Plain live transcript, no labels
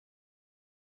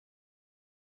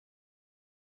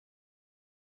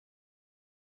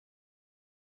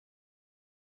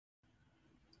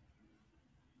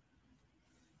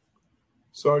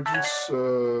Sergeants,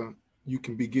 you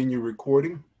can begin your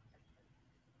recording.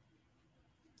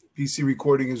 PC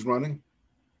recording is running.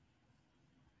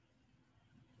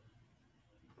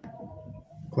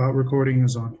 Cloud recording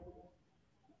is on.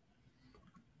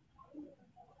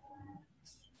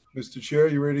 Mr. Chair,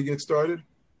 you ready to get started?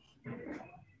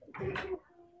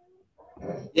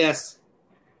 Yes.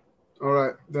 All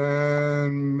right,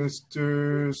 then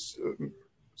Mr.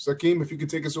 Sakim, if you could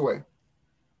take us away.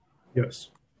 Yes.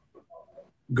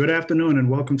 Good afternoon and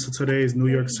welcome to today's New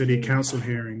York City Council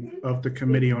hearing of the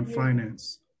Committee on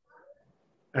Finance.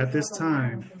 At this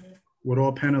time, would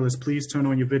all panelists please turn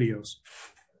on your videos?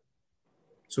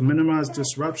 To minimize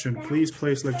disruption, please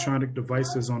place electronic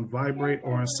devices on vibrate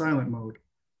or on silent mode.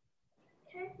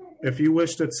 If you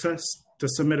wish to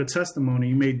submit a testimony,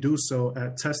 you may do so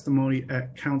at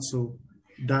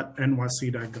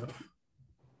testimony@council.nyc.gov.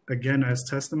 Again, as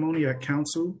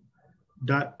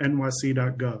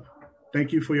testimony@council.nyc.gov.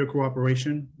 Thank you for your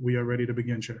cooperation. We are ready to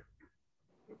begin, Chair.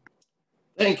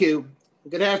 Thank you.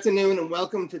 Good afternoon and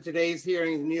welcome to today's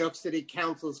hearing of the New York City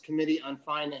Council's Committee on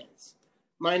Finance.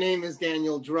 My name is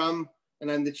Daniel Drum and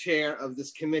I'm the chair of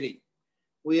this committee.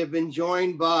 We have been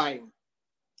joined by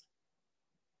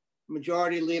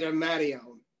Majority Leader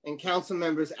Matteo and Council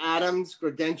members Adams,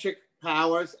 Grodenchik,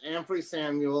 Powers, Amphrey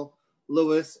Samuel,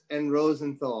 Lewis, and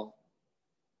Rosenthal.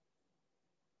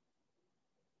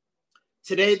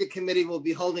 Today, the committee will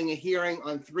be holding a hearing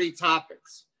on three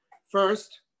topics.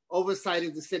 First, oversight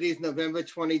of the city's November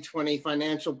 2020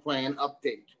 financial plan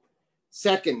update.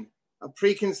 Second, a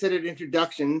pre-considered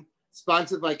introduction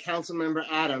sponsored by Councilmember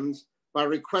Adams by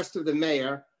request of the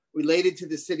mayor related to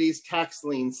the city's tax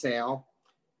lien sale.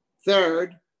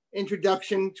 Third,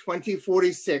 introduction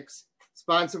 2046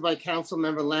 sponsored by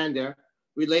Councilmember Lander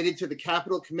related to the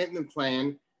capital commitment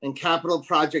plan and capital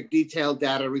project detailed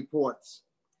data reports.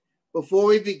 Before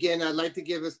we begin, I'd like to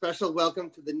give a special welcome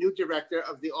to the new director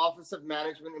of the Office of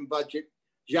Management and Budget,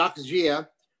 Jacques Gia,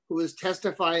 who is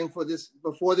testifying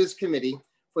before this committee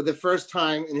for the first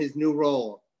time in his new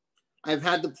role. I've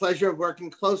had the pleasure of working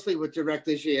closely with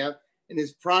Director Gia in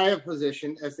his prior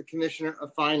position as the Commissioner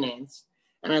of Finance,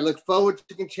 and I look forward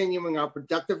to continuing our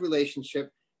productive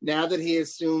relationship now that he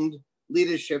assumed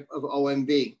leadership of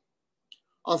OMB.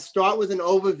 I'll start with an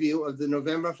overview of the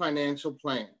November financial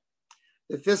plan.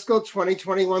 The fiscal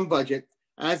 2021 budget,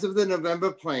 as of the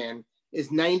November plan, is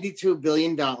 $92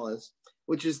 billion,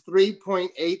 which is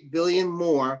 $3.8 billion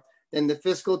more than the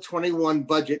fiscal 21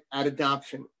 budget at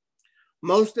adoption.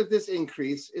 Most of this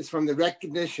increase is from the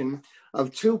recognition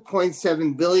of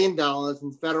 $2.7 billion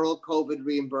in federal COVID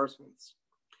reimbursements.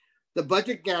 The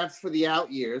budget gaps for the out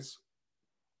years,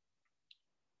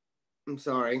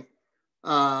 remain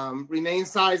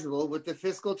sizable, with the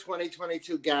fiscal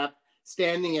 2022 gap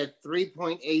standing at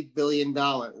 $3.8 billion.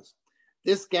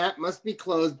 This gap must be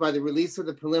closed by the release of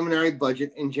the preliminary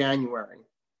budget in January.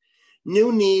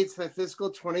 New needs for fiscal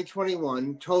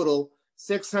 2021 total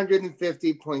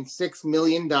 $650.6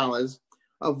 million,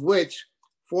 of which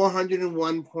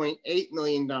 $401.8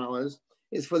 million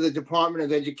is for the Department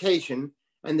of Education,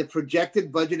 and the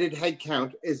projected budgeted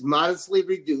headcount is modestly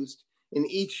reduced in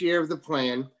each year of the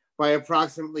plan by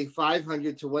approximately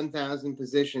 500 to 1,000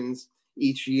 positions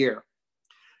each year.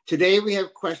 Today, we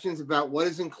have questions about what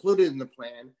is included in the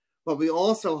plan, but we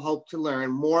also hope to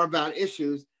learn more about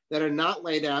issues that are not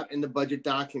laid out in the budget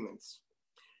documents.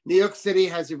 New York City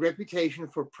has a reputation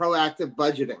for proactive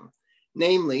budgeting,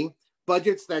 namely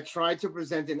budgets that try to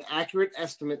present an accurate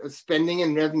estimate of spending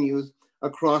and revenues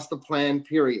across the plan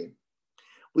period.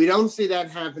 We don't see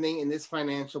that happening in this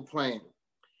financial plan.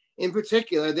 In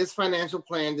particular, this financial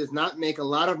plan does not make a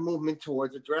lot of movement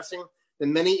towards addressing the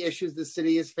many issues the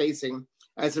city is facing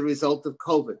as a result of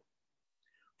COVID.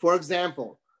 For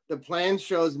example, the plan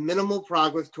shows minimal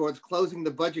progress towards closing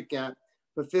the budget gap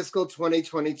for fiscal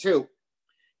 2022.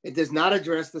 It does not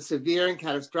address the severe and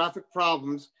catastrophic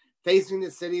problems facing the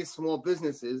city's small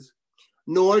businesses,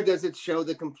 nor does it show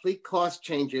the complete cost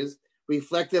changes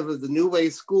reflective of the new way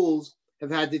schools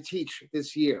have had to teach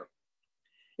this year.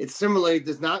 It similarly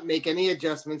does not make any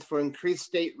adjustments for increased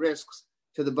state risks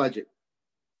to the budget.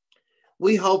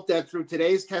 We hope that through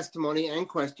today's testimony and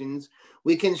questions,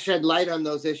 we can shed light on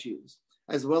those issues,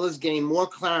 as well as gain more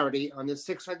clarity on the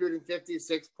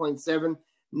 $656.7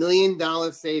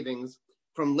 million savings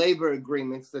from labor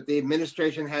agreements that the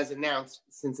administration has announced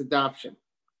since adoption.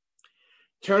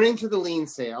 Turning to the lien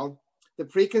sale, the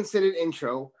pre-considered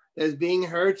intro that is being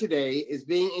heard today is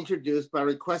being introduced by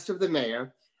request of the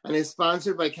mayor and is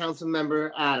sponsored by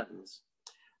Councilmember Adams.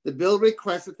 The bill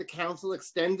requests that the council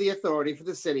extend the authority for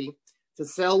the city to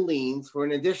sell liens for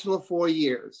an additional 4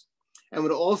 years, and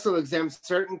would also exempt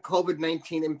certain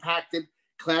COVID-19 impacted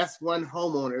Class 1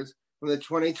 homeowners from the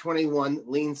 2021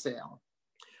 lien sale.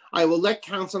 I will let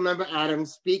Councilmember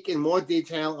Adams speak in more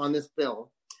detail on this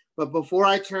bill, but before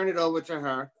I turn it over to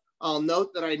her, I'll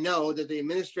note that I know that the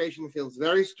administration feels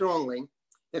very strongly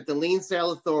that the lien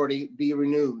sale authority be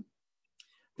renewed.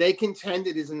 They contend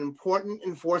it is an important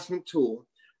enforcement tool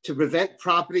to prevent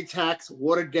property tax,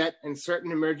 water debt, and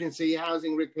certain emergency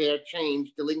housing repair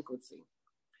change delinquency.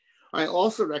 I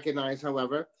also recognize,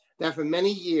 however, that for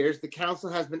many years, the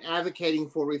council has been advocating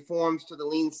for reforms to the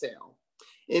lien sale,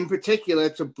 in particular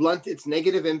to blunt its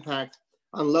negative impact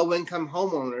on low-income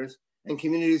homeowners and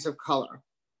communities of color.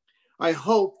 I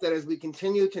hope that as we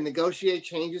continue to negotiate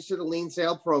changes to the lien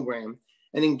sale program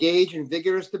and engage in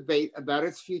vigorous debate about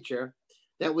its future,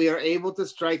 that we are able to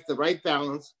strike the right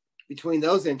balance between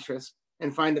those interests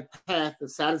and find a path that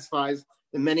satisfies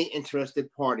the many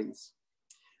interested parties.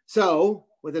 So,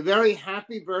 with a very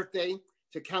happy birthday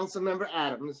to Councilmember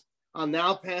Adams, I'll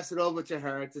now pass it over to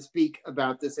her to speak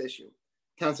about this issue.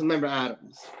 Councilmember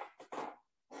Adams.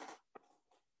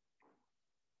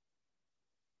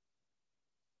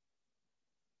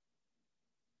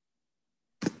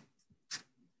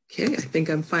 Okay, I think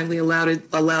I'm finally allowed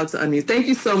to unmute. Thank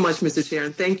you so much, Mr. Chair,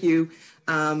 and thank you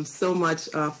so much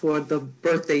for the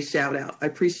birthday shout out. I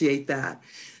appreciate that.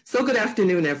 So good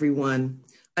afternoon, everyone.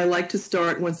 I'd like to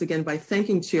start once again by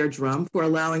thanking Chair Drum for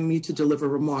allowing me to deliver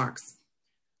remarks.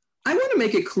 I want to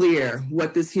make it clear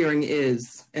what this hearing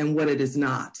is and what it is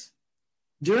not.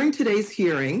 During today's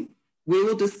hearing, we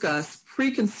will discuss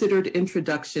pre-considered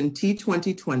introduction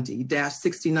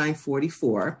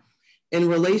T2020-6944 in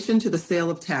relation to the sale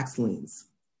of tax liens.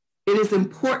 It is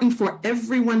important for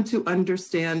everyone to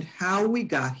understand how we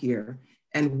got here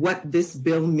and what this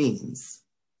bill means.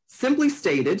 Simply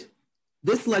stated,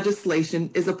 this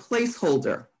legislation is a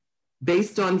placeholder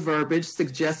based on verbiage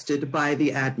suggested by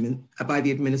the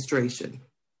administration.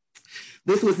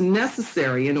 This was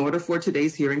necessary in order for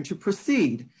today's hearing to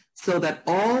proceed so that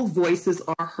all voices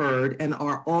are heard and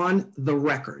are on the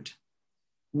record.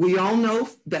 We all know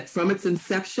that from its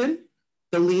inception,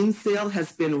 the lien sale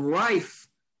has been rife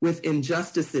with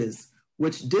injustices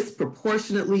which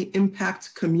disproportionately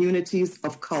impact communities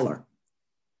of color.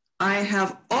 I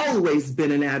have always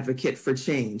been an advocate for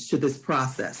change to this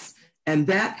process, and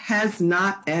that has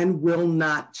not and will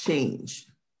not change.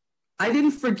 I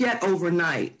didn't forget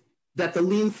overnight that the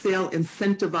lien sale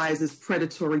incentivizes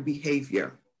predatory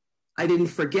behavior. I didn't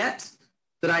forget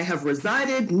that I have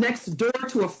resided next door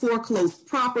to a foreclosed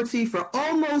property for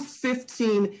almost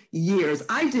 15 years.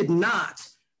 I did not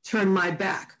turn my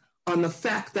back on the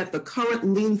fact that the current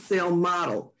lien sale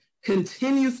model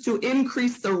continues to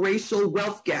increase the racial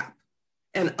wealth gap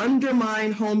and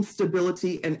undermine home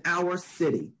stability in our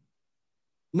city.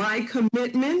 My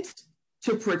commitment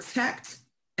to protect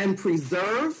and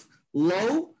preserve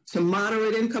low to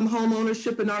moderate income home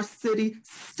ownership in our city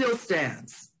still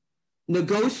stands.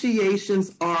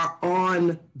 Negotiations are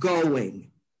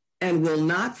ongoing and will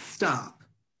not stop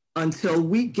until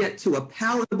we get to a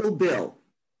palatable bill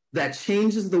that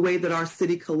changes the way that our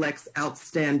city collects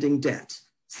outstanding debt.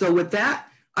 So with that,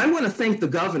 I want to thank the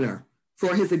governor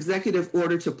for his executive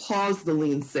order to pause the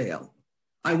lien sale.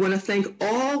 I want to thank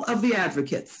all of the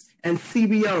advocates and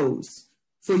CBOs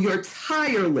for your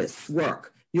tireless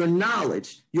work, your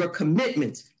knowledge, your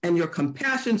commitment, and your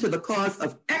compassion to the cause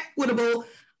of equitable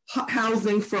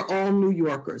housing for all New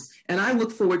Yorkers. And I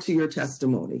look forward to your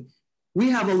testimony. We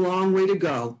have a long way to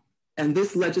go, and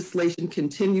this legislation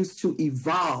continues to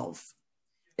evolve.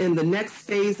 In the next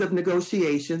phase of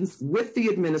negotiations with the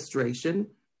administration,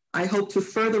 I hope to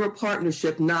further a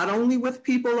partnership not only with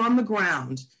people on the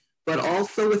ground, but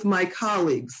also with my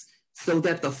colleagues so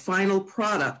that the final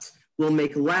product will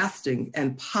make lasting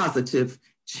and positive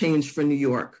change for New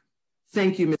York.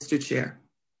 Thank you, Mr. Chair.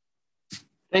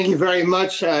 Thank you very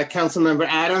much, Councilmember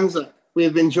Adams. We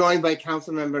have been joined by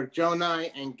Councilmember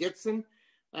Jonai and Gibson.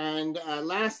 And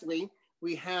lastly,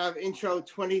 we have Intro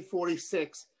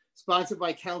 2046, sponsored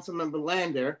by Councilmember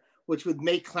Lander, which would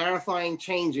make clarifying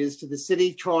changes to the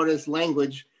city charter's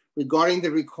language regarding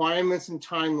the requirements and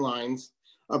timelines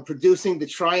of producing the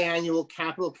triannual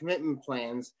capital commitment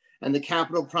plans and the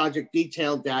capital project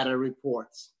detail data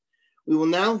reports. We will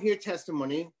now hear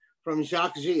testimony from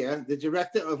Jacques Gia, the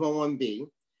director of OMB.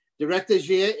 Director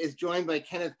Gia is joined by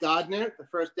Kenneth Gardner, the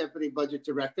first Deputy Budget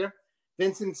Director,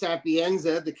 Vincent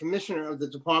Sapienza, the Commissioner of the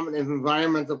Department of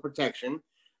Environmental Protection,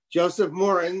 Joseph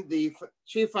Morin, the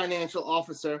Chief Financial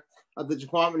Officer of the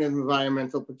Department of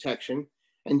Environmental Protection,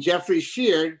 and Jeffrey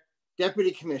Sheard,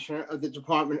 Deputy Commissioner of the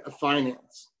Department of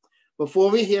Finance.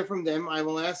 Before we hear from them, I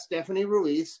will ask Stephanie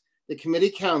Ruiz, the Committee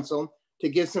Counsel, to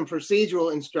give some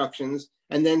procedural instructions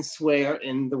and then swear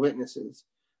in the witnesses.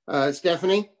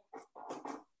 Stephanie?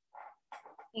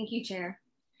 Thank you, Chair.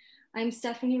 I'm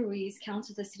Stephanie Ruiz,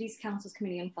 Counsel to the City's Council's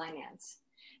Committee on Finance.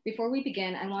 Before we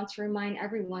begin, I want to remind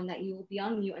everyone that you will be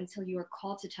on mute until you are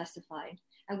called to testify,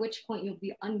 at which point you'll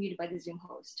be unmuted by the Zoom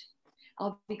host.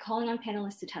 I'll be calling on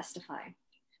panelists to testify.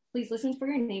 Please listen for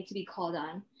your name to be called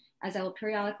on, as I will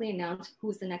periodically announce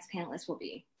who the next panelist will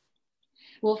be.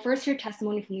 We'll first hear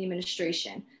testimony from the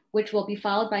administration, which will be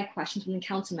followed by questions from the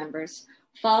council members,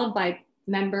 followed by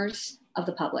members of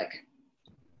the public.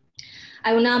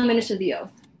 I will now administer the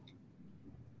oath.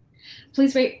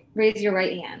 Please raise your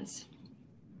right hands.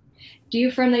 Do you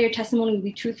affirm that your testimony will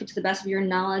be truthful to the best of your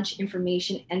knowledge,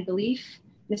 information, and belief?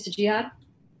 Mr. Jihad?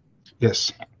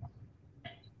 Yes.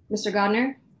 Mr.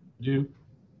 Godner? I do.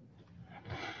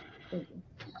 Thank you.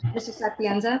 Mr.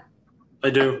 Sapienza? I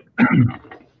do.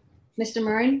 Mr.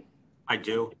 Murrin? I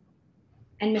do.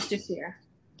 And Mr. Sear?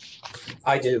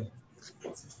 I do.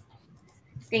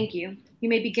 Thank you. You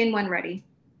may begin when ready.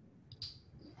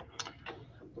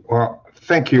 Well,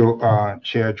 thank you,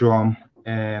 Chair Drum,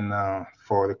 and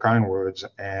for the kind words.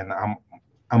 And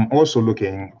I'm also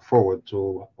looking forward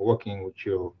to working with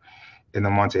you in the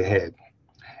months ahead.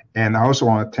 And I also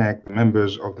want to thank the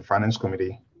members of the Finance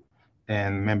Committee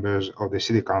and members of the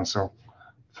City Council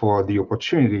for the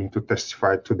opportunity to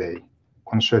testify today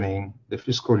concerning the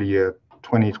fiscal year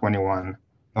 2021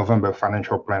 November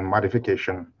financial plan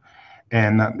modification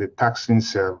and the tax lien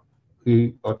sale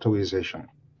reauthorization.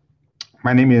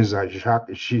 My name is Jacques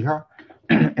Jiha,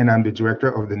 and I'm the director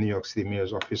of the New York City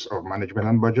Mayor's Office of Management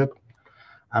and Budget.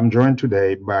 I'm joined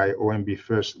today by OMB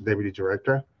First Deputy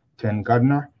Director, Ken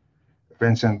Gardner,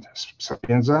 Vincent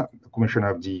Sapienza, the Commissioner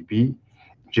of DEP,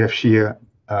 Jeff Shear,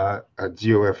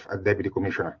 DOF Deputy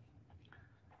Commissioner.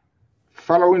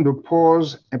 Following the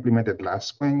pause implemented last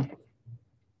spring,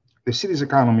 the city's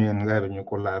economy and revenue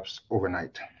collapsed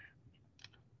overnight.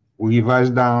 We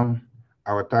revised down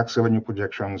our tax revenue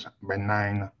projections by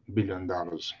 $9 billion.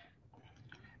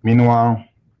 Meanwhile,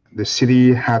 the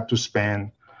city had to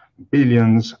spend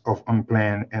billions of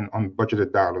unplanned and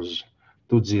unbudgeted dollars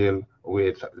to deal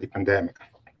with the pandemic.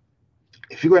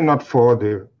 If it were not for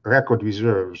the record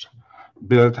reserves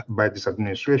built by this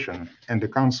administration and the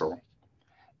council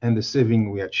and the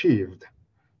saving we achieved,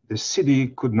 the city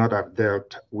could not have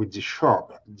dealt with the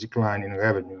sharp decline in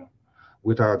revenue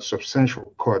without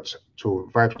substantial cuts to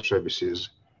vital services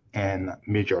and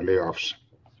major layoffs.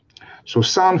 So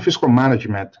sound fiscal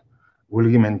management will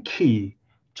remain key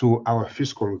to our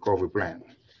fiscal recovery plan.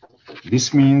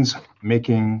 This means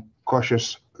making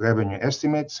cautious revenue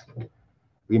estimates,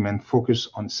 remain focused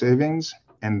on savings,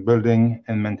 and building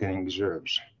and maintaining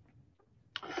reserves.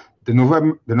 The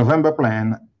November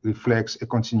plan reflects a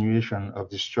continuation of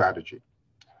this strategy.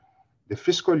 The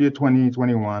fiscal year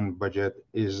 2021 budget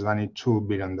is $92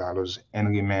 billion and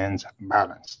remains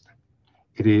balanced.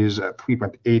 It is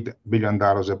 $3.8 billion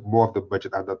above the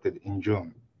budget adopted in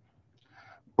June.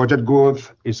 Budget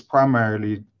growth is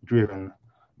primarily driven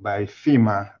by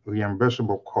FEMA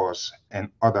reimbursable costs and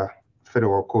other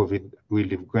federal COVID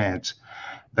relief grants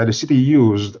that the city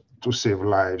used to save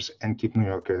lives and keep New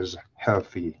Yorkers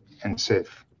healthy and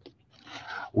safe.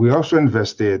 We also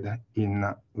invested in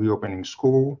reopening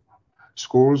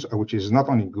schools, which is not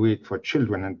only great for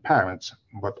children and parents,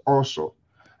 but also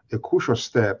a crucial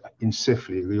step in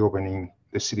safely reopening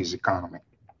the city's economy.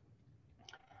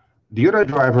 The other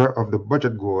driver of the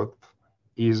budget growth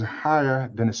is higher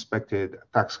than expected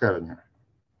tax revenue.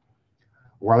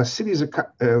 While cities'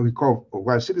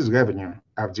 revenue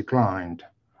have declined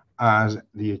as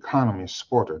the economy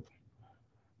supported,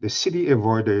 the city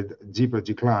avoided deeper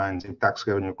declines in tax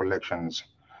revenue collections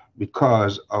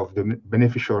because of the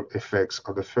beneficial effects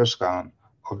of the first round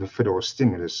of the federal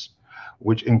stimulus,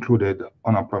 which included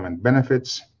unemployment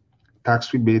benefits,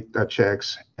 tax rebate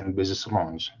checks, and business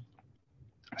loans.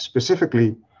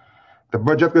 Specifically, the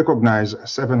budget recognized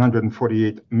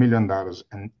 $748 million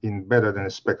in better than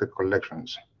expected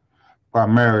collections,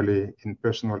 primarily in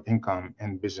personal income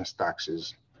and business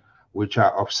taxes, which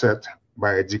are offset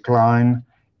by a decline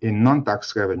in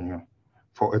non-tax revenue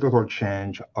for a total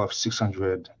change of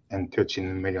 $613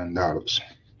 million.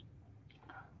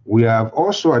 We have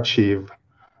also achieved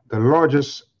the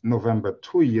largest November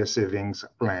two-year savings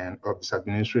plan of this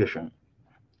administration,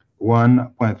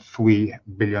 $1.3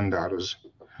 billion,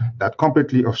 that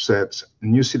completely offsets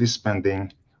new city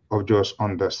spending of just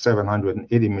under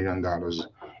 $780 million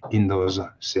in those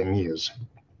same years.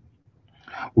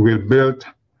 We will build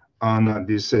on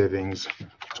these savings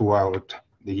throughout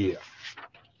the year.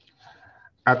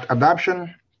 At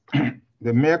adoption,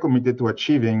 the mayor committed to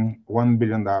achieving $1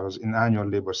 billion in annual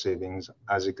labor savings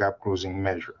as a gap closing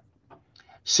measure.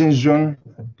 Since June,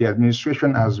 the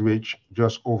administration has reached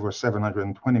just over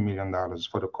 $720 million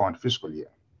for the current fiscal year.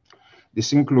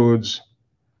 This includes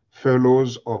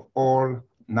furloughs of all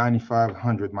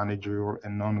 9,500 managerial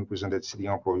and non-represented city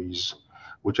employees,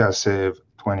 which has saved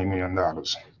 $20 million.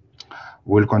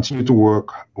 We'll continue to work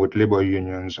with labor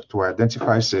unions to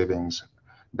identify savings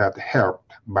that help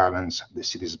balance the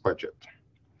city's budget.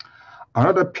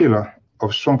 Another pillar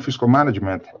of strong fiscal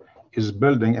management is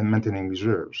building and maintaining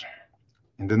reserves.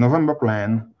 In the November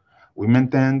plan, we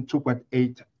maintained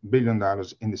 $2.8 billion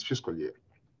in this fiscal year.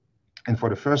 And for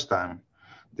the first time,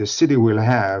 the city will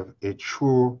have a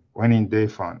true rainy day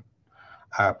fund.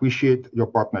 I appreciate your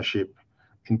partnership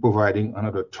in providing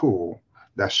another tool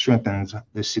that strengthens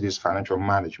the city's financial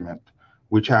management,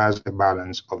 which has a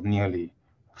balance of nearly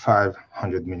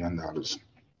 $500 million.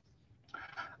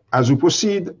 As we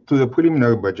proceed to the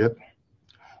preliminary budget,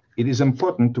 it is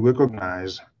important to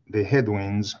recognize the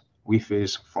headwinds we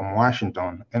face from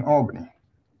Washington and Albany.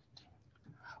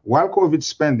 While COVID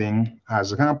spending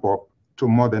has ramped up to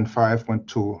more than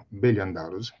 $5.2 billion,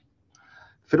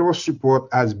 federal support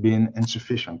has been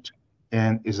insufficient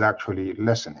and is actually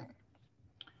lessening.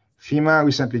 FEMA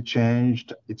recently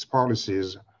changed its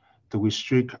policies to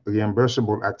restrict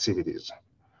reimbursable activities.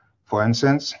 For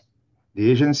instance, the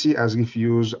agency has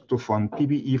refused to fund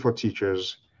PPE for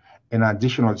teachers and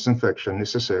additional disinfection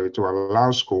necessary to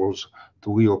allow schools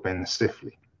to reopen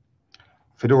safely.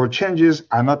 Federal changes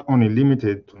are not only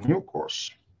limited to new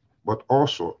costs, but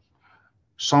also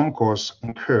some costs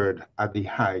incurred at the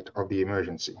height of the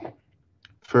emergency.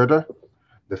 Further,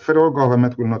 the federal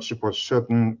government will not support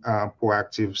certain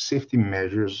proactive safety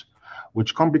measures,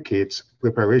 which complicates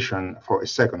preparation for a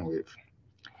second wave.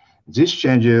 These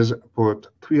changes put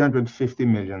 $350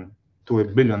 million to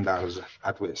 $1 billion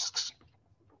at risk.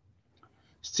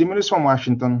 Stimulus from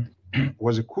Washington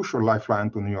was a crucial lifeline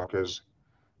to New Yorkers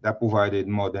that provided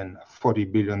more than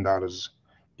 $40 billion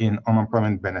in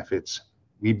unemployment benefits,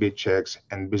 rebate checks,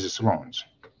 and business loans.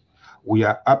 We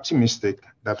are optimistic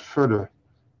that further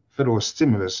federal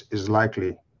stimulus is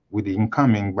likely with the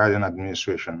incoming Biden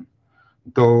administration,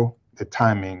 though the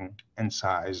timing and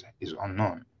size is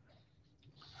unknown.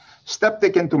 Steps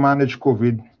taken to manage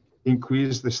COVID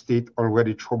increased the state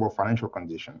already troubled financial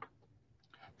condition.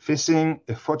 Facing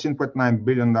a $14.9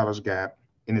 billion gap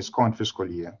in its current fiscal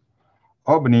year,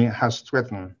 Albany has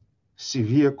threatened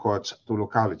severe cuts to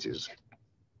localities.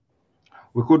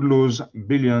 We could lose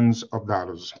billions of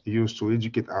dollars used to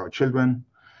educate our children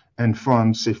and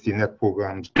fund safety net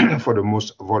programs for the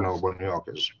most vulnerable New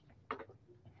Yorkers.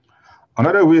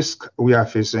 Another risk we are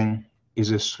facing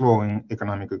is a slowing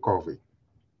economic recovery.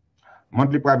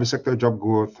 Monthly private sector job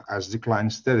growth has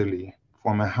declined steadily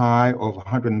from a high of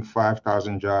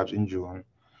 105,000 jobs in June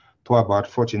to about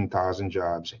 14,000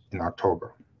 jobs in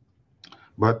October.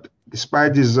 But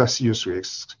despite these serious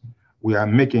risks, we are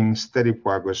making steady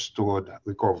progress toward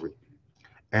recovery,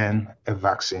 and a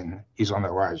vaccine is on the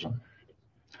horizon.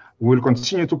 We will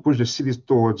continue to push the cities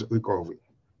towards recovery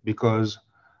because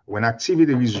when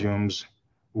activity resumes,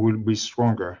 we will be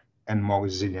stronger and more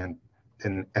resilient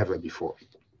than ever before.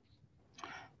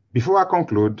 Before I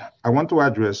conclude, I want to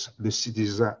address the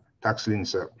city's tax lien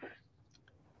sale.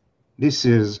 This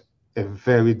is a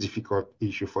very difficult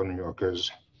issue for New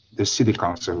Yorkers, the city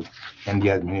council, and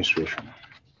the administration.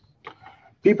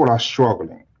 People are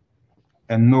struggling,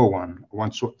 and no one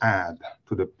wants to add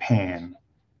to the pain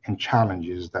and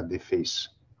challenges that they face,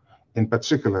 in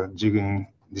particular during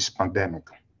this pandemic.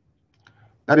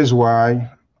 That is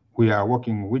why we are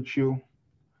working with you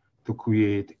to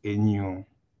create a new,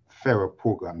 fairer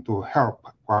program to help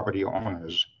property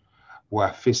owners who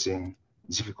are facing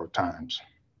difficult times.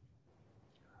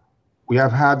 We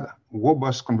have had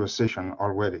robust conversation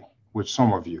already with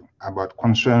some of you about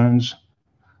concerns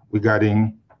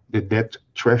regarding the debt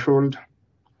threshold,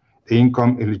 the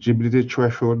income eligibility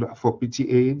threshold for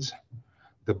PTAs,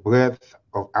 the breadth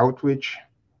of outreach,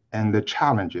 and the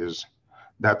challenges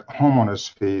that homeowners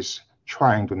face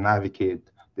trying to navigate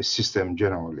the system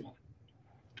generally.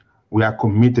 We are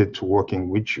committed to working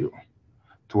with you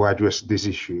to address these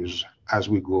issues as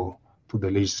we go through the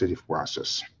legislative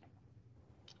process.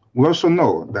 We also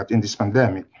know that in this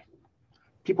pandemic,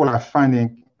 people are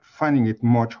finding it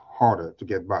much harder to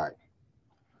get by.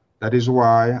 That is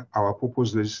why our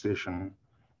proposed legislation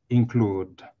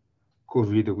include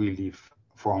COVID relief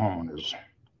for homeowners,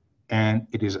 and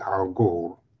it is our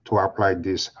goal to apply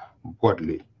this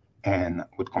broadly and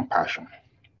with compassion.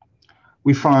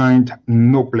 We find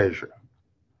no pleasure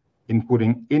in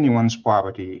putting anyone's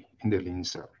property in the lien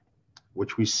sale,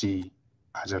 which we see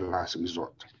as a last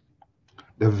resort.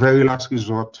 The very last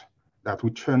resort that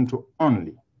we turn to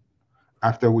only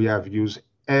after we have used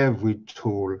every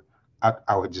tool at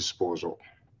our disposal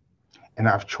and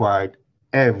have tried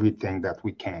everything that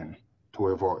we can to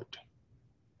avoid.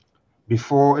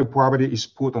 Before a property is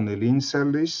put on the lien sale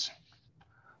list,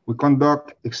 we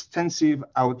conduct extensive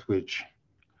outreach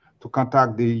to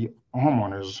contact the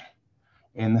homeowners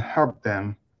and help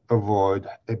them avoid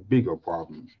a bigger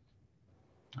problem.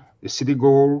 The city's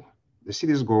goal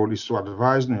is to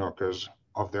advise New Yorkers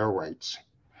of their rights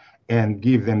and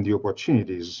give them the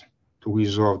opportunities to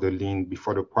resolve the lien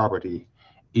before the property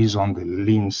is on the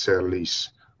lien sale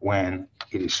list when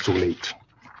it is too late.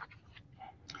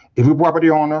 Every property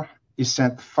owner is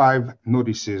sent 5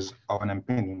 notices of an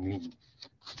impending lien.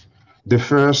 The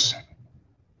first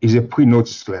is a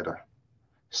pre-notice letter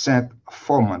sent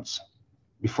 4 months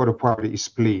before the property is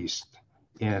placed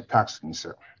in a tax lien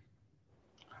sale.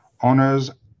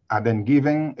 Owners are then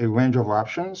given a range of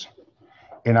options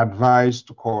and advised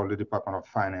to call the Department of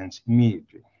Finance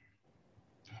immediately.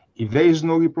 If there is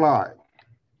no reply,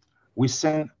 we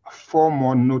send 4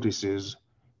 more notices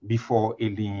before a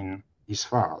lien is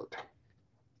filed.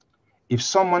 If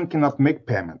someone cannot make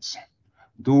payments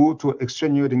due to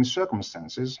extenuating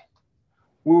circumstances,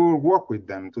 we will work with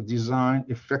them to design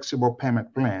a flexible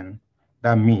payment plan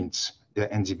that meets their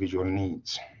individual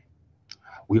needs.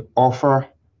 We offer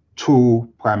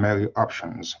 2 primary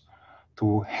options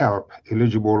to help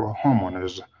eligible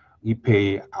homeowners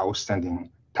repay outstanding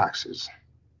taxes.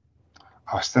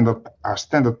 Our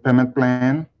standard payment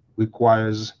plan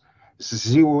requires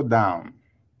 0 down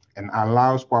and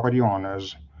allows property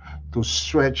owners to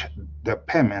stretch their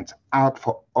payment out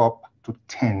for up to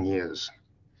 10 years.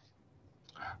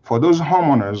 For those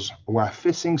homeowners who are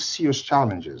facing serious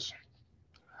challenges,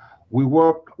 we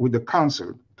work with the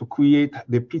council to create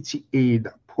the PT Aid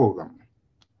program,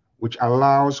 which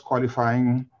allows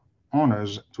qualifying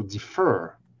owners to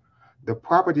defer the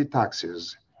property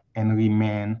taxes and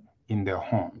remain in their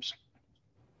homes.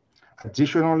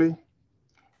 Additionally,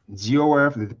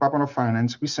 DOF, the Department of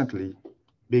Finance, recently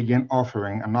began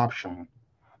offering an option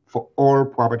for all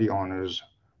property owners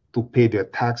to pay their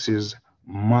taxes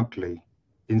monthly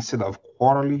instead of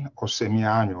quarterly or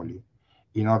semi-annually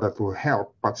in order to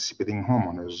help participating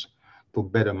homeowners to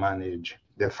better manage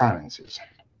their finances.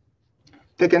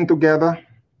 Taken together,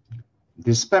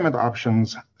 these payment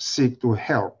options seek to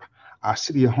help our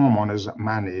city homeowners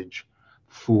manage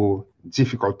through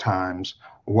difficult times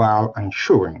while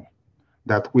ensuring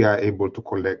that we are able to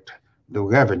collect the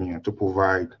revenue to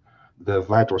provide the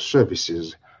vital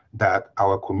services that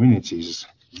our communities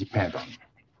depend on.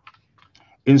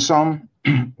 In sum,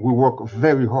 we work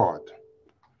very hard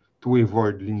to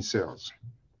avoid lien sales,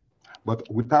 but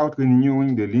without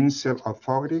renewing the lien sale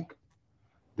authority,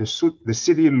 the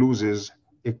city loses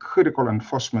a critical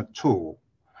enforcement tool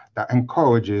that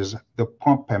encourages the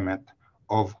prompt payment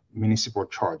of municipal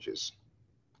charges.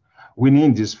 We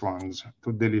need these funds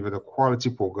to deliver the quality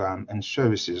program and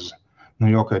services New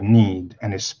Yorkers need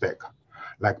and expect,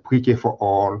 like pre-K for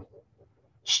all,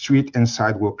 street and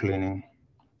sidewalk cleaning,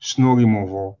 snow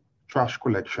removal, trash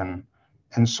collection,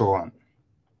 and so on.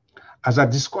 As I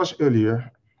discussed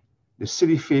earlier, the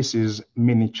city faces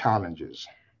many challenges.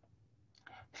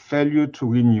 Failure to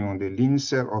renew the lien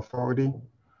sale authority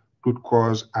could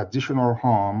cause additional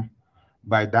harm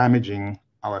by damaging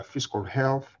our fiscal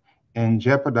health and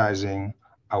jeopardizing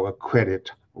our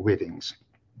credit ratings.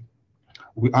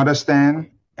 We understand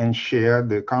and share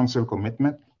the council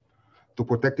commitment to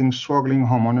protecting struggling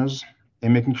homeowners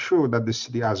and making sure that the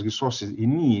city has resources it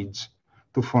needs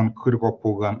to fund critical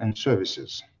programs and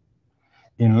services.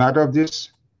 In light of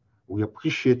this, we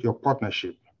appreciate your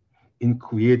partnership in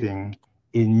creating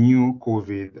a new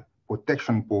COVID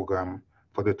protection program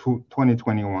for the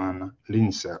 2021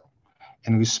 lien sale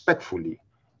and respectfully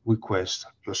request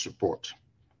your support.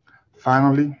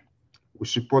 Finally, we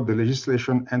support the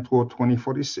legislation NTO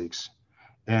 2046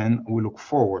 and we look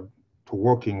forward to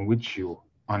working with you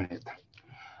on it.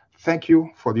 Thank you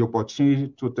for the opportunity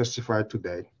to testify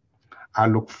today. I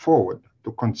look forward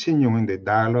to continuing the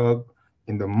dialogue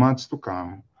in the months to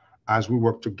come as we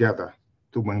work together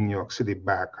to bring New York City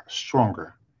back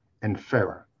stronger and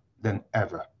fairer than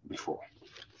ever before.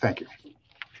 Thank you.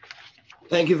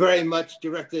 Thank you very much,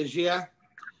 Director Gia.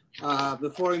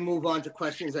 Before we move on to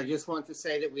questions, I just want to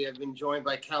say that we have been joined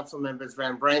by Council members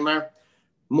Van Bramer,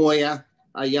 Moya,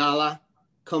 Ayala,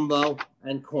 Cumbo,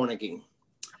 and Cornegie.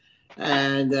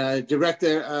 And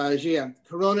Director Gia,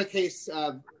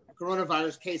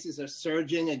 coronavirus cases are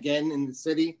surging again in the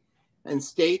city and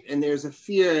state, and there's a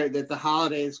fear that the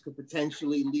holidays could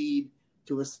potentially lead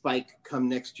to a spike come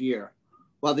next year.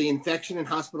 While the infection and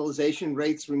hospitalization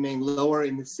rates remain lower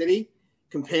in the city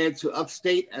compared to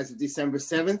upstate as of December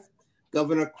 7th,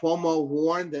 Governor Cuomo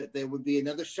warned that there would be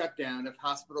another shutdown if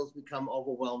hospitals become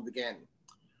overwhelmed again.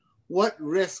 What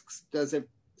risks does a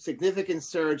significant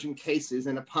surge in cases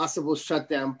and a possible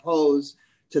shutdown pose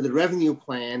to the revenue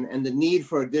plan and the need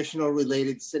for additional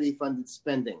related city-funded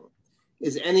spending?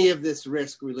 Is any of this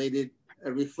risk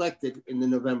reflected in the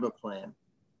November plan?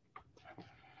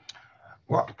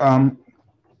 Well,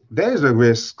 there is a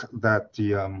risk that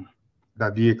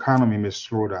the economy may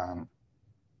slow down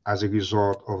as a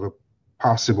result of a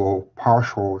possible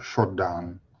partial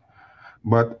shutdown.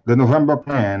 But the November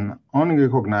plan only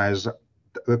recognizes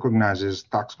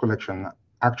tax collection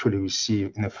actually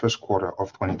received in the first quarter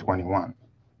of 2021.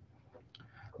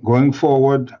 Going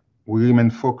forward, we remain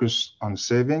focused on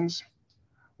savings.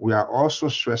 We are also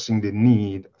stressing the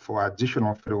need for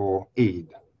additional federal aid.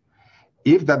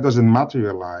 If that doesn't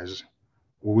materialize,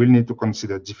 we will need to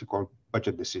consider difficult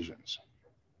budget decisions.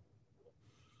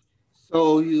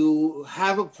 So you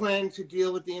have a plan to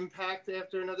deal with the impact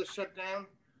after another shutdown,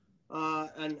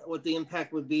 and what the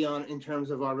impact would be on in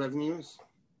terms of our revenues?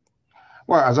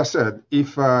 Well, as I said,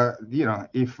 if there's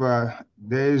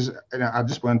at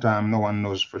this point in time, no one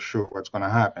knows for sure what's going to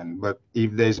happen. But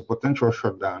if there's a potential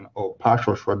shutdown or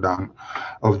partial shutdown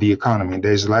of the economy,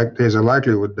 there's a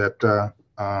likelihood that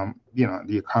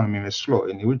the economy may slow.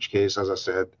 In which case, as I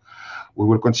said, we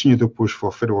will continue to push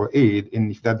for federal aid, and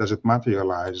if that doesn't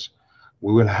materialize,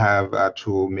 we will have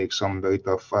to make some very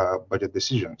tough budget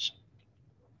decisions.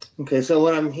 Okay, so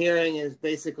what I'm hearing is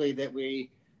basically that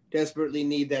we desperately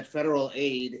need that federal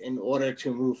aid in order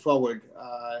to move forward.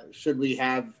 Should we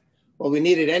have, well, we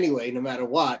need it anyway, no matter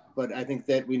what, but I think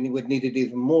that we would need it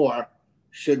even more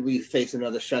should we face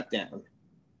another shutdown.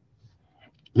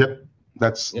 Yep,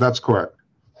 that's correct.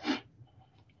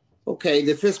 Okay,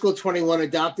 the fiscal 21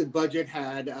 adopted budget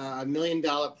had a $1 million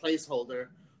placeholder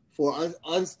for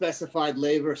unspecified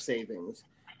labor savings.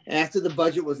 After the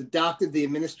budget was adopted, the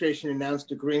administration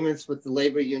announced agreements with the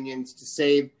labor unions to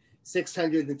save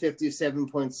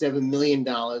 $657.7 million,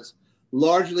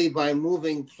 largely by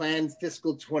moving planned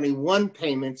fiscal 21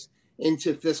 payments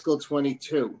into fiscal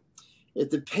 22.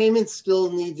 If the payments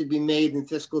still need to be made in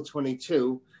fiscal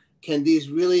 22, can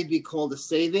these really be called a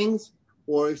savings,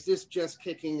 or is this just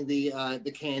kicking the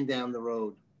can down the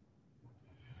road?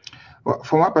 Well,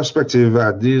 from our perspective,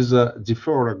 these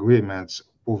deferral agreements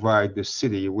provide the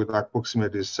city with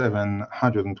approximately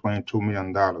 $722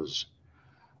 million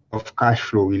of cash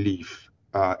flow relief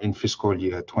in fiscal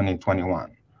year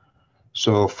 2021.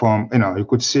 So from, you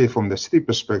could say from the city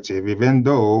perspective, even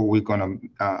though we're going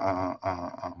to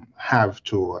have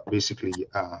to basically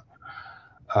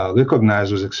recognize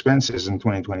those expenses in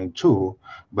 2022,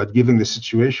 but given the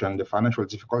situation, the financial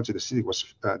difficulty the city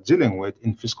was dealing with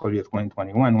in fiscal year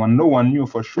 2021, when no one knew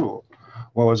for sure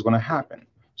what was going to happen.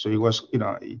 So it was,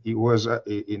 it was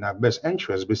in our best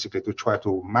interest basically to try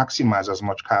to maximize as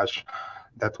much cash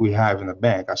that we have in the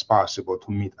bank as possible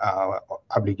to meet our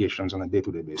obligations on a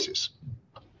day-to-day basis.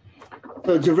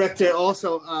 So, Director,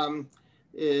 also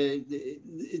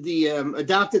the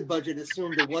adopted budget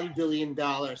assumed a $1 billion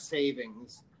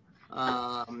savings,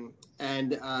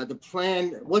 and the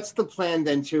plan. What's the plan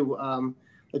then to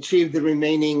achieve the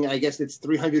remaining? I guess it's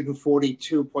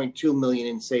 $342.2 million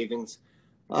in savings.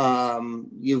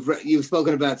 You've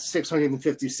spoken about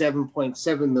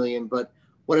 $657.7 million, but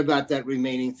what about that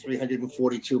remaining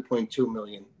 $342.2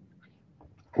 million?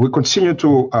 We continue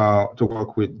to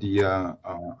work with the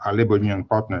our labor union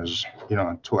partners,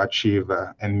 to achieve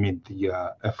and meet the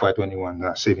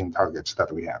FY21 saving targets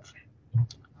that we have.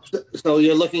 So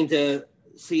you're looking to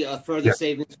see a further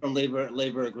savings from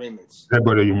labor agreements.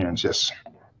 Labor unions, yes.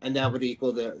 And that would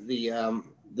equal the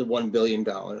 $1 billion.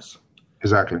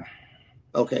 Exactly.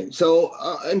 Okay, so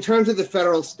in terms of the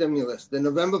federal stimulus, the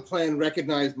November plan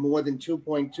recognized more than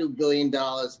 $2.2 billion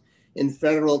in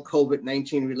federal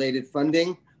COVID-19 related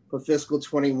funding for fiscal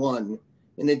 21.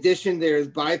 In addition, there is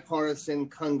bipartisan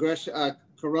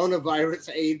coronavirus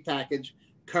aid package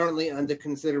currently under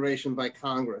consideration by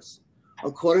Congress.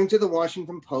 According to the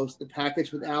Washington Post, the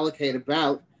package would allocate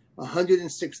about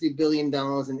 $160 billion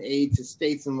in aid to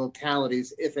states and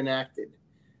localities if enacted.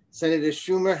 Senator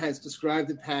Schumer has described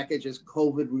the package as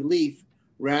COVID relief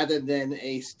rather than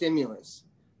a stimulus.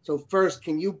 So first,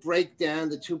 can you break down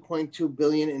the $2.2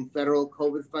 billion in federal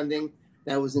COVID funding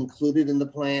that was included in the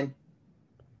plan?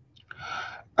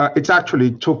 It's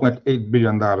actually $2.8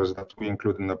 billion that we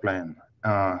include in the plan.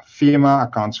 FEMA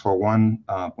accounts for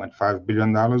 $1.5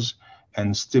 billion,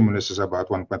 and stimulus is about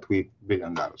 $1.3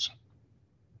 billion.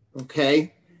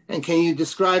 Okay. And can you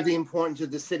describe the importance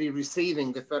of the city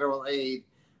receiving the federal aid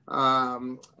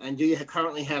And do you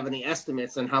currently have any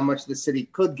estimates on how much the city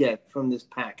could get from this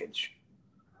package?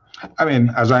 I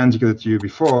mean, as I indicated to you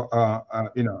before,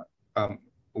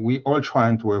 we all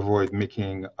trying to avoid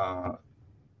making some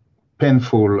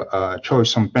painful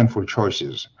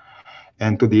choices.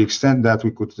 And to the extent that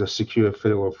we could secure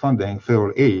federal funding,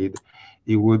 federal aid,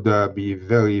 it would be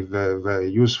very, very, very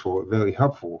useful, very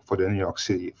helpful for the New York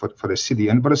City, for the city,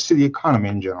 and for the city economy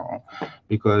in general,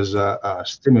 because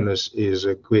stimulus is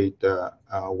a great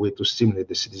way to stimulate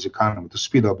the city's economy, to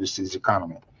speed up the city's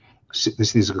economy, the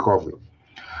city's recovery.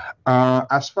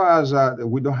 As far as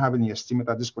we don't have any estimate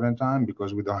at this point in time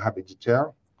because we don't have the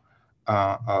detail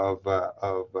of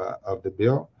the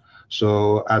bill.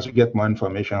 So as we get more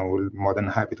information, we'll be more than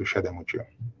happy to share them with you.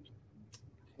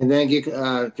 And thank you,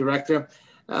 Director.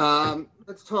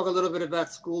 Let's talk a little bit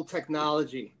about school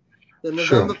technology. The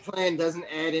November plan doesn't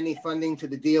add any funding to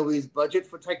the DOE's budget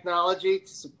for technology to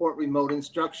support remote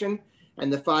instruction,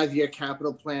 and the 5-year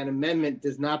capital plan amendment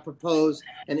does not propose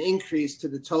an increase to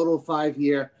the total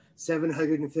 5-year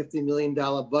 $750 million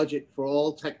budget for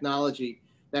all technology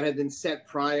that had been set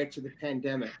prior to the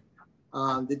pandemic.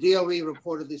 The DOE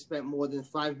reportedly spent more than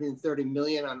 $530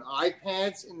 million on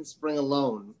iPads in the spring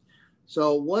alone.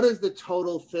 So what is the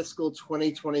total fiscal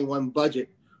 2021 budget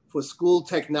for school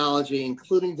technology,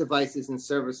 including devices and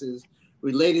services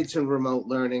related to remote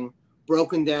learning,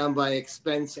 broken down by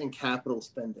expense and capital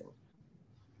spending?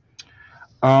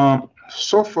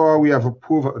 So far, we have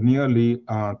approved nearly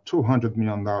 $200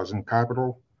 million in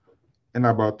capital and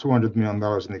about $200 million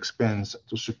in expense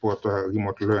to support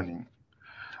remote learning.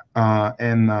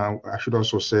 And I should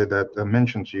also say that I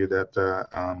mentioned to you that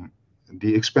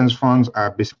the expense funds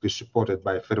are basically supported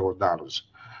by federal dollars.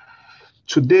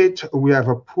 To date, we have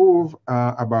approved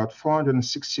about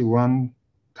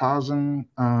 461,000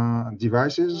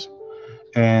 devices,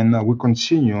 and we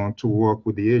continue to work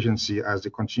with the agency as they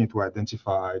continue to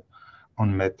identify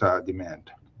unmet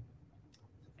demand.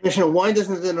 Commissioner, why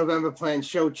doesn't the November plan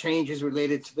show changes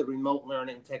related to the remote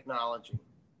learning technology?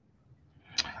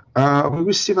 We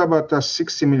receive about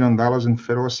 $60 million in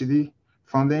federal CD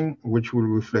funding, which will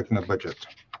reflect in the budget.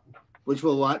 Which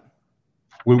will what?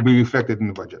 Will be reflected in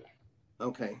the budget.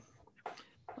 Okay.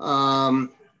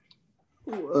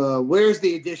 Where's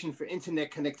the addition for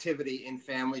internet connectivity in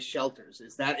family shelters?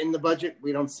 Is that in the budget?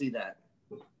 We don't see that.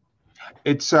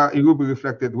 It will be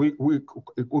reflected. We're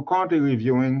currently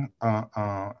reviewing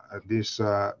this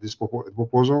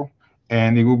proposal,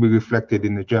 and it will be reflected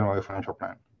in the general financial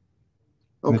plan.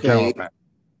 Okay.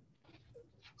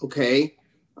 Okay.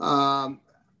 How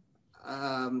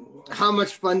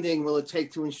much funding will it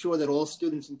take to ensure that all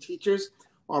students and teachers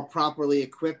are properly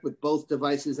equipped with both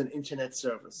devices and internet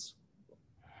service?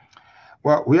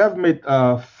 Well, we have made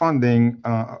funding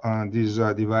these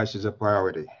devices a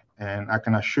priority, and I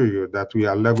can assure you that we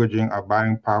are leveraging our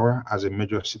buying power as a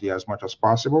major city as much as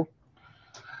possible.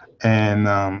 And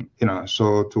our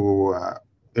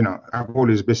goal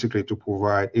is basically to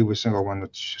provide every single one of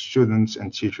the students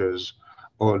and teachers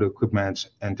all the equipment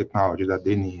and technology that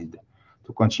they need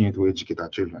to continue to educate our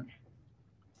children.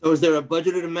 So is there a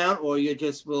budgeted amount, or you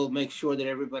just will make sure that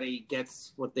everybody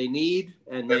gets what they need,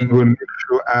 and then we'll make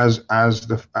sure as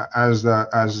the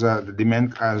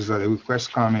requests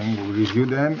coming, we'll review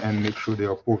them and make sure they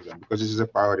approve them, because this is a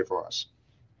priority for us.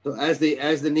 So as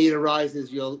the need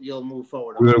arises, you'll move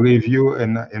forward. We'll review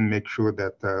and make sure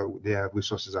that they have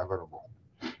resources available.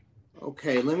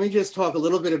 Okay, let me just talk a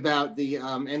little bit about the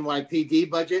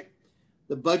NYPD budget.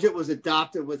 The budget was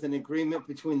adopted with an agreement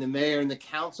between the mayor and the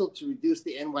council to reduce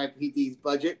the NYPD's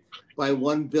budget by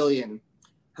 $1 billion.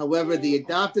 However, the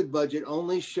adopted budget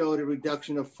only showed a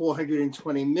reduction of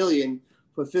 $420 million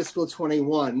for fiscal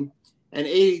 21 and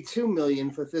 $82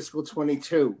 million for fiscal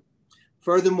 22.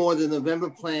 Furthermore, the November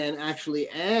plan actually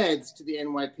adds to the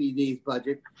NYPD's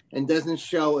budget and doesn't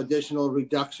show additional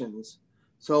reductions.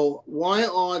 So why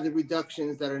are the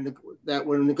reductions that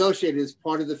were negotiated as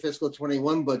part of the fiscal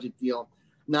 21 budget deal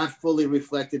not fully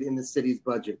reflected in the city's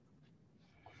budget?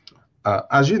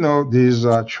 As you know, these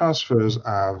transfers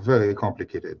are very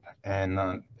complicated, and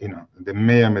the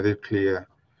mayor made it clear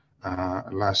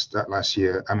last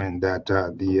year. I mean that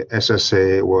the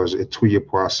SSA was a 2-year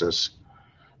process,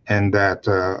 and that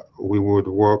we would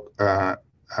work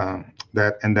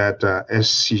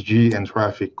SCG and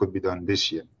traffic could be done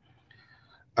this year.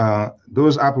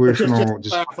 Those operational.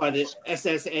 Just to clarify, the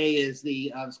SSA is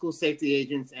the school safety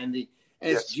agents, and the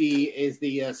SG is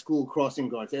the school crossing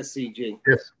guards, SCG.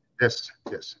 Yes.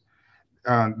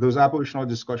 Those operational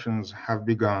discussions have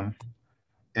begun,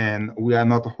 and we are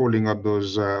not holding up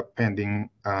those pending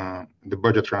the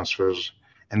budget transfers,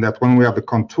 and that when we have the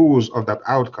contours of that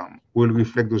outcome, we'll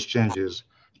reflect those changes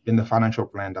in the financial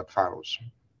plan that follows.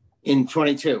 In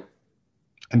 22?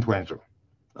 In 22.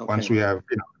 Okay. Once we have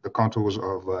the contours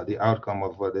of the outcome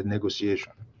of the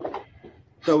negotiation.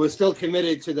 So we're still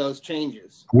committed to those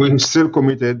changes. We're still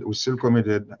committed.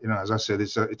 As I said,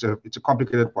 it's a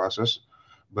complicated process,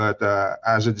 but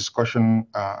as a discussion,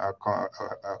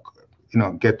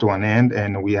 get to an end,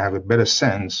 and we have a better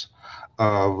sense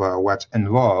of what's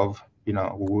involved,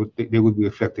 they would be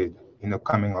reflected in the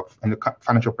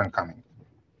financial plan coming.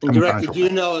 And Director, do you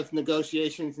know if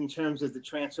negotiations in terms of the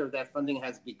transfer of that funding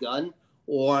has begun,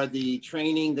 or the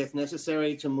training that's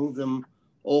necessary to move them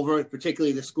over,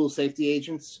 particularly the school safety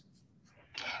agents?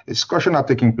 Discussions are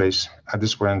taking place at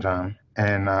this point in time,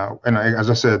 and as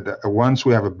I said, once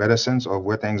we have a better sense of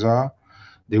where things are,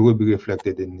 they will be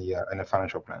reflected in the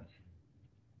financial plan.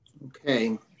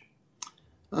 Okay.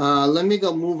 Let me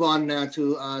move on now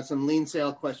to some lien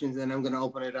sale questions, and I'm going to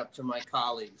open it up to my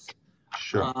colleagues.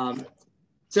 Sure.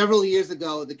 Several years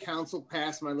ago, the council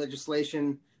passed my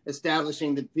legislation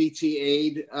establishing the PT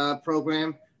Aid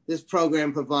program. This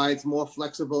program provides more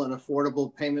flexible and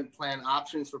affordable payment plan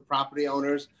options for property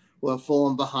owners who have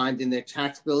fallen behind in their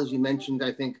tax bills. You mentioned,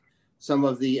 I think, some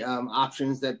of the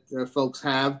options that folks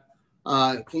have.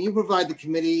 Can you provide the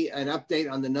committee an update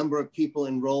on the number of people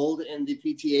enrolled in the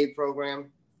PT Aid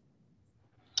program?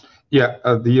 Yeah,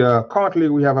 currently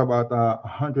we have about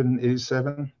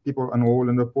 187 people enrolled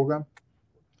in the program.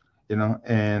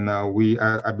 And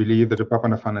I believe the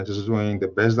Department of Finance is doing the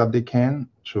best that they can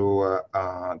to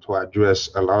address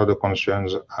a lot of the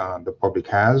concerns the public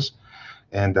has,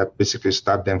 and that basically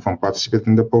stop them from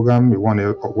participating in the program.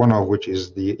 One of which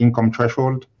is the income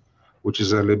threshold, which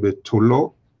is a little bit too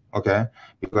low, okay?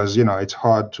 Because it's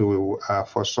hard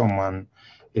for someone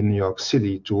in New York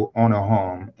City to own a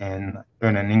home and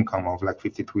earn an income of like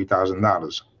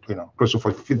 $53,000. Close to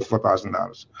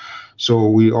 $54,000. So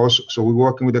we're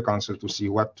working with the council to see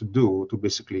what to do to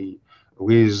basically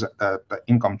raise the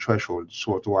income threshold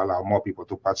so to allow more people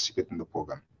to participate in the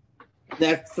program.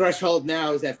 That threshold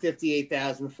now is at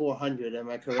 $58,400. Am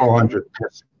I correct? 400.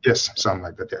 Yes, something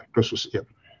like that. Yeah, close to, yeah.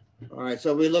 All right.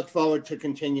 So we look forward to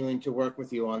continuing to work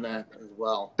with you on that as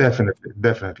well.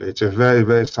 Definitely. It's a very,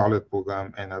 very solid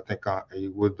program, and I think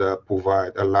it would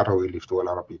provide a lot of relief to a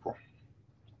lot of people.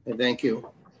 Thank you.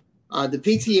 The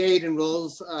PT Aid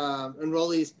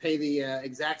enrollees pay the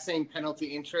exact same penalty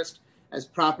interest as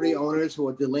property owners who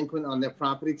are delinquent on their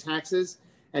property taxes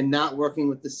and not working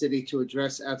with the city to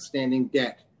address outstanding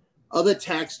debt. Other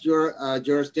tax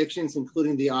jurisdictions,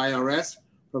 including the IRS,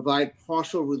 provide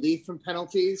partial relief from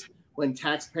penalties when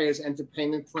taxpayers enter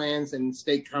payment plans and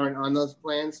stay current on those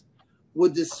plans.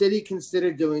 Would the city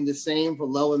consider doing the same for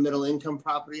low and middle income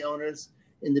property owners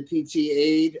in the PT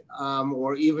Aid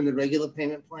or even the regular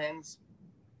payment plans?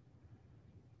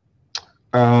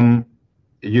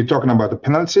 You're talking about the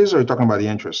penalties, or you're talking about the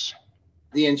interest?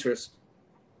 The interest.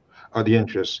 Oh, the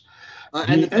interest.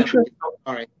 And the interest.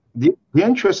 All right. The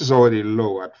interest is already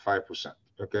low at 5%.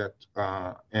 Okay,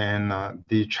 and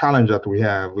the challenge that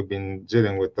we've been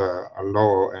dealing with a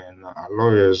law, and our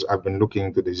lawyers have been looking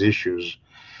into these issues,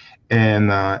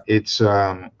 and it's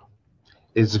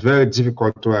very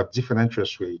difficult to have different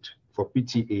interest rate for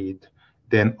PT Aid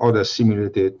than other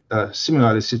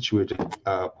similarly situated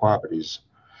properties.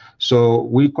 So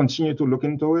we continue to look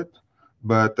into it,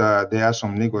 but there are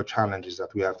some legal challenges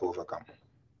that we have to overcome.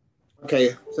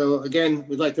 Okay, so again,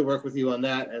 we'd like to work with you on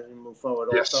that as we move forward.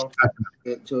 Yes, also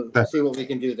to see what we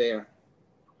can do there.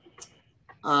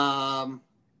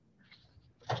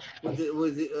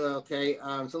 Okay,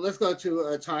 so let's go to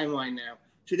a timeline now.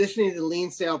 Traditionally, the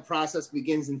lien sale process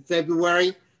begins in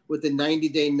February with the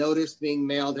 90-day notice being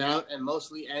mailed out and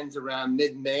mostly ends around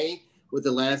mid-May with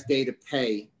the last day to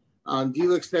pay. Do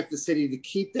you expect the city to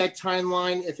keep that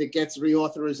timeline if it gets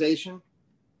reauthorization?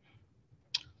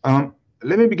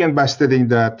 Let me begin by stating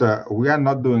that we are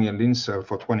not doing a lien sale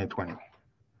for 2020.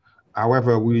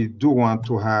 However, we do want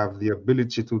to have the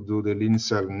ability to do the lien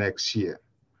sale next year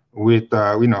with,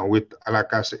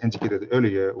 like I indicated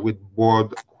earlier, with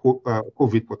broad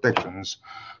COVID protections,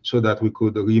 so that we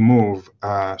could remove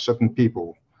certain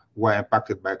people who are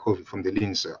impacted by COVID from the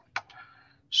lien sale.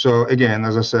 So again,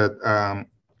 as I said,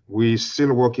 we're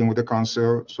still working with the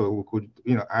council so we could,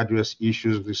 address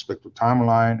issues with respect to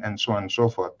timeline and so on and so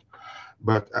forth.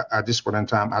 But at this point in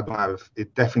time, I don't have a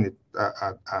definite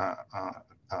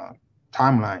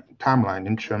timeline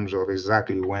in terms of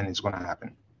exactly when it's going to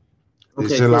happen. Okay,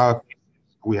 there's a lot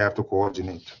we have to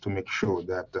coordinate to make sure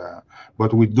that,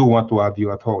 but we do want to have the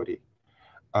authority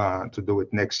to do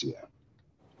it next year.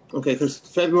 Okay, because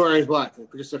February is what?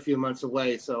 Just a few months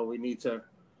away, so we need to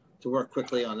to work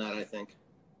quickly on that, I think.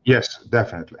 Yes,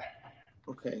 definitely.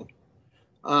 Okay.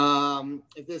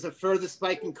 If there's a further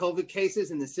spike in COVID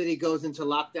cases and the city goes into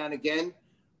lockdown again,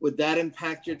 would that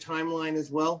impact your timeline as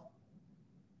well?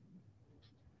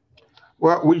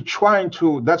 Well,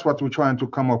 that's what we're trying to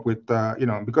come up with,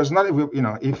 because not every,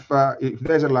 if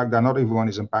there's a lockdown, not everyone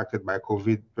is impacted by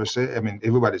COVID per se. I mean,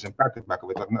 everybody's impacted by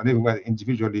COVID, but not everybody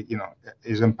individually,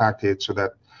 is impacted, so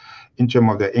that in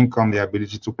terms of their income, their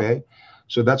ability to pay.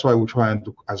 So that's why we're trying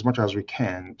to, as much as we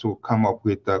can, to come up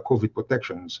with COVID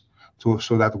protections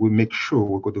so that we make sure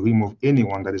we could remove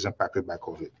anyone that is impacted by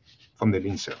COVID from the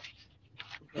lien sale.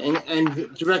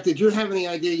 And Director, do you have any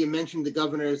idea, you mentioned the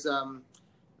governor's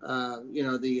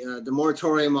the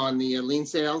moratorium on the lien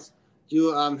sales. Do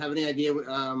you have any idea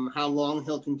how long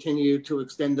he'll continue to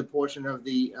extend the portion of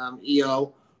the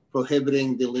EO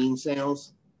prohibiting the lien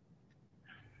sales?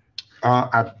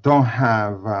 I don't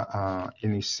have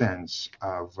any sense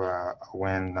of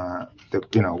when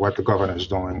what the governor is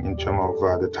doing in terms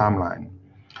of the timeline.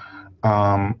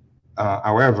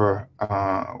 However,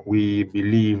 we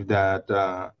believe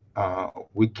that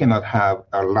we cannot have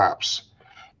a lapse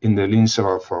in the lien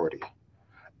sale authority,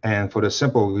 and for the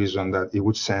simple reason that it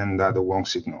would send the wrong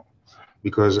signal,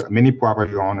 because many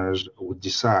property owners would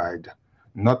decide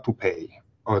not to pay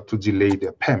or to delay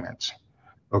their payments,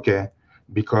 okay,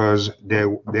 because there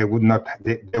would not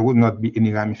be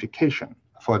any ramification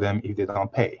for them if they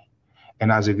don't pay,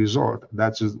 and as a result,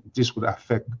 this would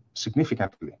affect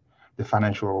significantly the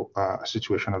financial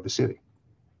situation of the city.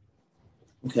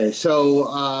 Okay, so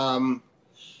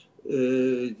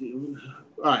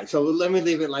all right, so let me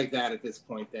leave it like that at this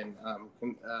point then,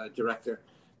 Director.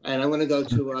 And I'm going to go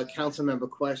to council member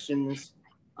questions.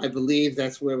 I believe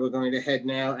that's where we're going to head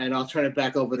now, and I'll turn it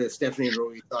back over to Stephanie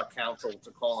Ruiz, our counsel,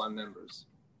 to call on members.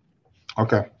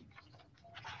 Okay.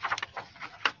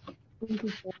 Thank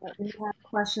you. We have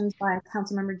questions by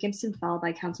Councilmember Gibson, followed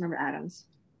by Councilmember Adams.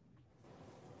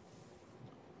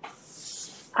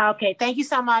 Okay, thank you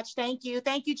so much. Thank you,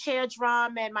 Chair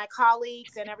Drum and my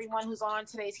colleagues and everyone who's on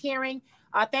today's hearing.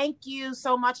 Thank you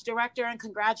so much, Director, and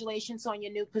congratulations on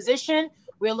your new position.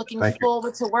 We're looking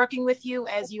forward to working with you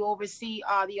as you oversee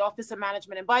the Office of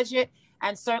Management and Budget,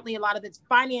 and certainly a lot of the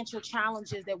financial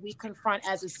challenges that we confront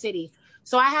as a city.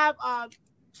 So I have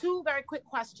two very quick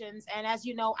questions, and as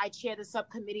you know, I chair the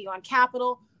subcommittee on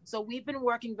capital. So we've been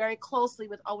working very closely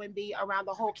with OMB around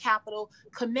the whole capital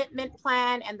commitment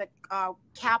plan and the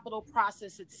capital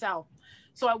process itself.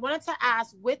 So I wanted to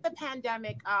ask, with the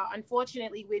pandemic,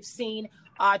 unfortunately, we've seen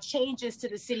changes to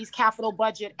the city's capital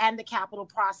budget and the capital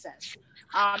process.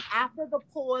 After the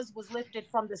pause was lifted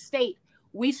from the state,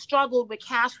 we struggled with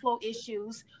cash flow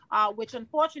issues, which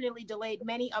unfortunately delayed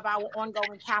many of our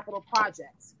ongoing capital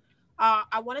projects.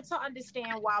 I wanted to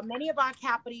understand, while many of our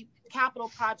capital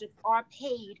projects are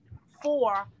paid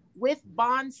for with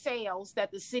bond sales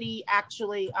that the city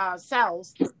actually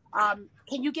sells,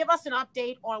 can you give us an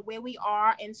update on where we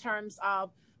are in terms of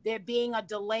there being a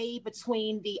delay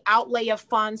between the outlay of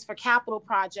funds for capital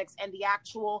projects and the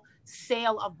actual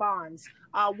sale of bonds?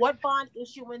 What bond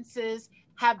issuances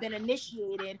have been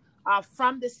initiated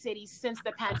from the city since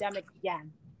the pandemic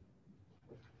began?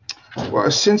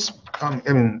 Well, since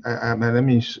let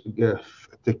me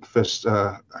take first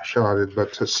shot at it.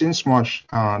 But since March,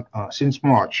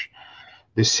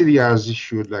 the city has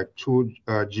issued like 2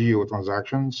 GEO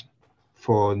transactions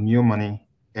for new money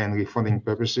and refunding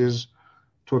purposes,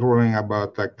 totaling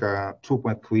about like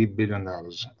 $2.3 billion.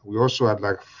 We also had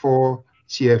like 4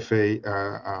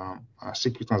 TFA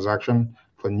security transactions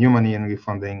for new money and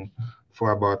refunding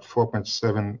for about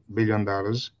 $4.7 billion.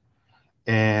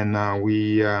 And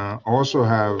we also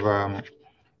have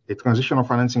a Transitional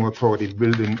Financing Authority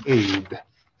building aid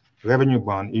revenue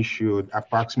bond issued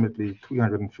approximately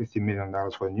 $350 million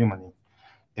for new money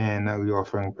and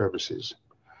reoffering purposes.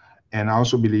 And I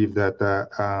also believe that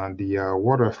the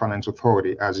Water Finance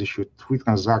Authority has issued 3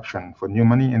 transactions for new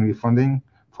money and refunding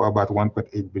for about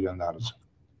 $1.8 billion.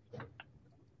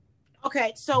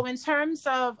 Okay, so in terms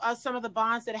of some of the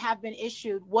bonds that have been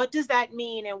issued, what does that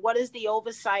mean, and what is the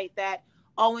oversight that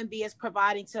OMB is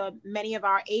providing to many of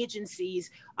our agencies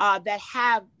that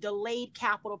have delayed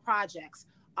capital projects?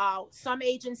 Some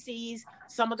agencies,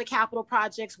 some of the capital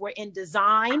projects were in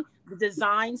design, the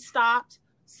design stopped.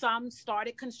 Some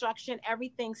started construction,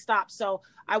 everything stopped. So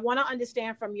I want to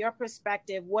understand from your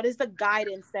perspective, what is the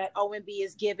guidance that OMB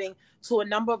is giving to a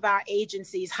number of our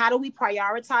agencies? How do we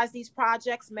prioritize these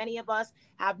projects? Many of us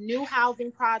have new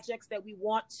housing projects that we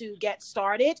want to get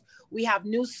started. We have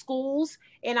new schools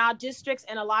in our districts,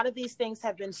 and a lot of these things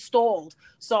have been stalled.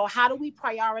 So how do we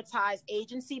prioritize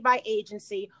agency by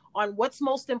agency on what's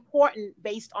most important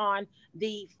based on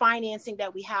the financing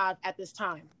that we have at this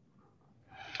time?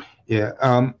 Yeah.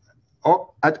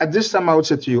 At this time, I would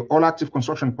say to you, all active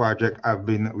construction projects have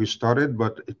been restarted,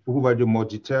 but to provide you more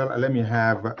detail, let me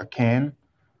have Ken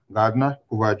Gardner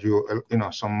provide you,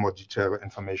 some more detailed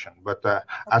information. But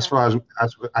as far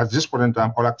as this point in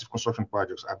time, all active construction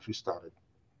projects have restarted.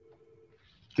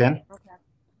 Ken? Okay.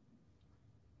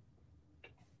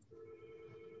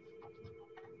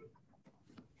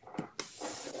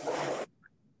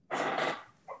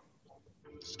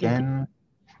 Ken?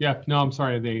 Yeah, no, I'm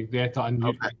sorry. They had to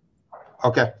unmute.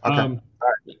 Okay.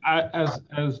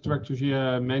 As Director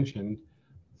Gia mentioned,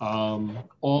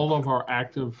 all of our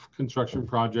active construction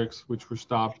projects, which were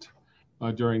stopped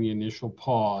during the initial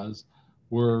pause,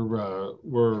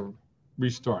 were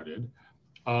restarted.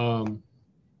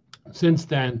 Since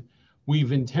then,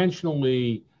 we've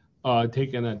intentionally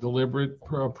taken a deliberate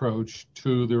approach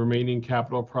to the remaining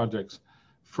capital projects.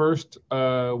 First,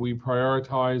 we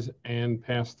prioritize and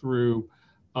pass through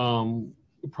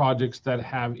projects that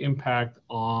have impact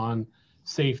on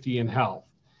safety and health.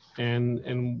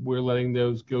 And we're letting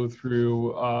those go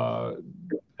through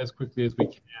as quickly as we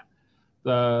can.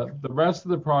 The rest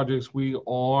of the projects we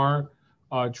are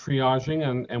triaging,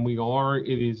 and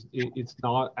it's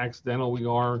not accidental. We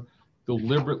are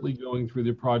deliberately going through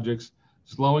the projects,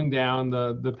 slowing down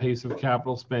the pace of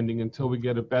capital spending until we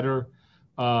get a better,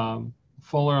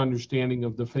 fuller understanding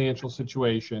of the financial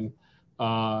situation.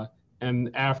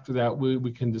 And after that,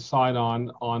 we can decide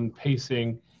on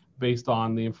pacing based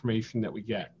on the information that we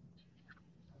get.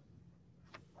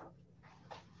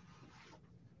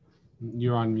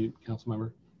 You're on mute,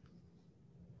 Councilmember.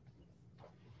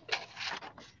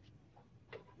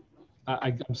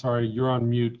 I'm sorry, you're on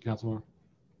mute, Councilmember.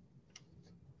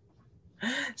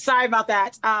 Sorry about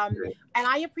that. And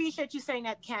I appreciate you saying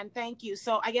that, Ken. Thank you.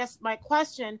 So I guess my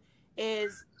question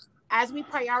is, as we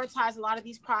prioritize a lot of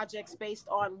these projects based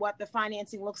on what the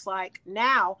financing looks like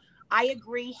now, I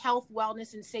agree health,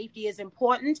 wellness, and safety is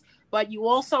important, but you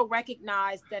also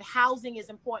recognize that housing is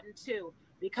important too,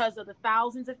 because of the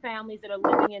thousands of families that are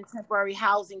living in temporary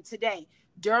housing today.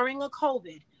 During a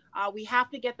COVID, we have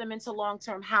to get them into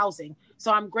long-term housing.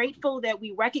 So I'm grateful that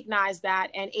we recognize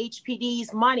that, and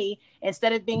HPD's money,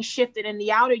 instead of being shifted in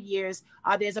the outer years,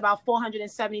 there's about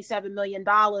 $477 million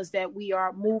that we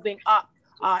are moving up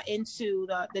into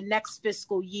the next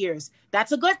fiscal years.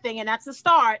 That's a good thing, and that's a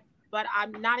start, but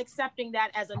I'm not accepting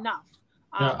that as enough.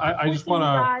 I just want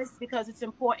to, because it's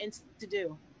important to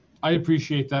do. I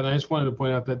appreciate that. I just wanted to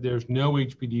point out that there's no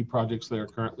HPD projects that are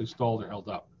currently stalled or held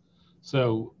up.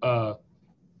 So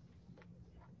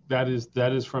that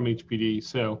is from HPD.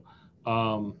 So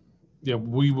yeah,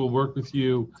 we will work with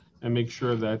you and make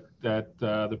sure that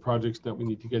the projects that we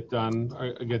need to get done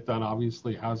get done.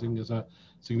 Obviously, housing is a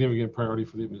significant priority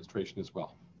for the administration as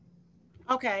well.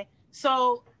 Okay.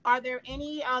 So are there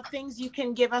any things you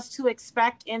can give us to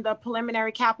expect in the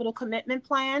preliminary capital commitment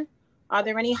plan? Are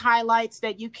there any highlights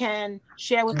that you can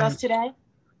share with us today?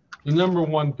 The number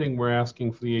one thing we're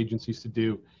asking for the agencies to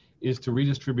do is to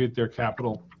redistribute their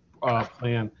capital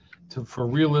plan for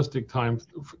realistic time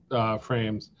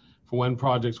frames for when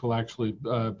projects will actually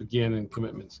begin and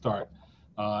commitments start.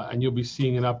 And you'll be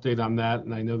seeing an update on that.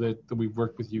 And I know that we've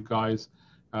worked with you guys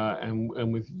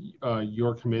and with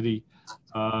your committee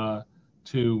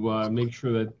to make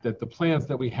sure that the plans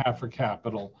that we have for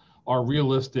capital are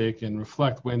realistic and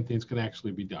reflect when things can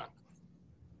actually be done.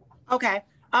 Okay.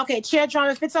 Okay, Chair Drum,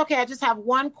 if it's okay, I just have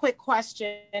one quick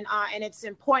question, and it's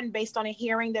important based on a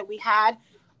hearing that we had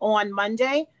on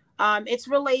Monday. It's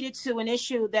related to an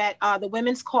issue that the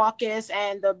Women's Caucus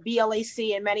and the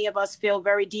BLAC and many of us feel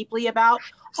very deeply about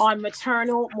on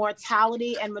maternal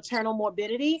mortality and maternal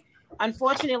morbidity.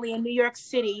 Unfortunately, in New York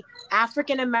City,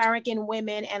 African-American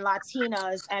women and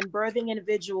Latinas and birthing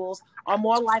individuals are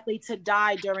more likely to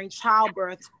die during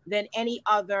childbirth than any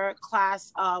other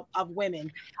class of women.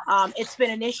 It's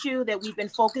been an issue that we've been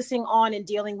focusing on in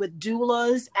dealing with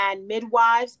doulas and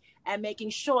midwives and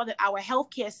making sure that our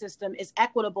healthcare system is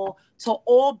equitable to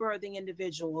all birthing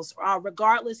individuals,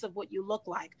 regardless of what you look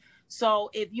like. So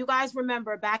if you guys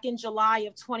remember, back in July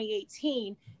of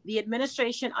 2018, the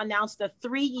administration announced a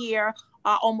 3-year,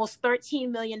 almost $13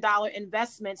 million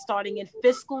investment starting in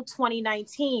fiscal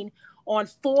 2019 on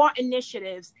 4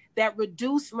 initiatives that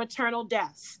reduce maternal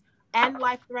deaths and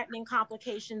life-threatening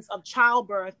complications of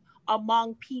childbirth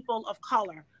among people of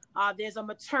color. There's a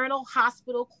maternal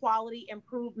hospital quality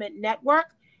improvement network.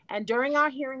 And during our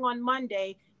hearing on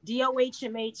Monday,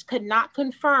 DOHMH could not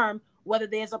confirm whether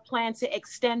there's a plan to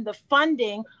extend the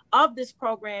funding of this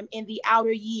program in the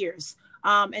outer years.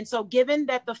 And so given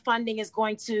that the funding is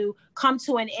going to come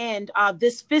to an end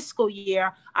this fiscal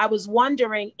year, I was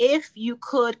wondering if you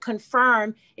could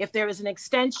confirm if there is an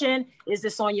extension. Is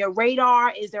this on your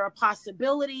radar? Is there a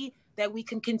possibility that we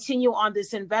can continue on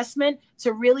this investment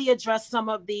to really address some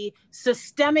of the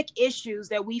systemic issues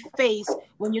that we face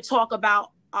when you talk about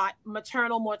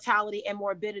maternal mortality and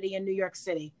morbidity in New York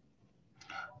City?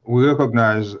 We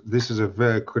recognize this is a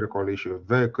very critical issue, a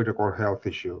very critical health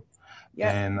issue.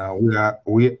 Yes. And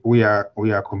we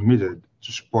are committed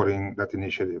to supporting that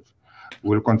initiative.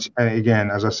 We'll continue.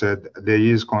 Again, as I said, there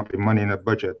is currently money in the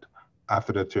budget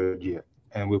after the 3rd year,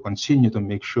 and we'll continue to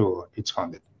make sure it's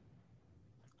funded.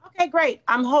 Okay, great.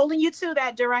 I'm holding you to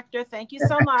that, Director. Thank you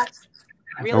so much.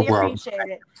 Really appreciate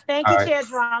it. Thank you, Chair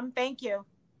Drum. Thank you. Of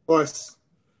course.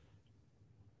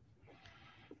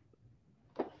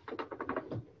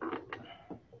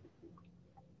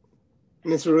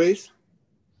 Ms. Ruiz?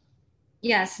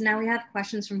 Yes, now we have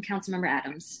questions from Councilmember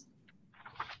Adams.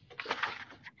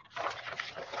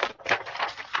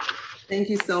 Thank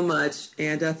you so much.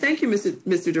 And thank you,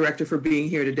 Mr. Director, for being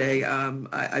here today.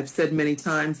 I've said many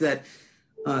times that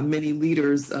many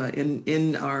leaders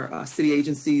in our city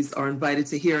agencies are invited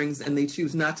to hearings and they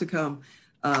choose not to come,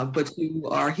 but you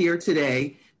are here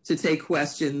today to take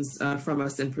questions from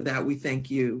us, and for that we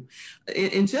thank you.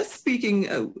 And just speaking,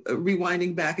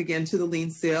 rewinding back again to the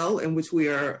lien sale, in which we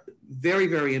are very,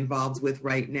 very involved with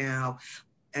right now,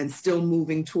 and still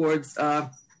moving towards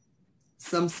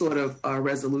some sort of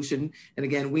resolution. And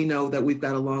again, we know that we've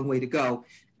got a long way to go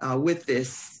with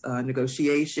this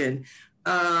negotiation.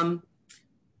 I've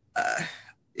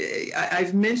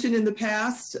mentioned in the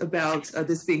past about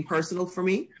this being personal for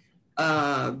me.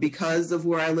 Because of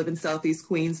where I live in Southeast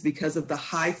Queens, because of the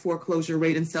high foreclosure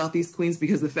rate in Southeast Queens,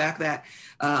 because of the fact that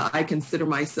I consider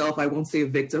myself, I won't say a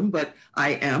victim, but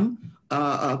I am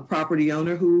a property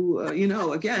owner who,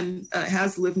 again,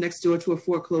 has lived next door to a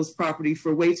foreclosed property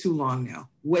for way too long now,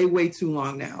 way too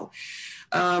long now.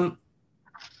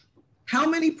 How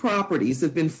many properties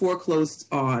have been foreclosed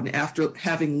on after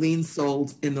having liens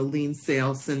sold in the lien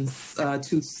sale since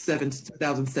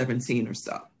 2017 or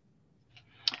so?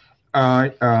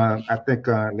 I think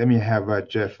let me have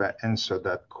Jeff answer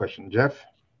that question. Jeff?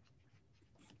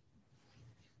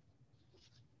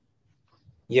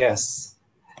 Yes.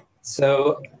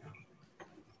 So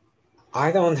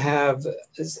I don't have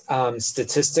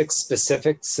statistics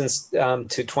specific since to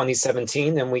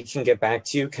 2017, and we can get back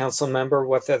to you, Council Member,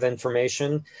 with that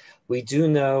information. We do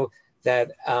know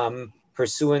that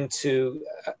pursuant to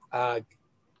a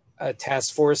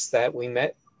task force that we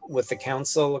met with the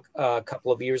council a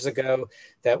couple of years ago,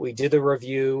 that we did a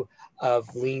review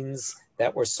of liens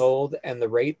that were sold and the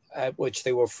rate at which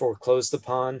they were foreclosed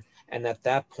upon. And at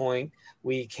that point,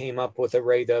 we came up with a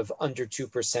rate of under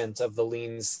 2% of the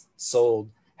liens sold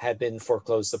had been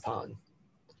foreclosed upon.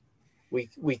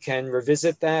 We can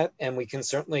revisit that, and we can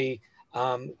certainly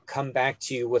come back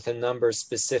to you with a number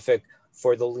specific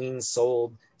for the liens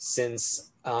sold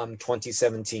since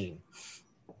 2017.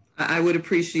 I would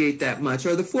appreciate that much.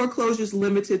 Are the foreclosures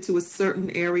limited to a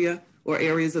certain area or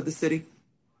areas of the city?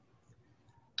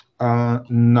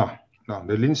 No.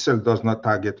 The lien sale does not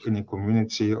target any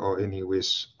community or any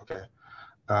race. Okay.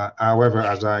 However,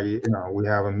 as we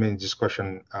have a main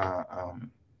discussion,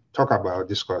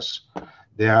 discuss,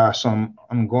 there are some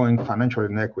ongoing financial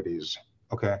inequities,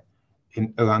 okay,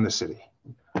 around the city,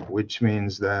 which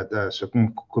means that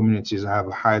certain communities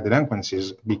have high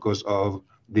delinquencies because of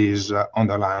these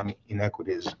underlying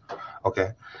inequities. Okay,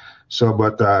 so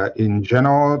but in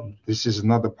general, this is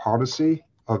not the policy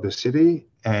of the city,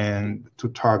 and to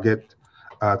target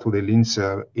to the lien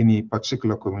sale any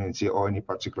particular community or any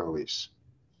particular race.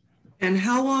 And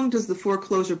how long does the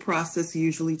foreclosure process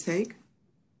usually take?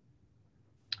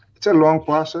 It's a long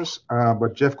process,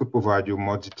 but Jeff could provide you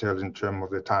more details in terms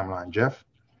of the timeline. Jeff?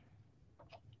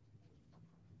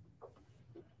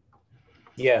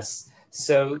 Yes,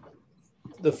 so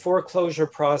the foreclosure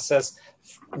process,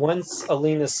 once a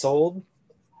lien is sold,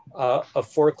 a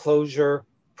foreclosure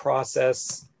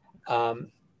process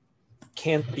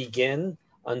can't begin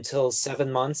until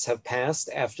 7 months have passed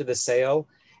after the sale.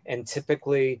 And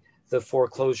typically the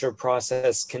foreclosure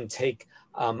process can take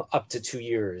up to 2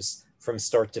 years from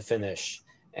start to finish.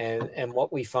 And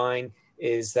what we find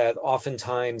is that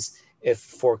oftentimes if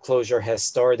foreclosure has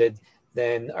started,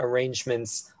 then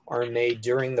arrangements are made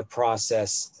during the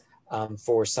process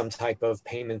for some type of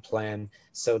payment plan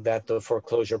so that the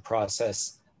foreclosure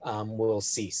process will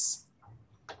cease.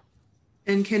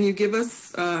 And can you give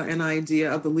us an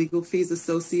idea of the legal fees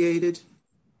associated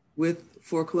with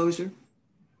foreclosure?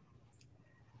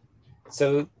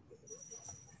 So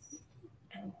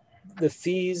the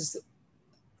fees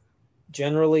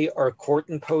generally are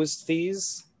court-imposed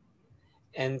fees,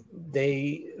 and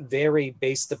they vary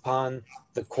based upon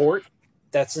the court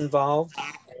that's involved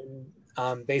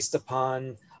and based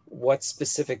upon what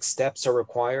specific steps are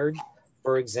required.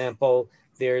 For example,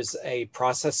 there's a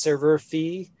process server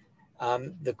fee.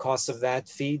 The cost of that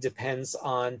fee depends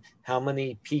on how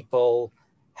many people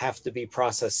have to be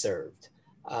process served.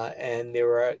 And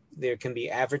there can be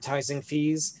advertising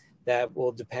fees that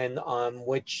will depend on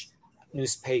which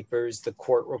newspapers the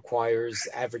court requires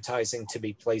advertising to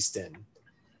be placed in.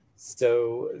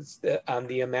 So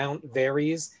the amount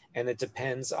varies, and it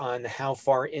depends on how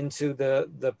far into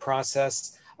the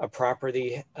process a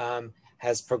property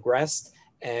has progressed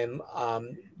and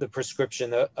the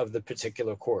prescription of the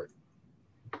particular court.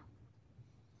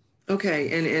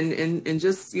 Okay, and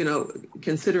just, you know,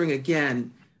 considering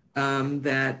again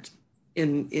that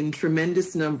in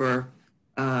tremendous number,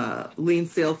 lien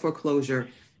sale foreclosure,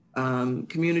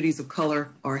 communities of color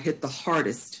are hit the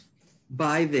hardest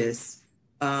by this.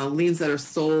 Liens that are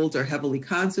sold are heavily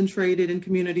concentrated in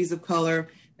communities of color,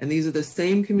 and these are the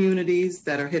same communities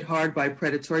that are hit hard by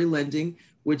predatory lending,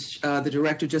 which the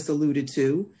director just alluded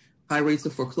to, high rates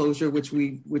of foreclosure, which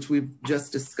we've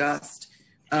just discussed.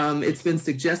 It's been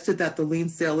suggested that the lien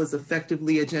sale is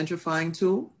effectively a gentrifying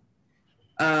tool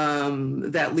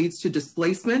that leads to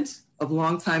displacement of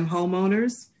longtime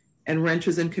homeowners and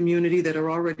renters in community that are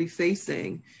already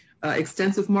facing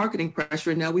extensive marketing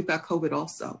pressure. And now we've got COVID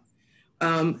also.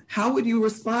 How would you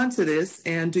respond to this?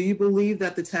 And do you believe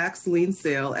that the tax lien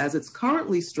sale, as it's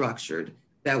currently structured,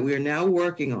 that we are now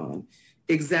working on,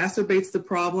 exacerbates the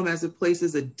problem as it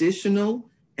places additional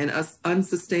and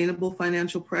unsustainable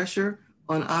financial pressure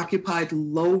on occupied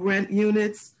low rent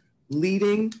units,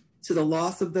 leading to the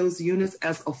loss of those units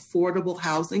as affordable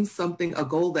housing, a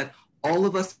goal that all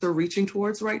of us are reaching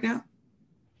towards right now?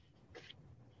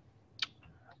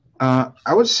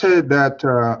 I would say that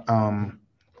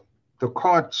the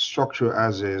current structure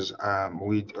as is,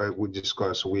 we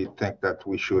discussed, we think that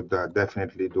we should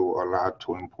definitely do a lot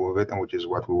to improve it, and which is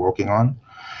what we're working on.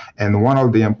 And one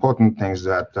of the important things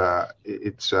that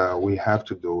we have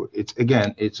to do,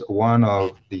 it's one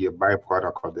of the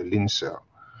byproduct of the lien sale,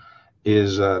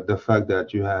 is the fact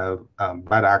that you have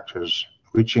bad actors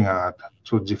reaching out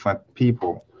to different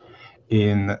people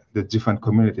in the different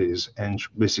communities and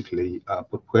basically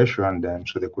put pressure on them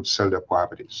so they could sell their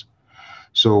properties.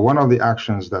 So one of the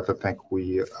actions that I think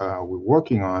we're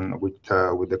working on with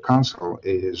the council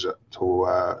is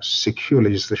to secure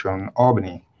legislation in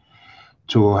Albany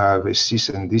to have a cease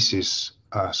and desist,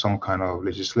 some kind of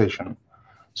legislation,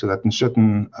 so that in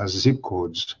certain zip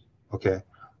codes, okay,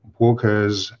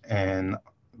 brokers and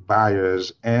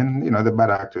buyers and the bad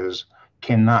actors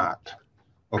cannot,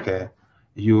 okay,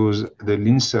 use the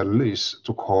lien sale list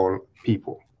to call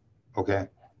people, okay,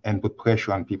 and put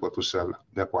pressure on people to sell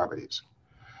their properties.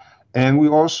 And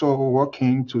we're also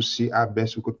working to see how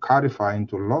best we could codify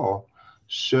into law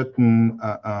certain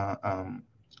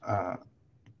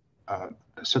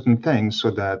certain things so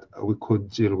that we could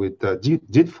deal with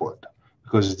deed fraud,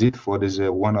 because deed fraud is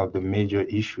one of the major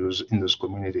issues in those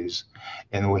communities,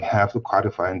 and we have to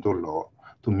codify into law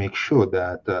to make sure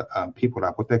that people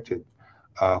are protected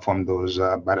from those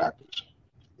bad actors.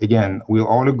 Again, we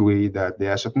all agree that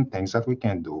there are certain things that we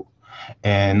can do,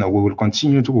 and we will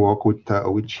continue to work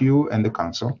with you and the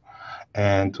council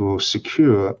and to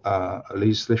secure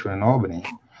legislation in Albany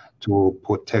to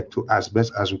protect as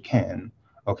best as we can,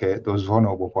 okay, those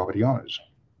vulnerable property owners.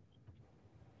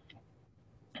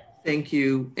 Thank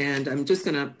you. And I'm just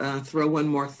going to throw one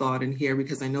more thought in here,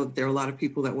 because I know that there are a lot of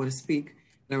people that want to speak,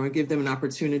 and I want to give them an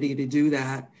opportunity to do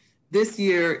that. This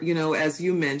year, as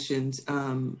you mentioned,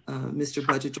 Mr.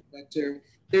 Budget Director,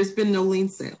 there's been no lien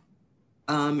sale.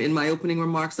 In my opening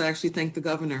remarks, I actually thanked the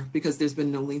governor because there's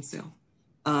been no lien sale,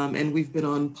 and we've been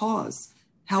on pause.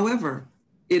 However,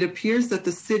 it appears that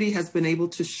the city has been able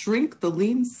to shrink the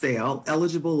lien sale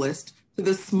eligible list to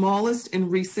the smallest in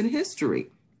recent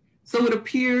history. So it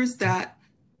appears that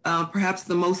perhaps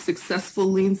the most successful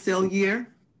lien sale year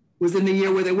was in the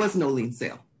year where there was no lien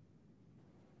sale.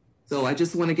 So I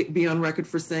just want to be on record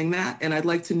for saying that. And I'd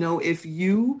like to know if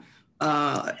you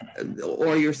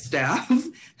or your staff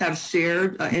have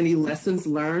shared any lessons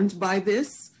learned by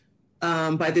this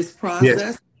process.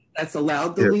 Yes. that's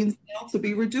allowed the lien sale to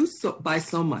be reduced by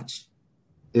so much.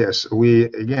 Yes,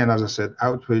 again, as I said,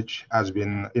 outreach has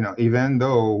been, even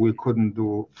though we couldn't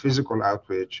do physical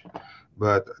outreach,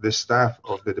 but the staff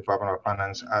of the Department of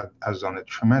Finance has done a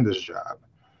tremendous job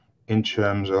in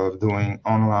terms of doing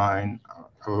a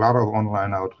lot of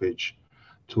online outreach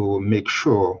to make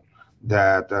sure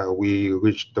that we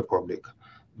reach the public.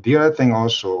 The other thing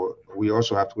also, we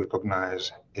also have to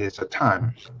recognize is the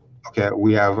time. Okay,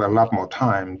 we have a lot more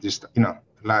time this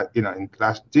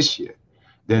year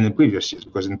than in previous years,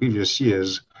 because in previous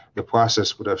years the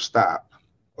process would have stopped,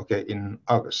 okay, in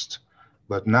August.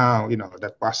 But now,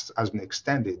 that process has been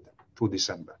extended to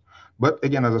December. But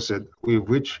again, as I said, we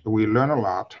learn a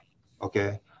lot,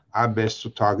 okay? Our best to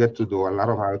target to do a lot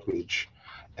of outreach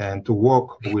and to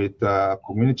work with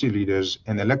community leaders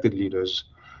and elected leaders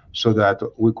so that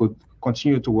we could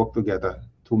continue to work together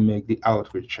to make the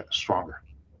outreach stronger.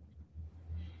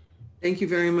 Thank you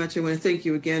very much. I want to thank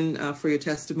you again for your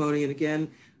testimony. And again,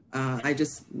 I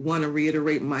just want to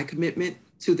reiterate my commitment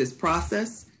to this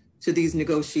process, to these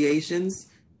negotiations,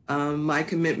 my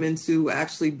commitment to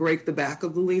actually break the back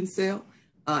of the lien sale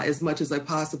as much as I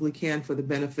possibly can for the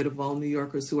benefit of all New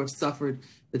Yorkers who have suffered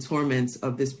the torments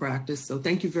of this practice. So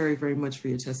thank you very, very much for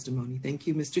your testimony. Thank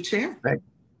you, Mr. Chair. Thank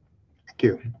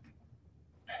you.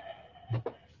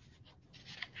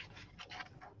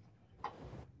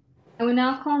 I will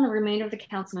now call on the remainder of the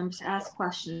council members to ask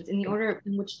questions in the order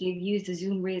in which they've used the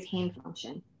Zoom raise hand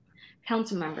function.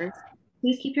 Council members,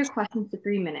 please keep your questions to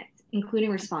 3 minutes, including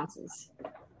responses.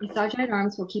 The Sergeant at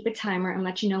Arms will keep a timer and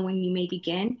let you know when you may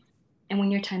begin and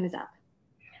when your time is up.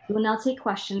 We will now take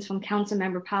questions from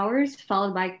Councilmember Powers,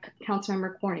 followed by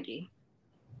Councilmember Cornegie.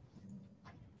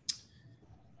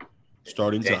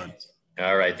 Starting time.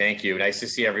 All right, thank you. Nice to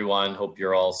see everyone. Hope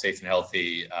you're all safe and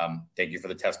healthy. Thank you for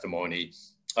the testimony.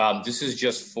 This is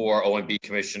just for OMB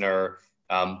Commissioner.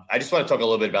 I just want to talk a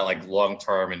little bit about like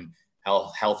long-term and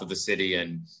health of the city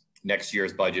and next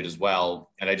year's budget as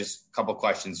well. And a couple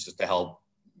questions just to help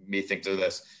me think through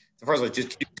this. The first one is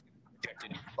just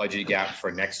projected budget gap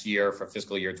for next year for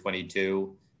fiscal year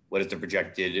 22. What is the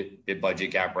projected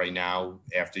budget gap right now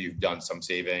after you've done some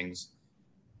savings?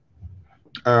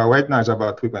 Right now it's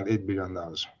about $3.8 billion.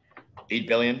 8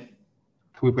 billion?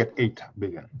 3.8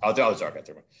 billion. Oh, sorry about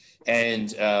that.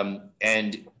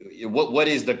 And what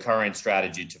is the current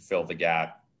strategy to fill the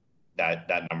gap,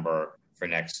 that number for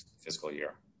next fiscal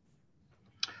year?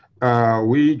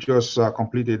 We just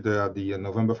completed the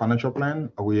November financial plan.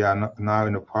 We are now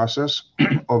in the process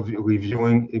of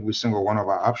reviewing every single one of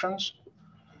our options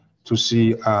to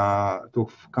see, to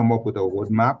come up with a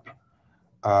roadmap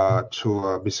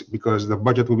because the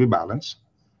budget will be balanced.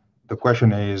 The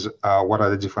question is, what are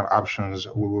the different options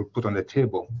we will put on the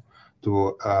table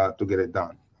to get it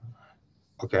done?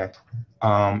 Okay.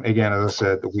 Again, as I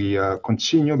said, we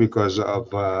continue because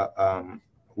of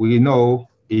we know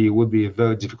it would be a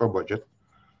very difficult budget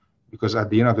because at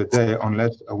the end of the day,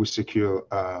 unless we secure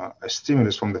a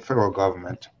stimulus from the federal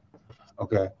government,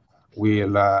 okay,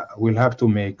 we'll have to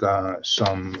make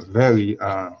some very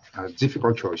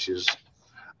difficult choices.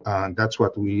 That's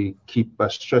what we keep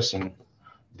stressing,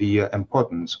 the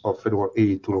importance of federal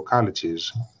aid to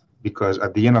localities, because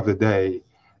at the end of the day,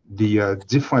 the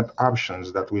different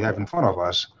options that we have in front of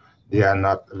us, they are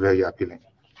not very appealing.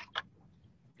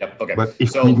 Yep. Okay. But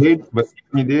if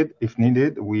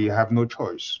needed, we have no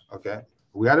choice. Okay.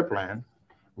 We have a plan,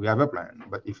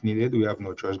 but if needed, we have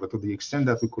no choice. But to the extent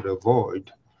that we could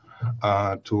avoid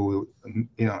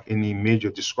any major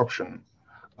disruption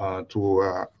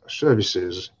to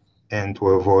services and to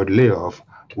avoid layoff,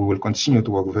 we will continue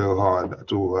to work very hard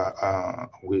to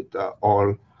with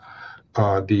all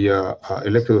the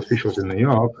elected officials in New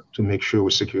York to make sure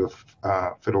we secure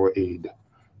federal aid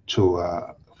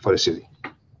for the city.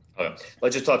 Okay.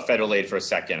 Let's just talk federal aid for a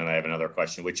second, and I have another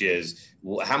question, which is,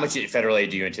 how much federal aid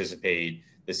do you anticipate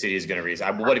the city is going to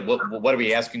receive? What are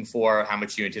we asking for? How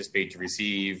much do you anticipate to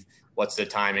receive? What's the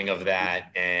timing of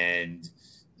that? And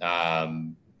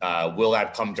will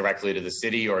that come directly to the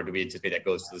city, or do we anticipate that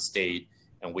goes to the state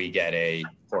and we get a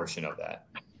portion of that?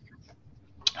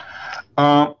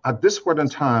 At this point in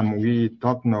time, we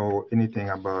don't know anything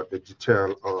about the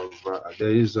detail of.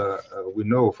 We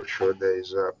know for sure there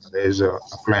is a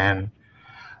plan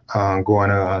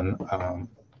going on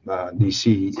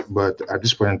DC, but at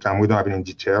this point in time, we don't have any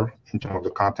detail in terms of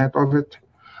the content of it.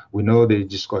 We know they're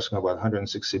discussing about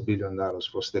 $160 billion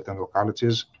for state and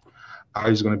localities. How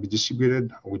it's going to be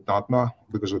distributed, we don't know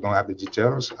because we don't have the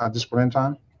details at this point in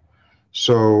time.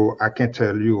 So I can't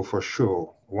tell you for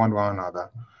sure, one way or another,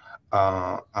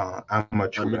 how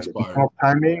much I'm we're going to do.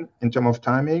 expired. In terms of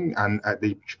timing, and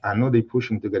I know they're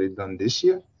pushing to get it done this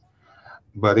year,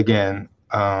 but again,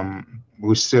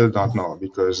 we still don't know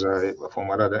because from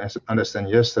what I understand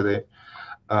yesterday,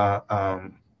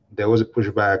 there was a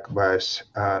pushback by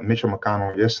Mitchell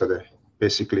McConnell yesterday,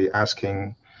 basically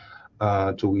asking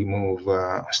to remove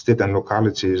state and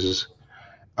localities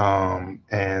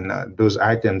and those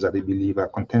items that they believe are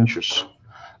contentious.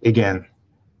 Again,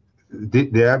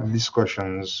 they have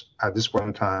discussions at this point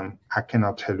in time. I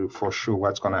cannot tell you for sure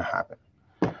what's going to happen.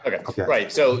 Okay.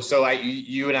 Right. So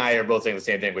you and I are both saying the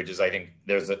same thing, which is I think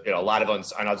there's a lot of and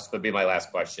this would be my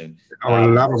last question. A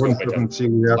lot of uncertainty.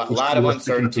 A lot of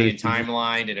uncertainty in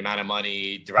timeline and amount of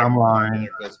money. Timeline.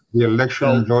 The election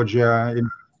in Georgia.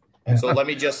 So let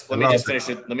me just finish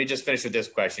it. Let me just finish with this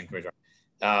question, Commissioner.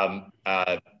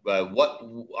 What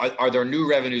are there new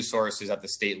revenue sources at the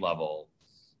state level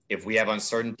if we have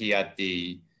uncertainty at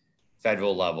the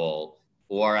federal level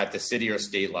or at the city or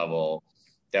state level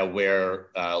that we're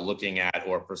looking at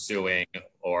or pursuing,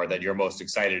 or that you're most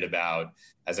excited about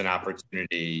as an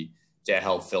opportunity to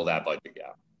help fill that budget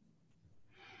gap?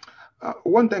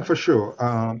 One thing for sure,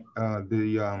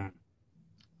 the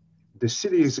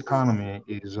city's economy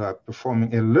is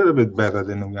performing a little bit better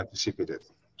than we anticipated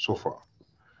so far.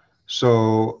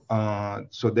 So,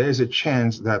 so there is a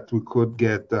chance that we could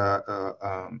get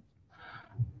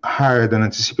higher than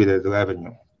anticipated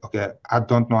revenue. Okay, I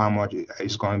don't know how much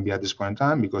it's going to be at this point in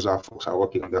time because our folks are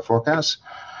working on their forecasts.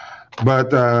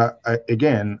 But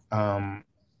again,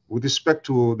 with respect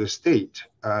to the state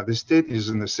is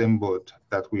in the same boat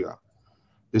that we are.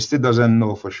 The state doesn't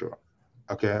know for sure,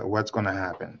 okay, what's going to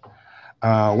happen.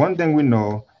 One thing we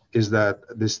know is that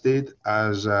the state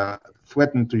has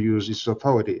threatened to use its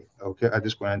authority, okay, at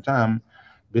this point in time,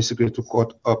 basically to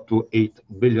cut up to $8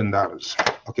 billion,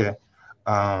 okay,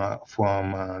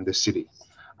 from the city.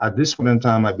 At this point in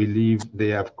time, I believe they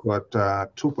have got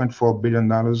 $2.4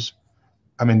 billion.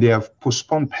 I mean, they have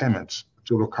postponed payments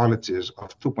to localities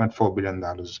of $2.4 billion,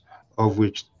 of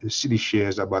which the city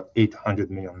shares about $800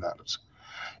 million.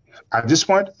 At this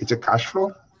point, it's a cash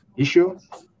flow issue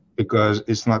because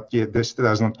it's not yet, the state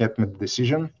has not yet made the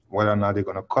decision whether or not they're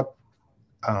going to cut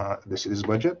the city's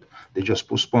budget. They just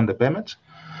postpone the payments.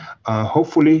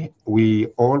 Hopefully, we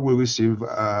all will receive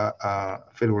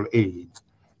federal aid,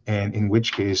 and in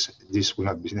which case this will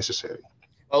not be necessary.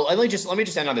 Well, let me just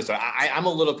end on this. I'm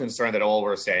a little concerned that all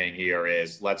we're saying here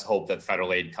is let's hope that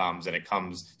federal aid comes, and it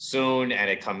comes soon, and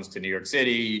it comes to New York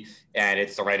City, and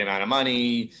it's the right amount of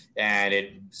money, and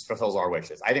it fulfills our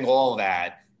wishes. I think all of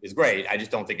that is great. I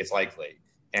just don't think it's likely.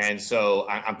 And so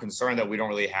I'm concerned that we don't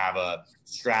really have a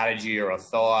strategy or a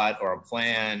thought or a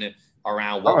plan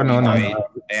around what we might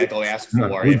go ask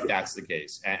for if that's the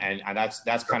case. And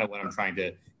that's kind of what I'm trying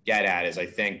to get at is I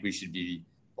think we should be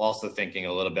also thinking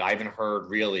a little bit. I haven't heard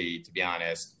really, to be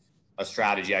honest, a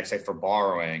strategy except for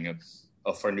borrowing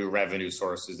for new revenue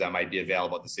sources that might be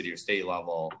available at the city or state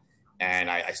level.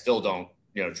 And I still don't,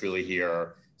 truly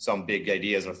hear some big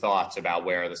ideas or thoughts about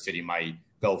where the city might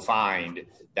go find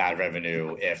that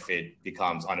revenue if it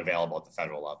becomes unavailable at the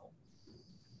federal level.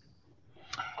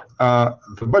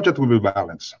 The budget will be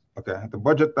balanced. Okay, the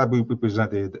budget that will be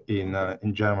presented in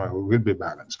January will be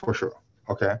balanced for sure.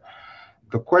 Okay,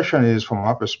 the question is, from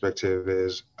our perspective,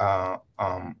 is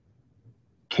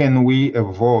can we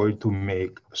avoid to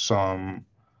make some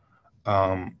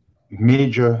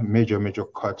major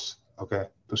cuts, okay,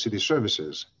 to city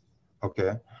services,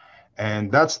 okay,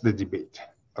 and that's the debate.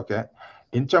 Okay,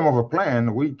 in terms of a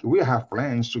plan, we have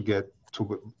plans to get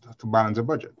to balance the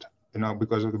budget,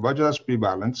 because the budget has to be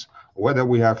balanced, whether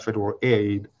we have federal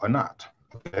aid or not.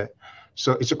 Okay,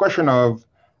 so it's a question of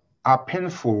how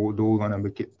painful do we want to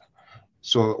make it.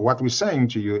 So what we're saying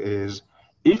to you is,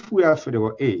 if we have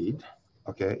federal aid,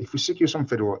 okay, if we secure some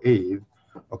federal aid,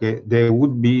 okay, there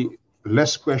would be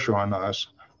less pressure on us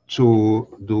to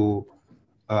do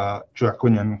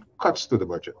draconian cuts to the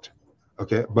budget.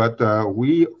 Okay, but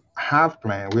we have a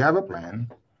plan,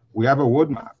 we have a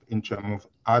roadmap in terms of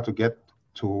how to get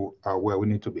to where we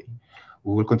need to be.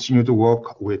 We will continue to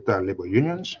work with labor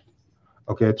unions,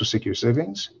 okay, to secure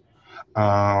savings.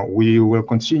 We will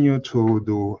continue to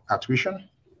do attrition,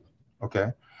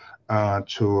 okay.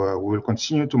 We will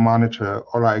continue to monitor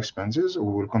all our expenses. We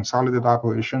will consolidate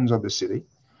operations of the city,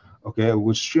 okay. We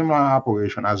will streamline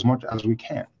operation as much as we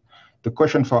can. The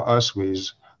question for us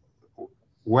is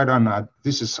whether or not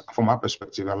this is, from our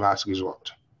perspective, a last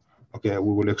resort. Okay,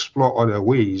 we will explore other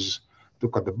ways to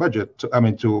cut the budget, to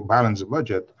balance the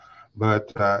budget, but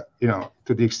to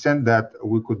the extent that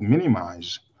we could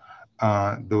minimize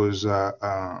those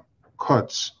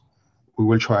cuts, we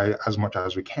will try as much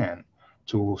as we can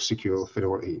to secure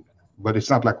federal aid. But it's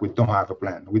not like we don't have a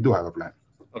plan. We do have a plan.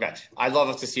 Okay, I'd love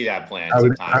us to see that plan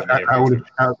sometime in the near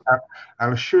future.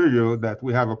 I'll assure you that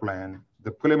we have a plan.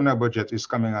 The preliminary budget is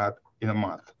coming out in a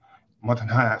month and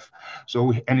a half.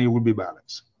 So and it will be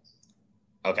balanced.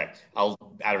 Okay, out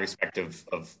of respect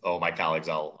of all my colleagues,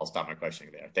 I'll stop my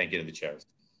questioning there. Thank you to the chairs.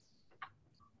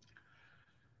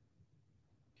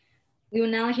 We will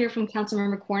now hear from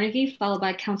Councilmember Cornegy, followed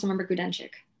by Councilmember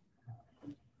Gudenchik.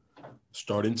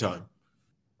 Starting time.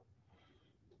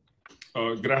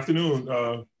 Good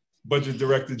afternoon, Budget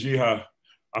Director Jiha.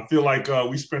 I feel like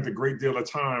we spent a great deal of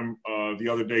time the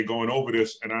other day going over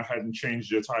this, and I hadn't changed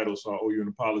your title, so I owe you an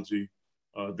apology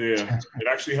there. It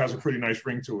actually has a pretty nice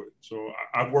ring to it. So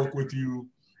I've worked with you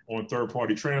on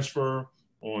third-party transfer,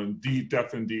 on deed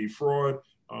theft and deed fraud,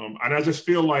 and I just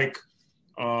feel like,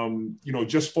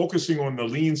 just focusing on the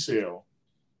lien sale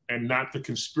and not the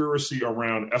conspiracy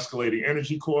around escalating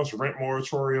energy costs, rent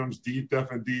moratoriums, deed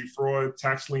theft and deed fraud,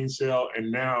 tax lien sale, and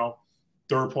now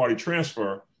third-party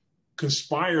transfer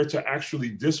conspire to actually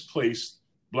displace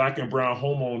Black and brown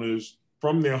homeowners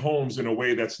from their homes in a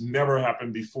way that's never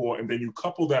happened before. And then you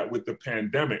couple that with the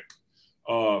pandemic.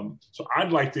 So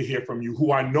I'd like to hear from you,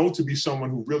 who I know to be someone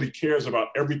who really cares about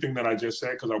everything that I just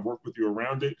said, because I've worked with you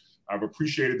around it. I've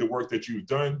appreciated the work that you've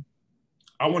done.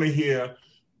 I want to hear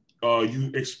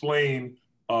you explain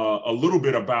a little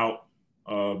bit about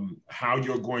how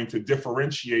you're going to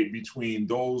differentiate between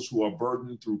those who are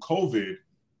burdened through COVID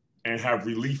and have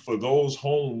relief for those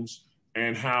homes,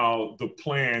 and how the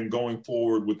plan going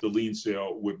forward with the lien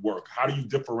sale would work. How do you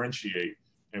differentiate,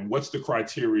 and what's the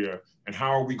criteria, and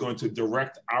how are we going to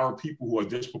direct our people who are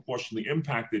disproportionately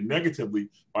impacted negatively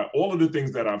by all of the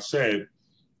things that I've said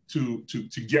to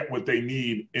get what they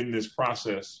need in this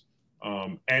process,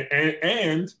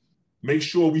 and make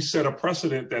sure we set a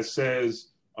precedent that says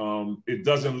it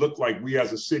doesn't look like we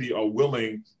as a city are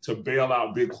willing to bail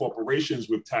out big corporations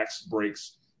with tax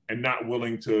breaks and not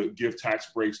willing to give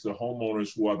tax breaks to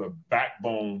homeowners who are the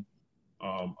backbone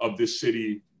of this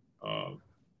city.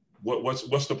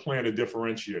 What's the plan to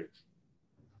differentiate?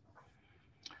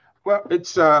 Well,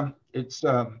 it's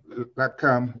like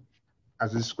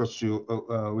as discussed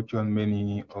with you on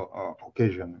many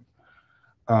occasions.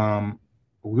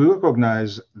 We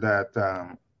recognize that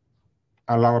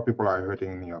a lot of people are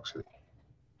hurting in New York City.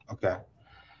 Okay,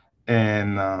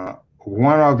 and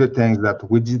one of the things that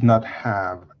we did not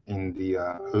have in the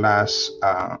last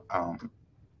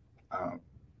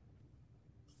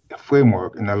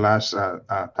framework, in the last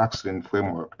tax lien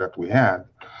framework that we had,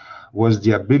 was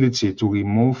the ability to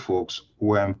remove folks who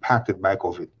were impacted by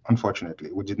COVID.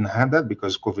 Unfortunately, we didn't have that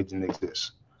because COVID didn't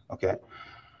exist. Okay,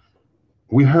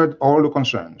 we heard all the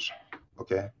concerns,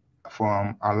 okay,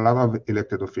 from a lot of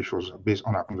elected officials based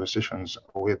on our conversations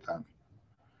with them.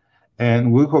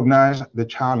 And we recognize the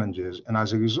challenges, and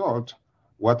as a result,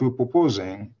 what we're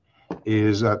proposing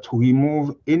is to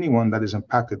remove anyone that is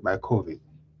impacted by COVID,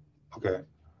 okay,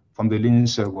 from the lien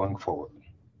sale going forward.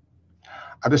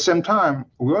 At the same time,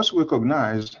 we also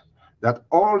recognize that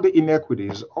all the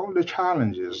inequities, all the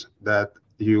challenges that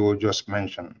you just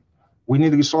mentioned, we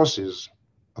need resources,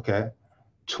 okay,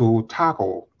 to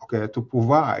tackle, okay, to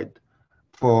provide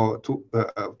for to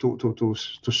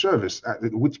service.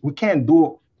 We can't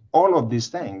do all of these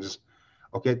things,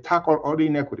 okay, tackle all the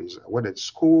inequities, whether it's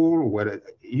school, whether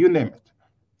you name it.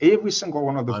 Every single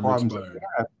one of the problems that we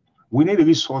have, we need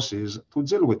resources to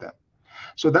deal with them.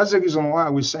 So that's the reason why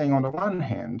we're saying, on the one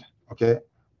hand, okay,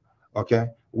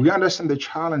 we understand the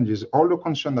challenges, all the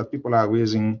concern that people are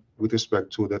raising with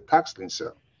respect to the tax lien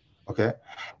sale, okay,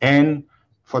 and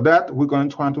for that we're going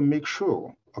to try to make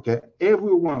sure, okay,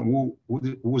 everyone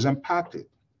who's impacted,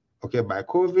 okay, by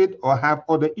COVID or have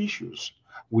other issues,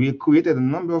 we created a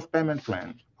number of payment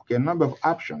plans, okay, a number of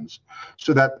options,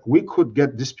 so that we could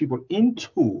get these people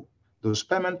into those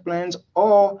payment plans,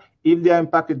 or if they are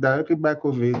impacted directly by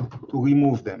COVID, to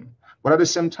remove them. But at the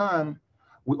same time,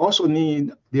 we also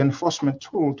need the enforcement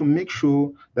tool to make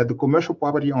sure that the commercial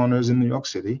property owners in New York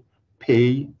City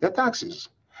pay their taxes.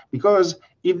 Because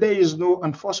if there is no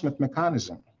enforcement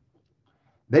mechanism,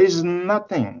 there is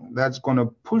nothing that's going to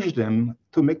push them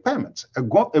to make payments.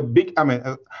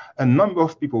 A number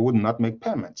of people would not make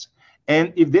payments.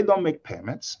 And if they don't make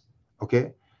payments,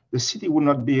 okay, the city will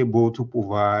not be able to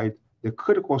provide the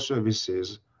critical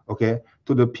services, okay,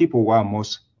 to the people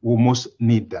who most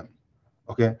need them,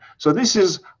 okay? So this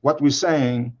is what we're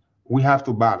saying we have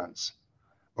to balance,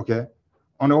 okay?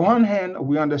 On the one hand,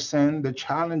 we understand the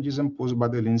challenges imposed by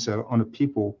the lien sale on the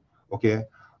people, okay,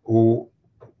 who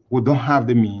don't have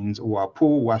the means, who are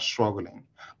poor, who are struggling.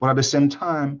 But at the same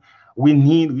time, we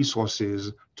need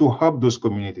resources to help those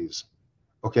communities.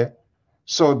 Okay,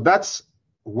 so that's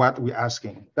what we're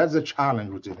asking. That's the challenge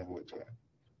we're dealing with here.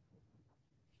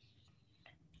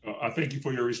 I thank you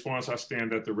for your response. I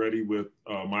stand at the ready with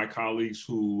my colleagues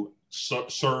who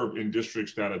serve in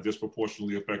districts that are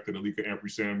disproportionately affected. Alika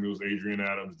Ampry Samuels, Adrian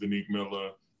Adams, Danique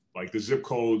Miller. Like the zip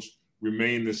codes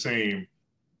remain the same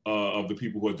of the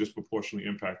people who are disproportionately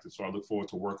impacted. So I look forward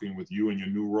to working with you in your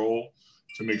new role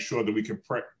to make sure that we can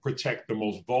protect the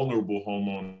most vulnerable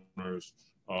homeowners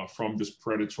from this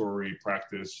predatory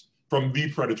practice, from the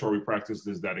predatory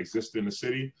practices that exist in the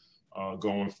city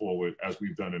going forward, as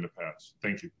we've done in the past.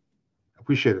 Thank you.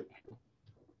 Appreciate it.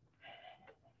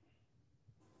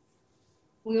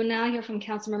 We will now hear from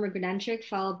Councilmember Gdanchik,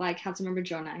 followed by Councilmember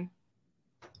Jonai.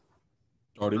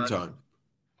 Starting time.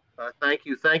 Thank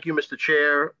you, Mr.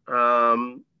 Chair.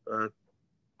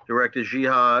 Director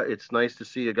Jiha, it's nice to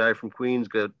see a guy from Queens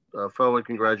get forward.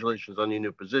 Congratulations on your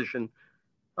new position.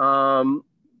 I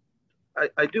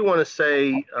do want to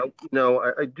say, I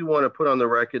do want to put on the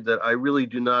record that I really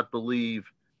do not believe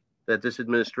that this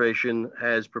administration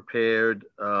has prepared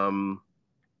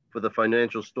for the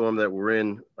financial storm that we're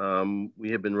in.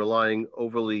 We have been relying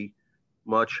overly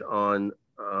much on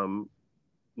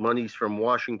monies from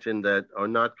Washington that are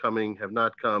not coming, have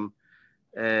not come.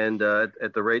 And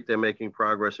at the rate they're making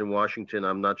progress in Washington,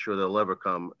 I'm not sure they'll ever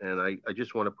come. And I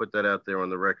just want to put that out there on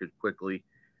the record quickly.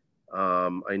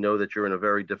 I know that you're in a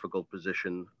very difficult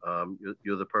position.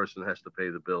 You're the person that has to pay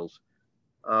the bills.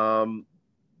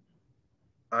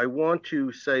 I want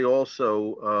to say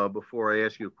also, before I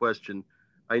ask you a question,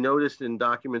 I noticed in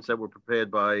documents that were prepared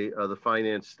by the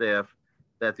finance staff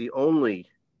that the only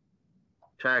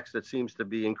tax that seems to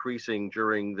be increasing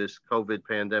during this COVID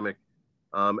pandemic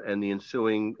and the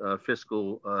ensuing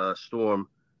fiscal storm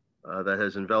that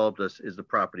has enveloped us is the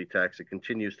property tax. It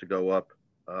continues to go up.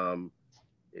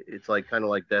 It's like kind of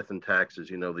like death and taxes,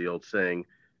 you know, the old saying.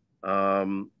 I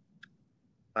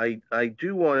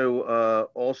do want to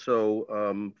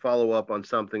also follow up on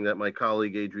something that my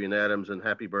colleague Adrian Adams, and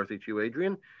happy birthday to you,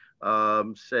 Adrian,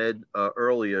 said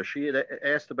earlier. She had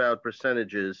asked about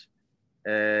percentages,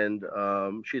 and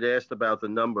she'd asked about the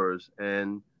numbers.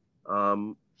 And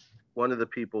one of the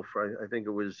people, I think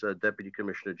it was Deputy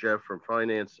Commissioner Jeff from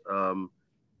Finance,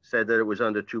 said that it was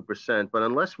under 2%. But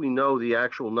unless we know the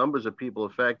actual numbers of people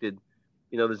affected,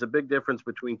 you know, there's a big difference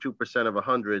between 2% of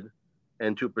 100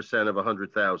 and 2% of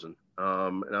 100,000.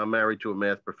 And I'm married to a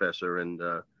math professor, and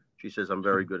she says I'm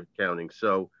very good at counting.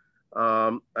 So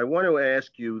I want to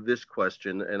ask you this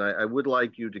question, and I would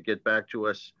like you to get back to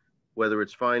us, whether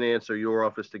it's finance or your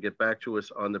office, to get back to us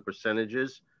on the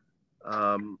percentages.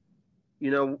 You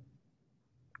know,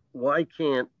 why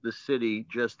can't the city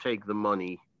just take the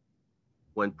money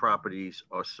when properties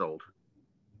are sold?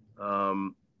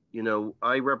 You know,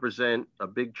 I represent a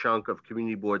big chunk of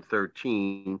Community Board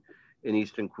 13 in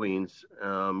Eastern Queens,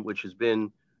 which has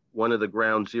been one of the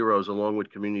ground zeros, along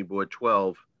with Community Board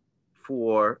 12,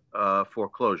 for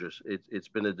foreclosures. It's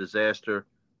been a disaster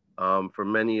for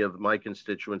many of my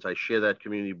constituents. I share that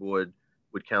community board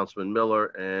with Councilman Miller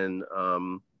and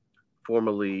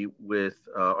formerly with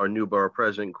our new borough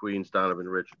president in Queens, Donovan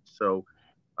Richards. So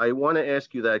I want to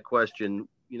ask you that question.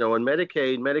 You know, on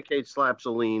Medicaid slaps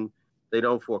a lien, they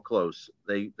don't foreclose.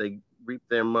 They reap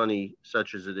their money,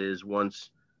 such as it is, once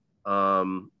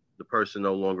the person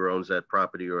no longer owns that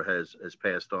property or has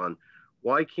passed on.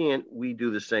 Why can't we do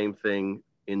the same thing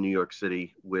in New York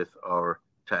City with our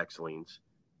tax liens?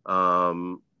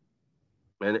 And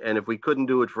if we couldn't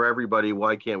do it for everybody,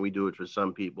 why can't we do it for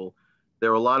some people? There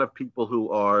are a lot of people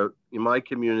who are in my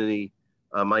community.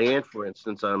 My aunt, for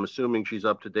instance, I'm assuming she's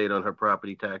up to date on her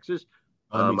property taxes.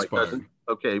 My cousin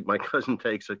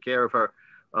takes care of her,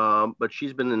 but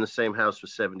she's been in the same house for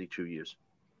 72 years.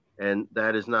 And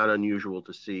that is not unusual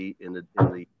to see in the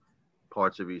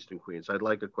parts of Eastern Queens. I'd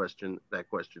like that question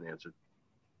answered.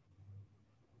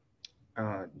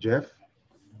 Jeff?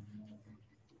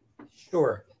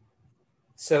 Sure.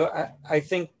 So I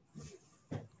think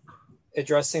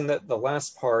addressing the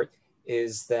last part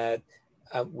is that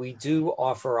we do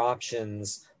offer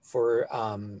options for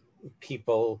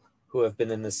people who have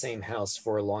been in the same house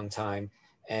for a long time.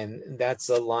 And that's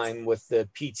aligned with the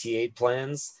PTA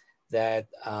plans that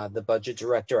the budget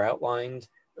director outlined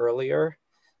earlier.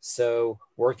 So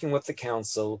working with the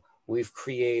council, we've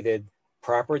created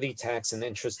property tax and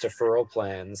interest deferral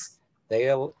plans.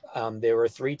 There are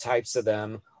 3 types of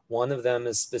them. One of them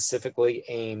is specifically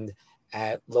aimed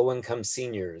at low-income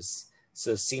seniors.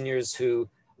 So seniors who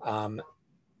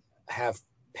have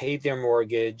paid their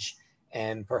mortgage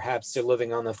and perhaps they're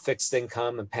living on a fixed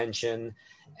income, a pension,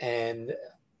 and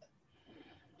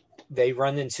they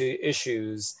run into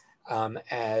issues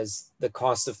as the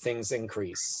cost of things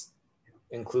increase,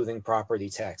 including property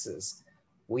taxes.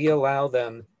 We allow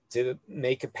them to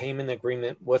make a payment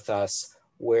agreement with us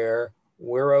where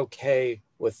we're okay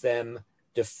with them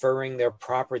deferring their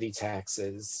property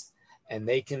taxes, and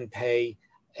they can pay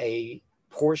a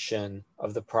portion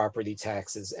of the property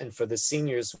taxes. And for the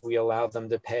seniors, we allow them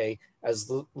to pay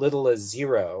as little as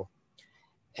zero.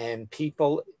 And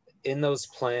people in those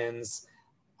plans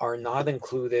are not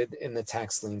included in the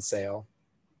tax lien sale.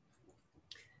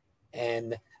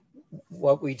 And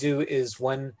what we do is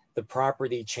when the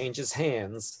property changes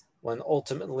hands, when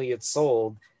ultimately it's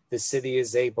sold, the city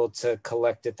is able to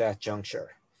collect at that juncture.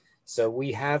 So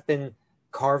we have been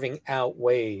carving out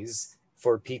ways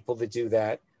for people to do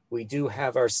that. We do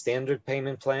have our standard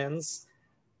payment plans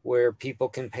where people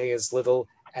can pay as little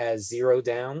as zero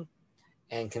down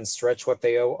and can stretch what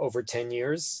they owe over 10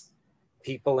 years.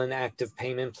 People in active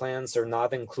payment plans are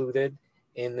not included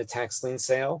in the tax lien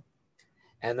sale.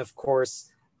 And of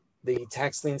course, the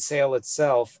tax lien sale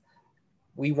itself,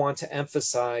 we want to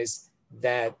emphasize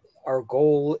that our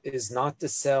goal is not to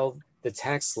sell the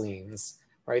tax liens,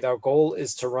 right? Our goal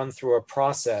is to run through a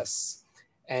process.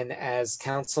 And as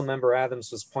Councilmember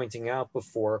Adams was pointing out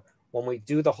before, when we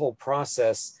do the whole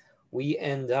process, we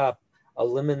end up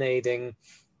eliminating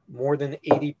more than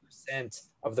 80%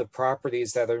 of the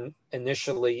properties that are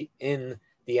initially in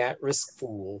the at-risk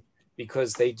pool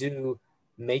because they do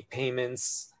make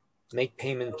payments, make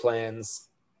payment plans,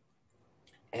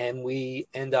 and we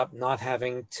end up not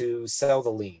having to sell the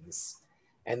liens.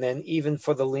 And then even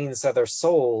for the liens that are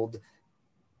sold,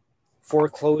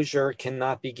 foreclosure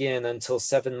cannot begin until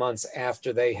 7 months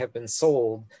after they have been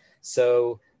sold.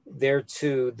 So there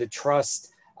too, the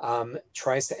trust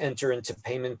tries to enter into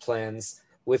payment plans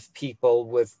with people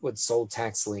with sold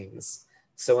tax liens.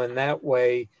 So in that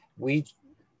way, we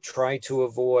try to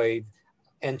avoid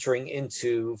entering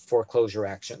into foreclosure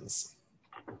actions.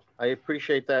 I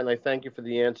appreciate that, and I thank you for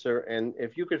the answer. And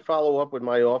if you could follow up with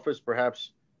my office, perhaps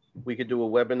we could do a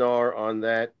webinar on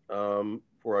that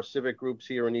for our civic groups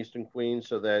here in Eastern Queens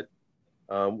so that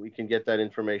we can get that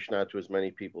information out to as many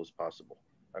people as possible.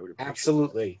 I would appreciate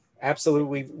Absolutely. that.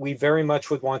 Absolutely. We very much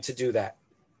would want to do that.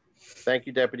 Thank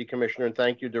you, Deputy Commissioner, and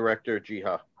thank you, Director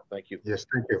Jiha. Thank you. Yes,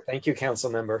 thank you. Thank you, Council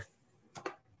Member.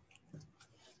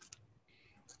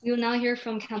 We will now hear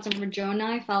from Councilmember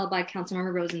Jonai, followed by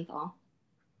Councilmember Rosenthal.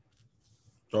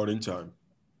 Starting time.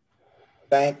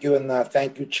 Thank you, and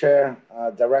thank you, Chair.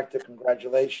 Director,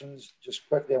 congratulations. Just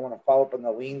quickly, I want to follow up on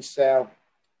the lien sale.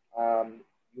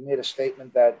 You made a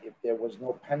statement that if there was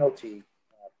no penalty,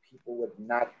 people would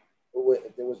not,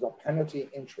 if there was no penalty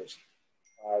interest,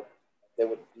 there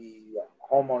would be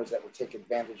homeowners that would take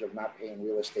advantage of not paying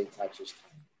real estate taxes.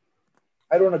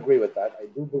 I don't agree with that. I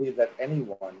do believe that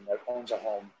anyone that owns a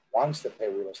home wants to pay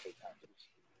real estate taxes.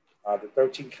 The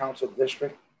 13th Council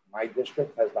District, my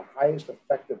district, has the highest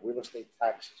effective real estate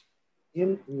taxes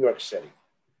in New York City.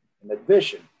 In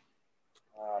addition,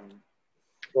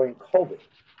 during COVID,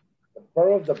 the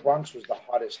borough of the Bronx was the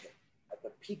hardest hit at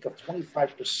the peak of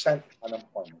 25%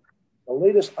 unemployment. The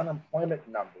latest unemployment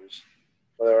numbers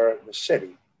for the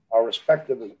city are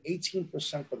respectively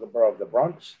 18% for the borough of the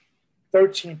Bronx,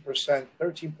 13%,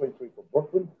 13.3 for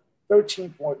Brooklyn,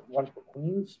 13.1 for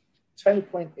Queens,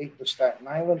 10.8 for Staten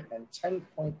Island, and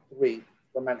 10.3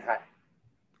 for Manhattan.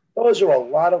 Those are a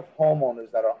lot of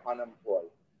homeowners that are unemployed.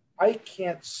 I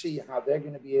can't see how they're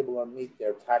going to be able to meet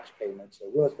their tax payments, their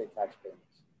real estate tax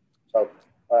payments. So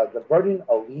diverting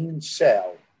a lien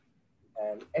sale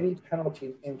and any penalty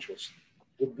and interest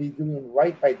would be doing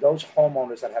right by those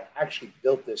homeowners that have actually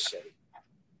built this city.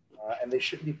 And they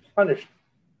shouldn't be punished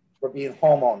for being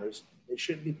homeowners. They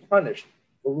shouldn't be punished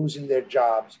for losing their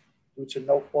jobs due to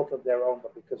no fault of their own,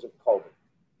 but because of COVID.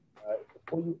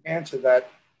 Before you answer that,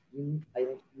 you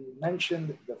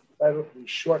mentioned the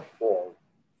shortfall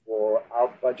for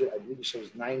our budget. I believe you said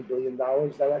it was $9 billion,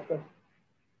 Director?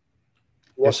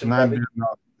 Yes, $9 billion.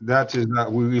 That is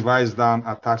that we revised down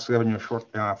our tax revenue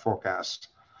forecast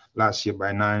last year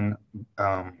by $9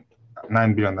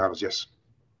 billion, yes.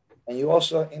 And you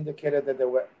also indicated that there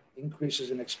were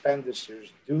increases in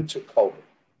expenditures due to COVID.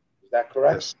 Is that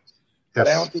correct? Yes. But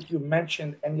I don't think you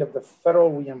mentioned any of the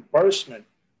federal reimbursement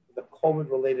for the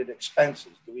COVID-related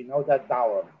expenses. Do we know that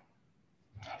dollar amount?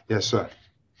 Yes, sir.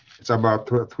 It's about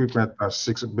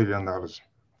 $3.6 billion.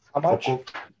 How much?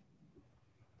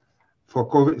 For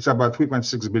COVID, it's about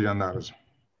 $3.6 billion.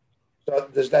 So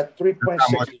does that 3.6?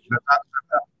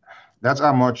 That's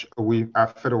how much we are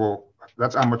federal.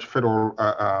 That's how much federal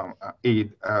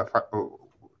aid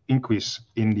increase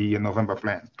in the November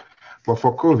plan. But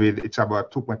for COVID, it's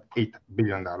about $2.8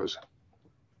 billion.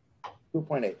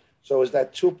 2.8. So is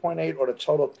that 2.8 or the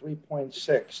total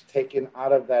 3.6 taken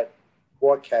out of that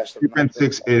forecast of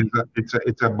 3.6 is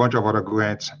it's a bunch of other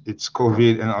grants. It's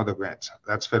COVID and other grants.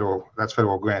 That's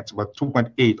federal grants. But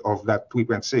 2.8 of that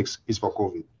 3.6 is for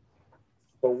COVID.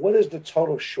 So what is the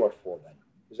total shortfall then?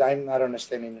 Because I'm not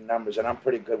understanding the numbers, and I'm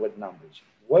pretty good with numbers.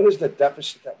 What is the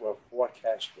deficit that we're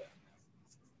forecast with?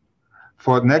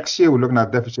 For next year, we're looking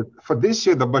at deficit. For this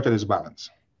year, the budget is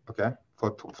balanced. Okay.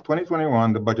 For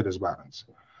 2021, the budget is balanced.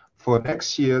 For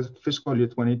next year, fiscal year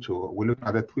 22, we're looking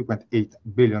at a $3.8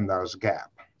 billion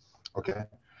gap. Okay.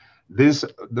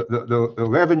 The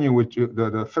revenue which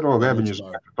the federal revenues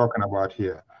we're talking about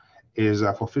here is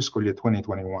for fiscal year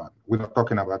 2021. We're not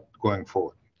talking about going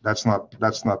forward. That's not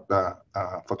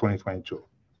for 2022.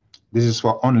 This is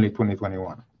for only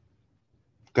 2021.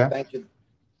 Okay.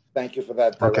 Thank you for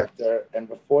that, Director. Okay. And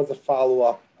before the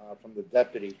follow-up from the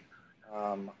deputy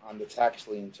on the tax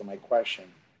lien to my question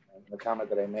and the comment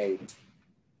that I made,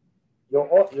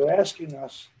 you're asking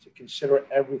us to consider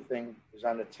everything is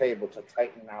on the table to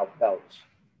tighten our belts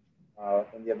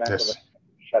in the event of a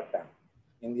shutdown,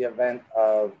 in the event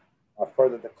of a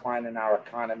further decline in our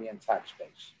economy and tax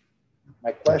base.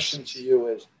 My question to you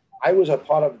is, I was a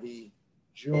part of the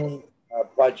June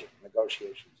budget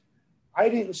negotiations. I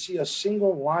didn't see a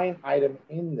single line item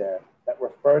in there that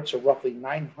referred to roughly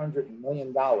 $900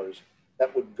 million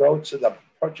that would go to the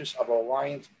purchase of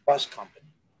Alliance Bus Company.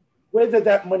 Where did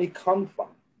that money come from?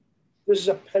 This is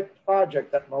a pet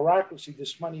project that miraculously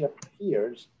this money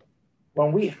appears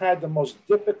when we had the most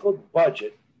difficult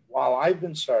budget while I've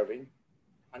been serving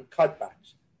on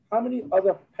cutbacks. How many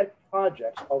other pet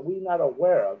projects are we not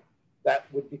aware of that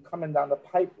would be coming down the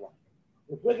pipeline?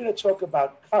 If we're going to talk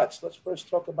about cuts, let's first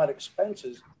talk about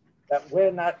expenses that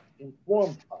we're not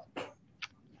informed of.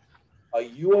 Are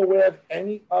you aware of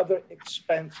any other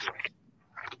expenses,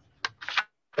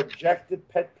 projected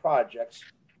pet projects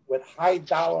with high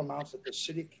dollar amounts that the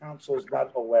city council is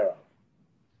not aware of?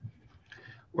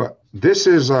 Well, this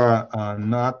is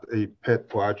not a pet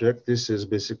project. This is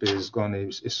basically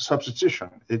it's a substitution.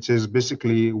 It is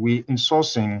basically we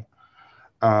insourcing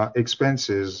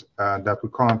expenses that we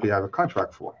currently have a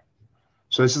contract for.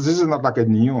 So this is not like a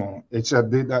new. It's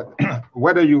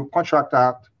whether you contract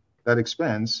out that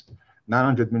expense,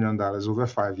 $900 million over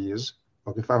 5 years,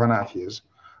 okay, 5.5 years.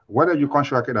 Whether you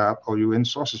contract it out or you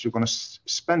insource it, you're going to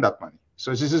spend that money.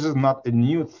 So this is not a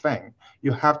new thing.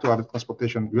 You have to have the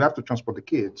transportation. You have to transport the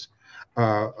kids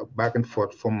back and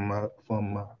forth from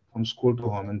school to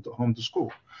home and home to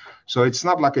school. So it's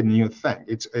not like a new thing.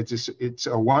 It's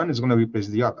one is going to replace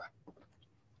the other.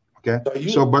 Okay.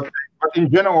 But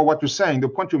in general, what you're saying, the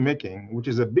point you're making, which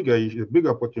is a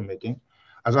bigger point you're making,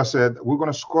 as I said, we're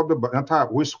going to scope we're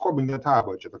scoping the entire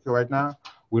budget. Okay, right now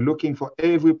we're looking for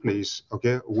every place,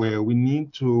 okay, where we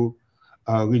need to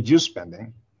reduce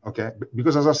spending. Okay,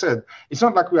 because as I said, it's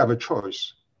not like we have a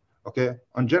choice. Okay,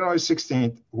 on January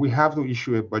 16th, we have to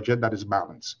issue a budget that is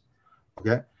balanced.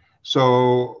 Okay,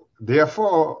 so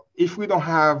therefore, if we don't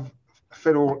have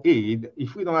federal aid,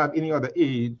 if we don't have any other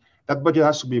aid, that budget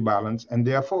has to be balanced, and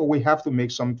therefore we have to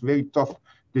make some very tough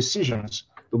decisions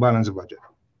to balance the budget.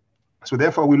 So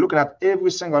therefore, we're looking at every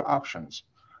single options.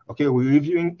 Okay, we're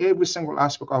reviewing every single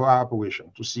aspect of our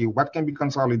operation to see what can be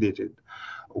consolidated,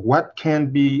 what can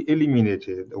be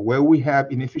eliminated, where we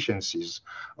have inefficiencies.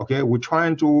 Okay, we're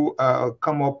trying to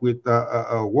come up with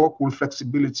work rule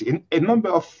flexibility and a number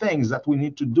of things that we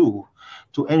need to do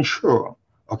to ensure,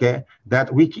 okay,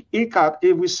 that we eke out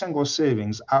every single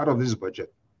savings out of this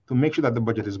budget to make sure that the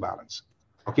budget is balanced.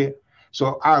 Okay,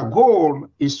 so our goal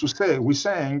is to say, we're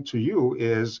saying to you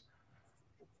is,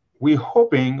 we're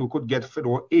hoping we could get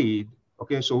federal aid,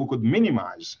 okay, so we could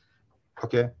minimize,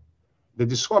 okay, the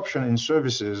disruption in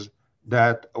services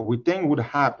that we think would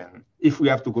happen if we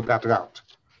have to go that route,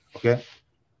 okay,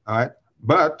 all right?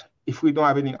 But if we don't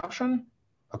have any option,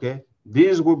 okay,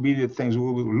 these will be the things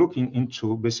we will be looking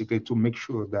into basically to make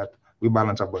sure that we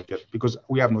balance our budget because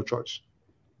we have no choice,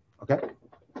 okay?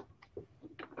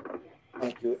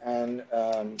 Thank you. And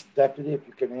Deputy, if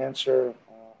you can answer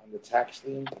on the tax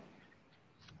lien.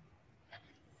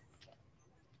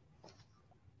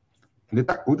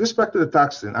 With respect to the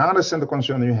tax lien, I understand the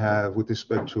concern you have with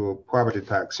respect to property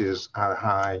taxes are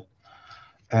high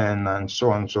and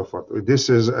so on and so forth. This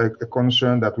is a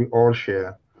concern that we all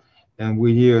share and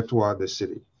we hear throughout the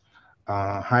city.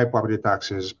 High property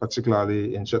taxes,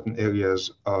 particularly in certain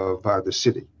areas of the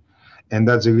city. And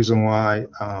that's the reason why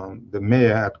the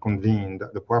mayor had convened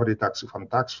the property tax reform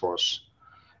task force,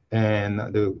 and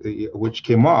which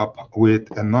came up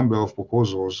with a number of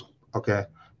proposals, okay,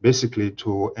 basically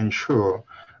to ensure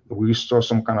we restore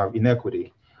some kind of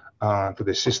inequity to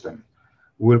the system.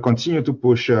 We'll continue to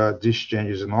push these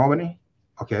changes in Albany,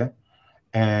 okay?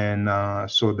 And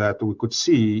so that we could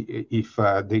see if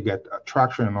they get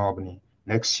traction in Albany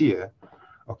next year,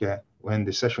 okay, when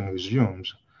the session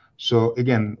resumes. So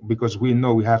again, because we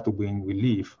know we have to bring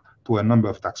relief to a number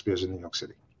of taxpayers in New York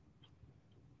City.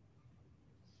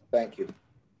 Thank you.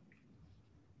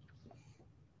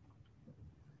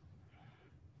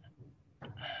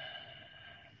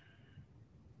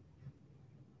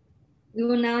 We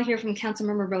will now hear from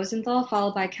Councilmember Rosenthal,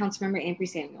 followed by Councilmember Ambry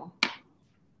Samuel.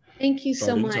 Thank you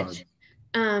so much.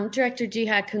 Director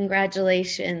Jihad,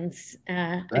 congratulations.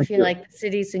 I feel like the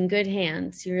city's in good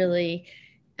hands. You really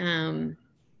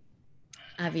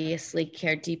obviously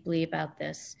care deeply about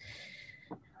this.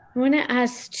 I want to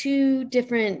ask two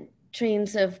different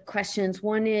trains of questions.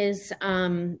 One is,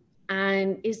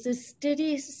 is the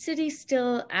city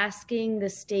still asking the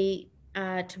state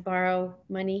to borrow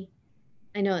money?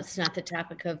 I know it's not the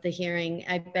topic of the hearing.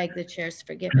 I beg the chair's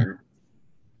forgiveness.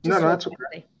 No, that's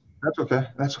okay. That's okay.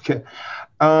 That's okay.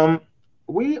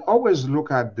 We always look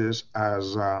at this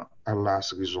as a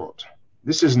last resort.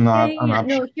 This is not an option.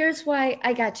 No, here's why.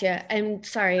 I got you. I'm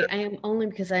sorry. I am only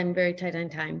because I'm very tight on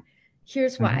time.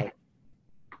 Here's why.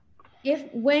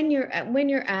 When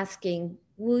you're asking,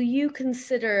 will you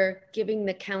consider giving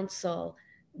the council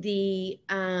the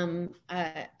a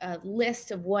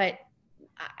list of what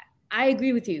I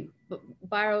agree with you, but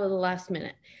borrow the last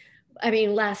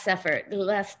effort, the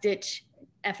last ditch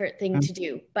effort thing to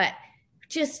do. But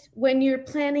just when you're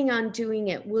planning on doing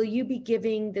it, will you be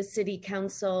giving the city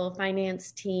council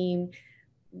finance team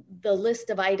the list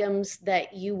of items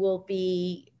that you will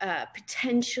be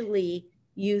potentially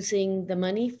using the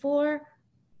money for?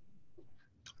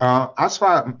 As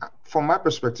far from my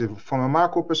perspective, from a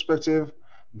macro perspective,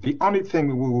 the only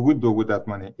thing we would do with that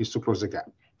money is to close the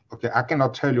gap. Okay, I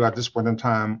cannot tell you at this point in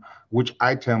time which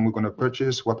item we're going to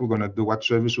purchase, what we're going to do, what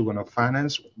service we're going to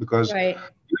finance, because at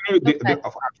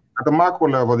the macro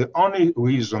level, the only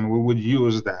reason we would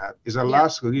use that is a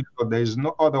last resort. There is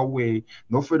no other way,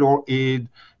 no federal aid,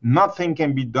 nothing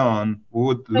can be done. We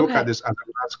would look at this as a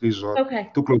last resort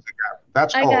to close the gap.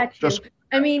 That's all. I got you.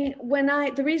 I mean,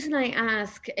 the reason I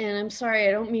ask, and I'm sorry,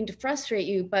 I don't mean to frustrate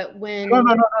you, but when we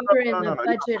were in the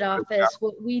budget office,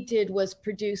 what we did was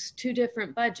produce two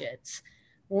different budgets.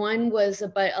 One was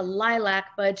a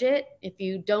lilac budget. If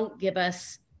you don't give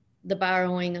us the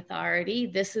borrowing authority,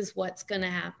 this is what's going to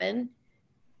happen.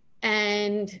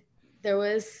 And there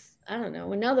was, I don't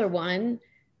know, another one,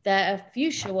 a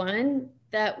fuchsia one,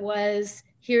 that was,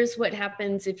 here's what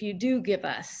happens if you do give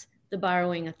us the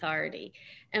borrowing authority.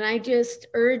 And I just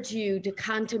urge you to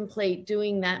contemplate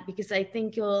doing that, because I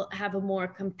think you'll have a more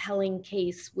compelling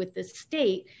case with the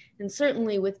state, and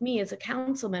certainly with me as a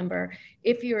council member,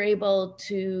 if you're able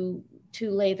to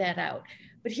lay that out.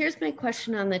 But here's my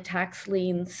question on the tax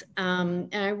liens. And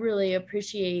I really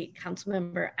appreciate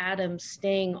Councilmember Adams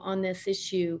staying on this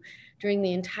issue during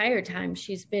the entire time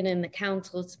she's been in the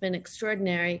council. It's been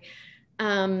extraordinary.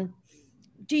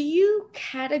 Do you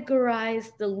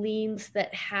categorize the liens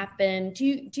that happen?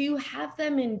 Do you have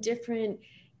them in different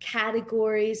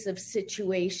categories of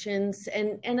situations?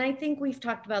 And I think we've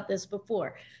talked about this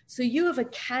before. So you have a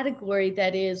category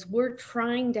that is, we're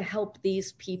trying to help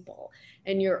these people,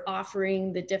 and you're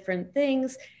offering the different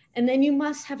things. And then you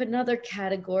must have another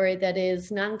category that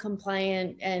is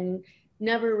non-compliant and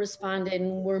never responded,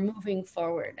 and we're moving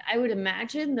forward. I would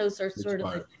imagine those are sort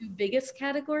of the two biggest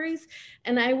categories.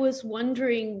 And I was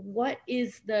wondering, what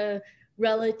is the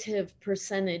relative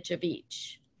percentage of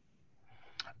each?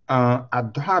 I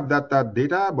don't have that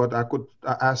data, but I could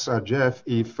ask Jeff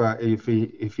if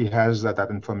he has that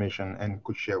information and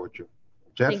could share with you.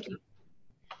 Jeff? Thank you.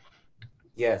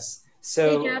 Yes.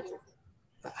 So, hey, Jeff.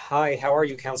 Hi, how are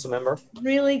you, council member?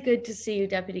 Really good to see you,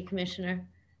 Deputy Commissioner.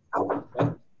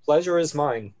 Pleasure is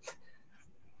mine.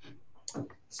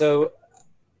 So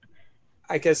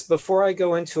I guess before I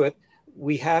go into it,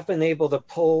 we have been able to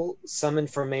pull some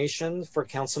information for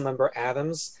Councilmember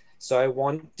Adams. So I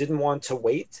didn't want to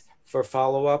wait for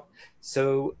follow-up.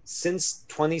 So since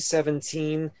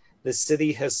 2017, the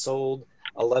city has sold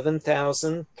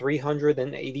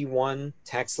 11,381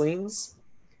 tax liens,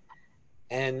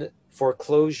 and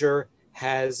foreclosure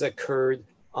has occurred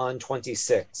on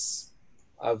 26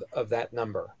 of that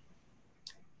number.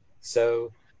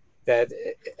 So that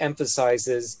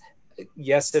emphasizes,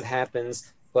 yes, it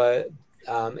happens, but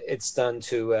it's done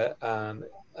to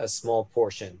a small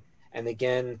portion. And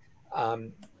again,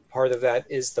 part of that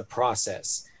is the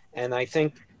process. And I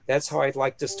think that's how I'd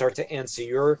like to start to answer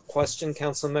your question,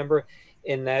 council member,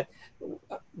 in that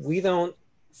we don't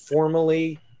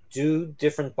formally do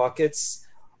different buckets.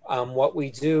 What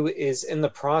we do is in the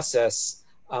process,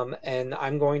 and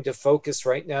I'm going to focus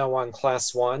right now on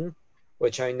class 1,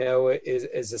 which I know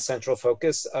is a central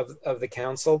focus of the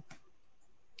council.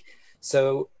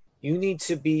 So you need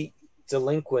to be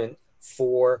delinquent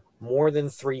for more than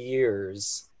 3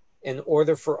 years in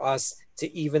order for us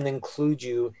to even include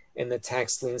you in the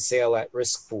tax lien sale at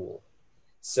risk pool.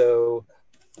 So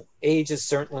age is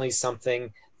certainly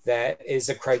something that is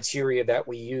a criteria that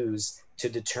we use to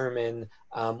determine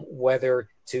whether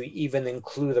to even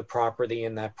include a property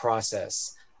in that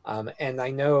process. And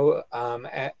I know,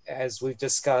 as we've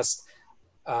discussed,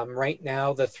 right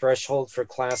now the threshold for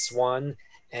class 1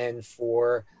 and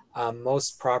for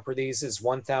most properties is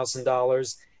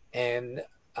 $1,000, and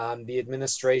the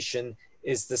administration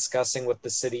is discussing with the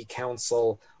city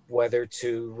council whether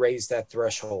to raise that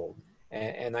threshold.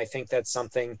 And I think that's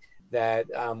something that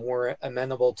we're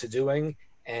amenable to doing,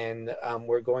 and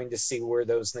we're going to see where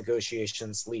those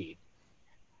negotiations lead.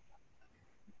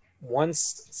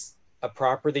 Once a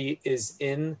property is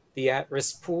in the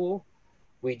at-risk pool,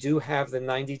 we do have the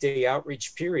 90-day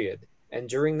outreach period. And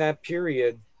during that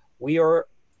period, we are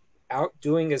out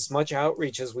doing as much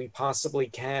outreach as we possibly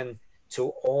can to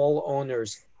all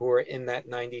owners who are in that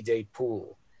 90-day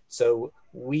pool. So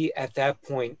we, at that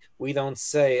point, we don't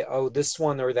say, oh, this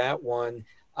one or that one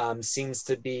seems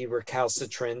to be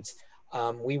recalcitrant.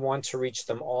 We want to reach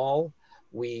them all.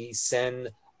 We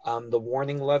send the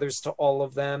warning letters to all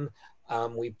of them.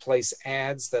 We place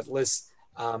ads that list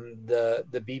the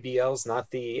BBLs,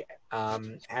 not the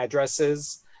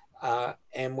addresses.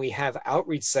 And we have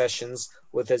outreach sessions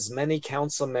with as many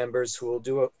council members who will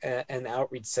do an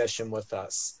outreach session with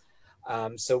us.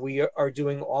 So we are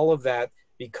doing all of that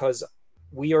because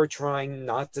we are trying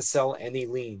not to sell any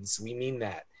liens. We mean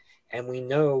that. And we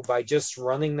know by just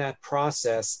running that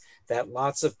process that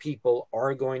lots of people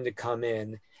are going to come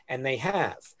in, and they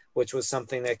have, which was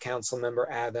something that Councilmember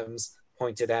Adams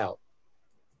pointed out.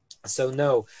 So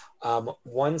no,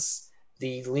 once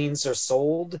the liens are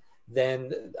sold, then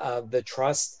the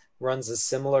trust runs a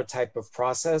similar type of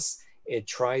process. It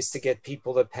tries to get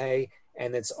people to pay,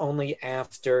 and it's only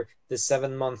after the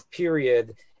 7-month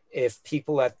period, if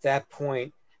people at that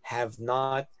point have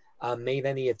not made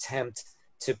any attempt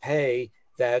to pay,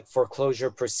 that foreclosure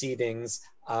proceedings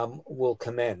will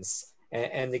commence.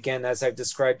 And again, as I've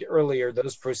described earlier,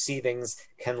 those proceedings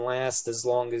can last as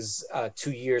long as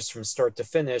 2 years from start to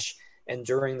finish. And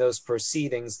during those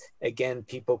proceedings, again,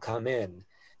 people come in.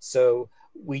 So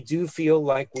we do feel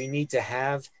like we need to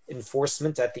have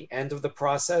enforcement at the end of the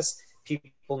process.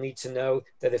 People need to know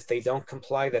that if they don't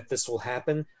comply, that this will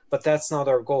happen, but that's not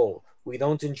our goal. We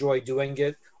don't enjoy doing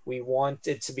it. We want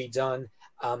it to be done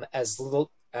as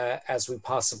little as we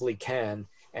possibly can.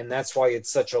 And that's why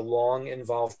it's such a long,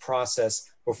 involved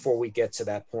process before we get to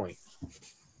that point.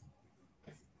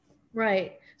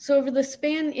 Right. So over the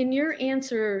span, in your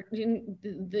answer, in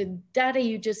the data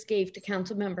you just gave to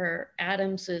Councilmember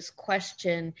Adams's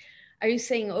question, are you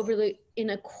saying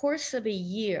in a course of a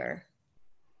year,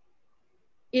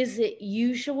 is it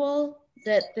usual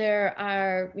that there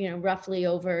are, roughly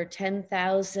over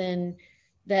 10,000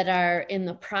 that are in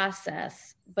the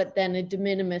process, but then a de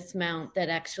minimis amount that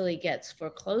actually gets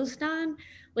foreclosed on?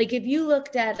 Like if you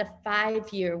looked at a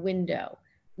 5-year window,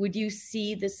 would you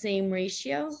see the same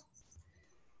ratio?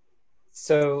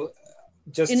 So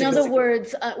just in other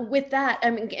words, with that,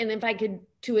 I mean, and if I could,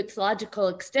 to its logical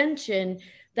extension,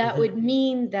 that would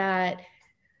mean that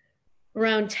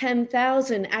around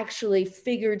 10,000 actually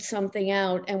figured something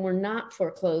out and were not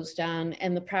foreclosed on,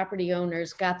 and the property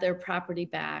owners got their property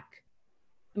back.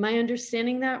 Am I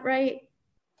understanding that right?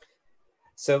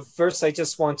 So first, I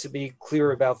just want to be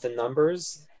clear about the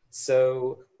numbers.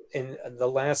 So in the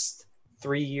last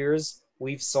 3 years,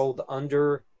 we've sold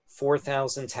under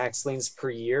 4,000 tax liens per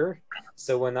year.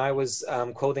 So when I was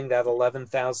quoting that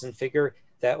 11,000 figure,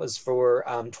 that was for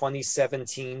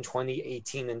 2017,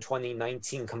 2018, and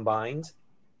 2019 combined.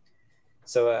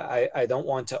 So I don't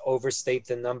want to overstate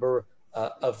the number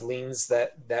of liens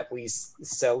that we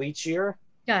sell each year.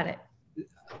 Got it.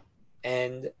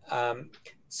 And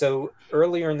so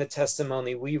earlier in the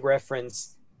testimony, we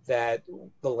referenced that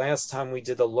the last time we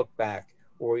did a look back,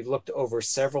 or we looked over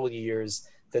several years,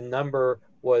 the number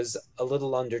was a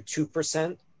little under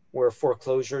 2% where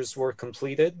foreclosures were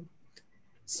completed.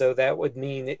 So that would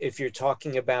mean if you're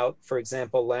talking about, for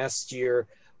example, last year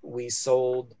we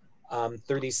sold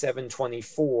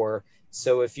 3724.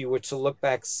 So if you were to look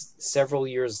back several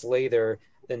years later,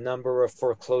 the number of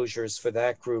foreclosures for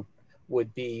that group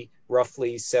would be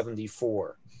roughly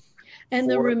 74. And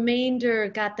the remainder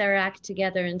got their act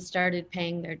together and started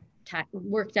paying their tax,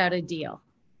 worked out a deal.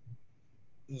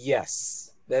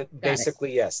 Yes,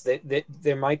 basically yes.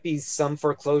 There might be some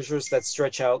foreclosures that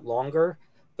stretch out longer,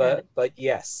 but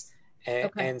yes.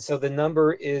 And so the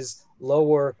number is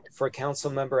lower for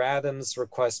Councilmember Adams'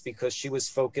 request because she was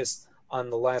focused on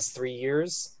the last 3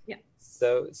 years. Yeah.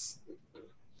 So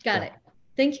got it.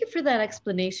 Thank you for that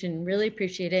explanation. Really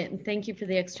appreciate it. And thank you for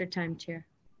the extra time, Chair.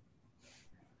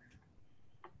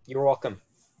 You're welcome.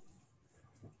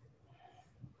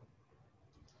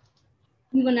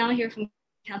 We will now hear from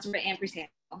Councilor Ampersand.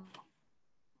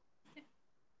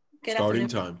 Starting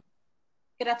time.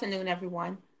 Good afternoon,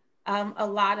 everyone. A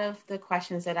lot of the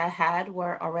questions that I had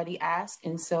were already asked,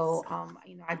 and so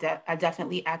I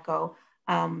definitely echo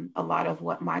a lot of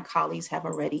what my colleagues have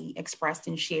already expressed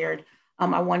and shared.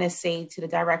 I want to say to the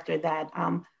director that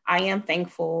I am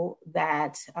thankful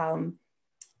that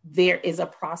there is a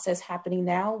process happening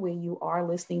now where you are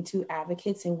listening to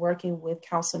advocates and working with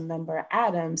Councilmember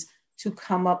Adams to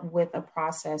come up with a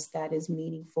process that is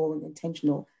meaningful and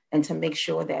intentional, and to make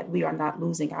sure that we are not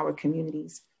losing our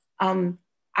communities.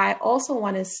 I also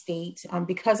want to state,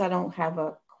 because I don't have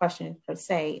a question per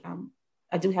se,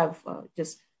 I do have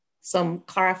just some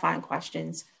clarifying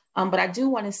questions, but I do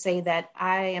want to say that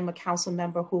I am a council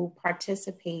member who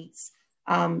participates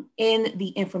in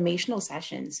the informational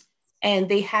sessions, and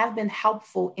they have been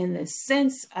helpful in the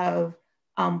sense of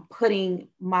putting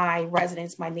my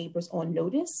residents, my neighbors on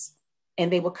notice,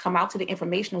 and they will come out to the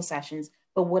informational sessions.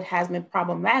 But what has been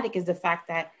problematic is the fact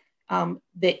that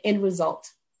the end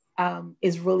result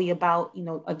is really about,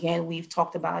 again, we've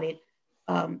talked about it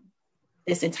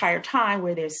this entire time,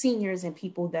 where there's seniors and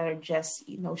people that are just,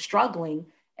 struggling.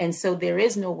 And so there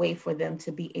is no way for them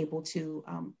to be able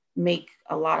to make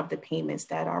a lot of the payments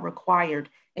that are required.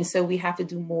 And so we have to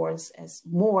do more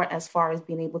as far as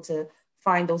being able to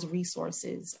find those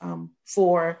resources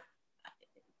for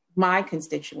my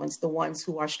constituents, the ones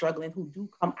who are struggling, who do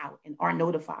come out and are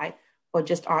notified, but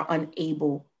just are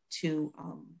unable to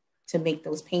make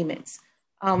those payments.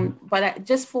 But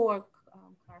just for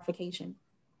clarification,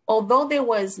 although there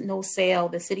was no sale,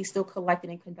 the city still collected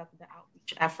and conducted the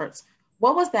outreach efforts.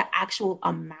 What was the actual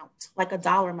amount, like a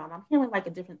dollar amount? I'm hearing like a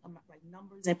different amount, like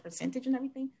numbers and percentage and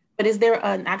everything, but is there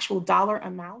an actual dollar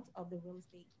amount of the real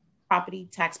estate property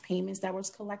tax payments that was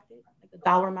collected? Like a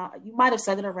dollar amount? You might have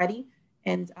said it already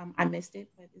and I missed it,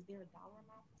 but is there a dollar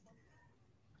amount?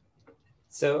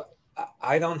 So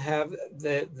I don't have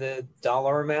the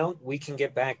dollar amount. We can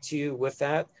get back to you with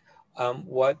that.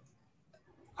 What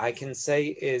I can say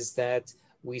is that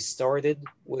we started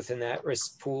with an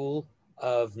at-risk pool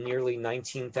of nearly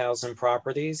 19,000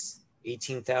 properties,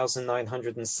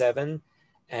 18,907.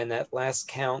 And at last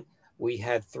count, we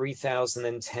had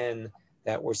 3,010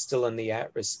 that were still in the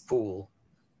at-risk pool.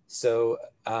 So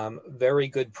very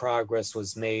good progress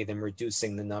was made in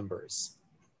reducing the numbers.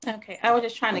 Okay, I was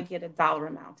just trying to get a dollar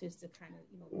amount just to kind of,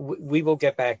 We will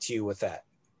get back to you with that.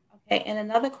 Okay, and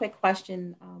another quick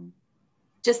question.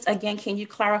 Just again, can you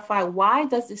clarify, why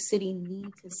does the city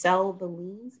need to sell the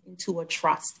liens into a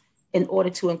trust in order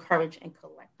to encourage and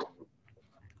collect?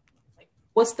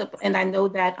 Like, and I know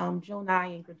that Joe Nye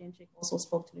and Grudenchik also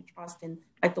spoke to the trust and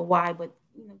like the why, but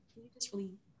can you just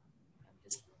really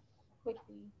just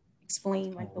quickly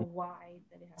explain like the why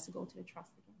that it has to go to the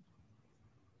trust again?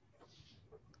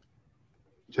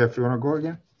 Jeff, you want to go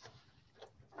again?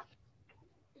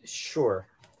 Sure.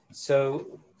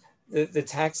 So the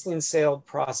tax lien sale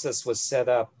process was set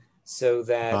up so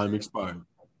that... Time expired.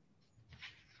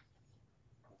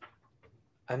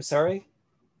 I'm sorry?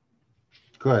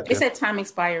 Go ahead. They said time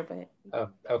expired, but... Oh,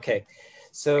 okay.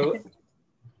 So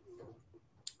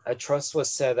a trust was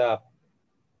set up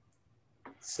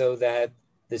so that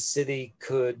the city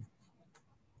could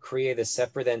create a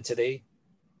separate entity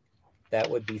that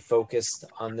would be focused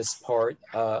on this part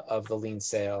of the lien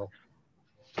sale,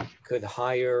 could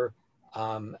hire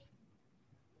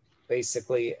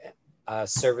basically a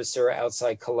servicer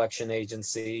outside collection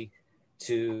agency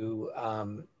to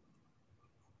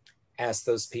ask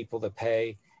those people to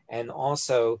pay. And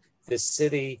also the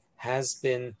city has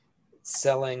been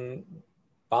selling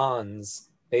bonds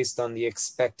based on the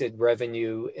expected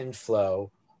revenue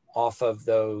inflow off of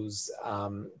those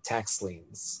tax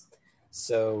liens.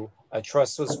 So a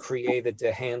trust was created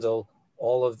to handle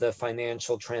all of the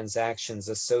financial transactions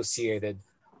associated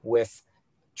with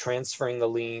transferring the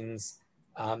liens,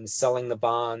 selling the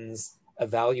bonds,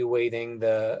 evaluating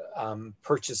the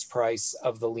purchase price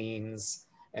of the liens,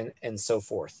 and so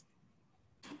forth.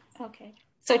 Okay.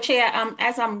 So Chair,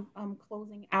 as I'm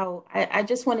closing out, I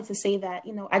just wanted to say that,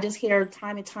 I just hear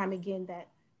time and time again that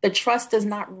the trust does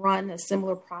not run a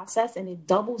similar process, and it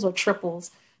doubles or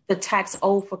triples the tax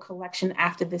owed for collection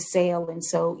after the sale. And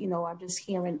so, I'm just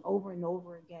hearing over and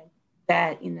over again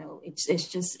that,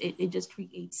 it just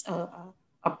creates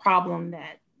a problem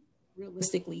that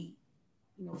realistically,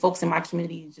 folks in my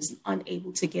community is just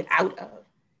unable to get out of.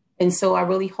 And so I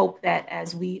really hope that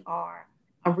as we are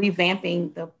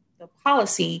revamping the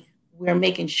policy, we're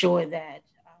making sure that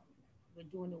we're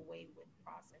doing away with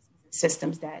processes and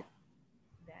systems that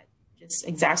just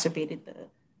exacerbated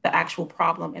the actual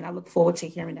problem. And I look forward to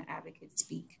hearing the advocates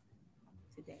speak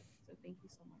today. So thank you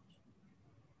so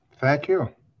much. Thank you.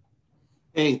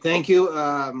 Hey, thank you,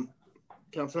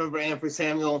 Councilmember Ampry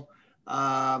Samuel.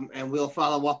 And we'll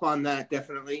follow up on that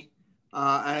definitely.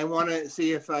 I want to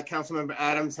see if Councilmember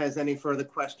Adams has any further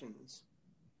questions.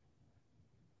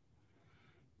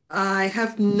 I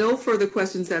have no further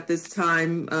questions at this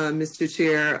time, Mr.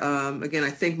 Chair. Again, I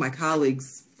thank my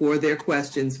colleagues for their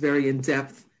questions, very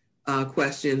in-depth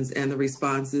questions, and the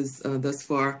responses thus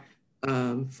far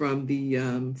from the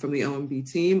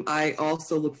OMB team. I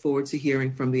also look forward to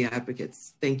hearing from the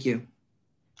advocates. Thank you.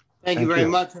 Thank you very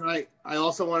much. And I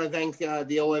also want to thank the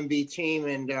OMB team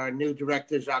and our new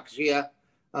director, Jacques Gia,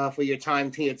 for your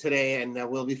time here today. And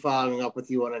we'll be following up with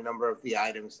you on a number of the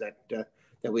items that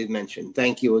we've mentioned.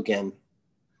 Thank you again.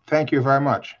 Thank you very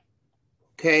much.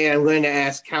 Okay, I'm going to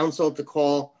ask council to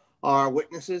call our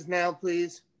witnesses now,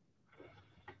 please.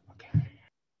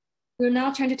 We'll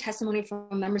now turn to testimony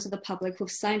from members of the public who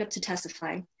have signed up to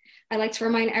testify. I'd like to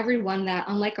remind everyone that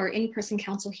unlike our in-person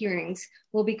council hearings,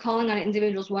 we'll be calling on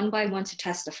individuals one by one to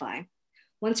testify.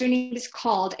 Once your name is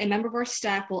called, a member of our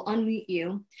staff will unmute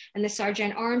you, and the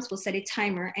Sergeant at Arms will set a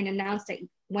timer and announce that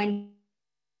when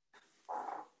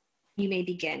you may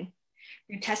begin.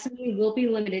 Your testimony will be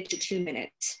limited to 2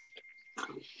 minutes.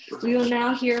 We will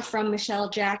now hear from Michelle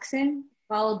Jackson,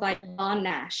 followed by Don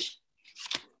Nash.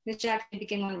 Ms. Jackson,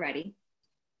 begin when ready.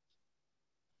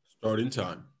 Starting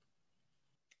time.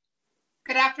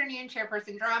 Good afternoon,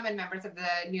 Chairperson Drum and members of the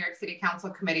New York City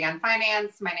Council Committee on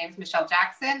Finance. My name is Michelle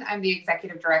Jackson. I'm the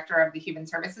Executive Director of the Human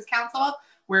Services Council.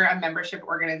 We're a membership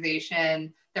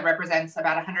organization that represents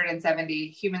about 170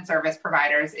 human service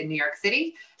providers in New York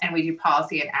City, and we do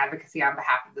policy and advocacy on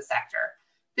behalf of the sector.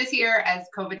 This year, as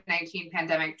COVID-19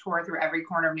 pandemic tore through every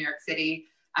corner of New York City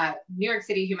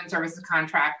human services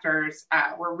contractors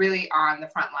were really on the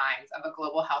front lines of a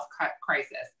global health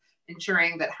crisis,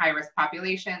 ensuring that high-risk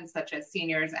populations such as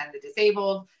seniors and the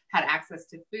disabled had access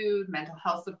to food, mental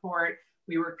health support.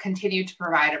 We were continued to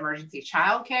provide emergency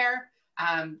childcare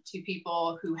to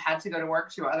people who had to go to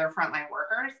work, to other frontline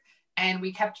workers, and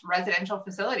we kept residential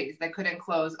facilities that couldn't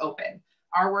close open.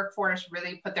 Our workforce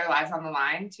really put their lives on the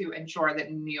line to ensure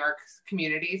that New York's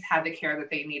communities had the care that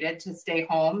they needed to stay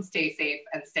home, stay safe,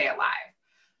 and stay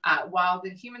alive. While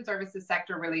the human services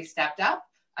sector really stepped up,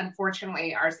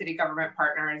 unfortunately, our city government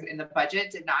partners in the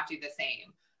budget did not do the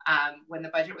same. When the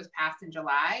budget was passed in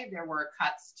July, there were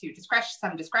cuts to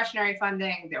some discretionary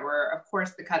funding. There were, of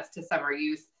course, the cuts to summer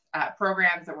youth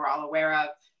programs that we're all aware of.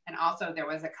 And also there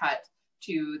was a cut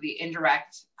to the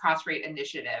indirect cost rate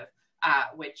initiative,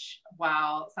 which,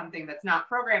 while something that's not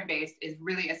program-based, is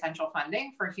really essential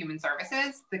funding for human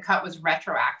services. The cut was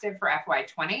retroactive for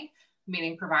FY20,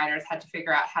 meaning providers had to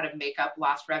figure out how to make up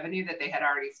lost revenue that they had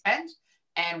already spent.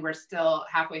 And we're still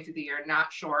halfway through the year,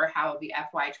 not sure how the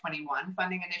FY21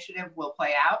 funding initiative will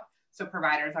play out. So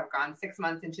providers have gone 6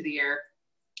 months into the year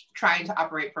trying to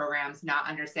operate programs, not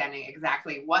understanding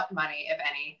exactly what money, if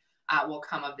any, will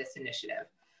come of this initiative.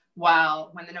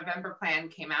 While when the November plan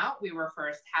came out, we were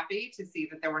first happy to see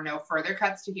that there were no further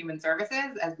cuts to human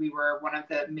services, as we were one of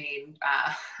the main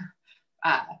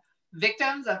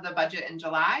victims of the budget in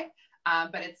July.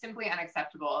 But it's simply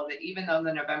unacceptable that even though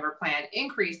the November plan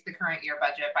increased the current year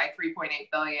budget by $3.8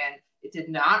 billion, it did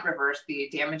not reverse the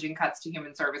damaging cuts to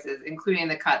human services, including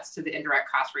the cuts to the indirect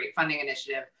cost rate funding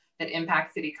initiative that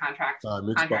impact city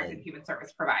contracted human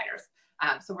service providers.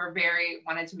 So we're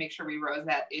wanted to make sure we rose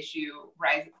that issue,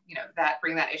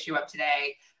 bring that issue up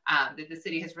today, that the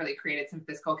city has really created some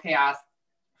fiscal chaos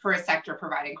for a sector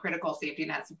providing critical safety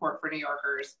net support for New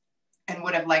Yorkers, and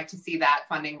would have liked to see that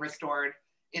funding restored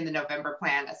in the November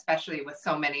plan, especially with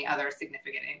so many other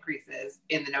significant increases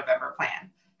in the November plan.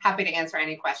 Happy to answer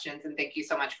any questions, and thank you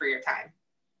so much for your time.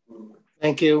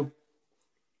 Thank you.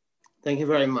 Thank you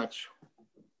very much.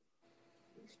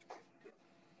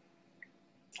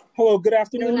 Hello, good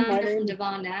afternoon. My name is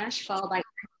Devon Nash, followed by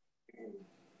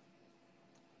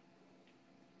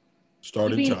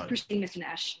starting time. Proceed, Mr.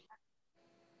 Nash.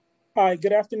 Hi,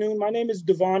 good afternoon. My name is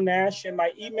Devon Nash, and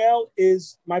my email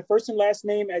is my first and last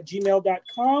name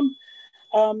 @gmail.com.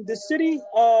 The city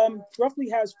roughly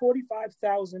has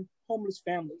 45,000 homeless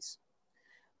families.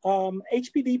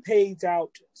 HPD pays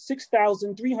out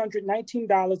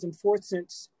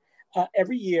 $6,319.04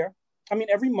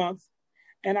 every month.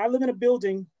 And I live in a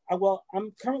building.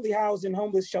 I'm currently housed in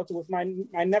homeless shelter with my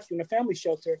nephew in a family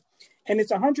shelter. And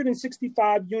it's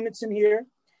 165 units in here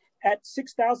at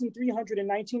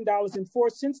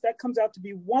 $6,319.04. That comes out to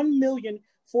be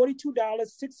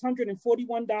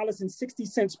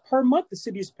 $1,042,641.60 per month the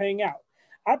city is paying out.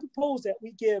 I propose that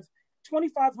we give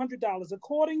 $2,500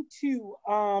 according to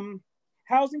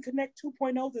Housing Connect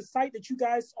 2.0, the site that you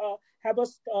guys have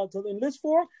us to enlist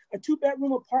for. A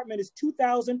 2-bedroom apartment is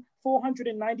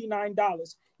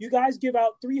 $2,499. You guys give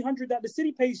out $300. The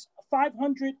city pays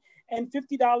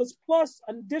 $550 plus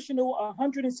an additional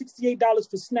 $168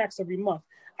 for snacks every month.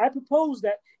 I propose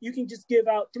that you can just give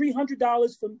out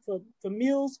 $300 for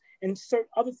meals and certain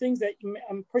other things that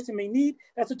a person may need.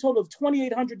 That's a total of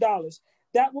 $2,800.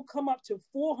 That will come up to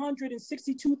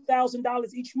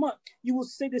 $462,000 each month. You will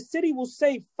say the city will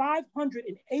save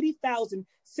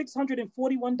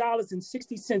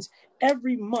 $580,641.60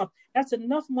 every month. That's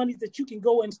enough money that you can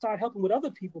go and start helping with other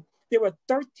people. There are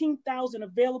 13,000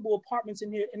 available apartments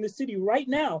in here in the city right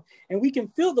now, and we can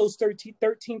fill those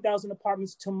 13,000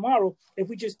 apartments tomorrow if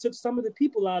we just took some of the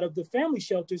people out of the family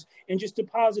shelters and just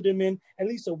deposit them in at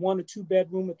least a 1 or 2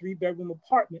 bedroom or 3 bedroom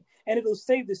apartment, and it'll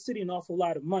save the city an awful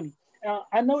lot of money.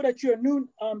 I know that you're new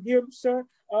here, sir.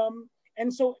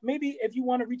 And so maybe if you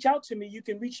want to reach out to me, you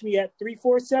can reach me at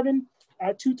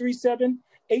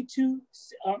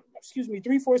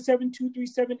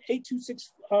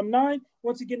 347-237-8269.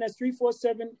 Once again, that's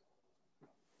 347.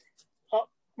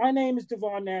 My name is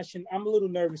Devon Nash, and I'm a little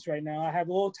nervous right now. I have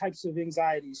all types of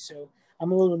anxieties, so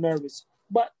I'm a little nervous.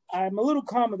 But I'm a little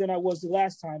calmer than I was the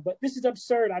last time. But this is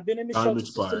absurd. I've been in the shelter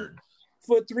system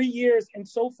for 3 years, and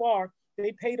so far,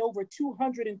 they paid over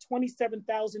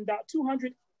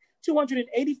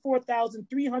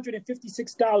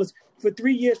 $284,356 for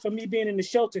 3 years for me being in the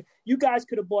shelter. You guys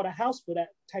could have bought a house for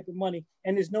that type of money,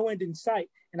 and there's no end in sight.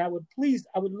 And I would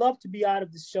love to be out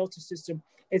of the shelter system.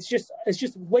 It's just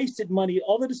wasted money.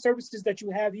 All of the services that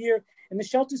you have here in the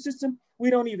shelter system, we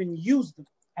don't even use them.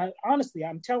 Honestly,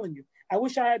 I'm telling you. I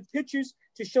wish I had pictures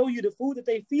to show you the food that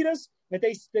they feed us, that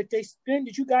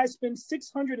you guys spend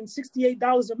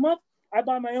 $668 a month. I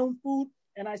buy my own food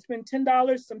and I spend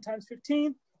 $10, sometimes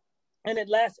 $15, and it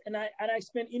lasts. And I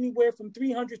spend anywhere from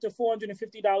 $300 to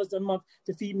 $450 a month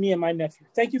to feed me and my nephew.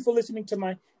 Thank you for listening to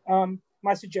my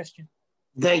my suggestion.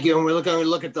 Thank you, and we're going to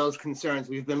look at those concerns.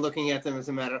 We've been looking at them, as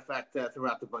a matter of fact,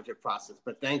 throughout the budget process.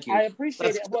 But thank you. I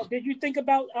appreciate it. Well, did you think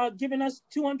about giving us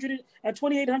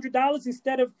 $2,800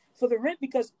 instead of for the rent?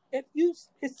 Because it's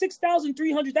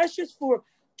 $6,300. That's just for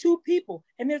 2 people,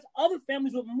 and there's other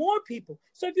families with more people.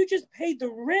 So if you just paid the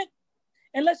rent,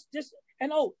 and the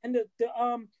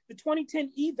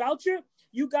 2010 voucher,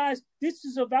 you guys, this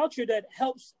is a voucher that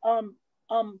helps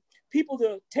people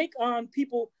to take on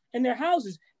people in their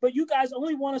houses, but you guys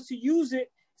only want us to use it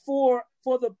for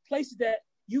the places that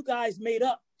you guys made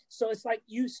up. So it's like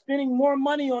you spending more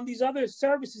money on these other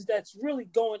services that's really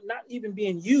not even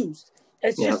being used.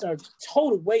 It's just a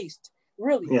total waste,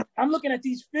 really. Yeah. I'm looking at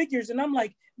these figures and I'm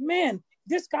like, man,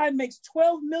 this guy makes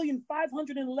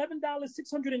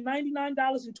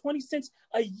 $12,511,699.20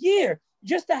 a year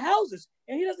just to houses,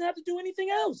 and he doesn't have to do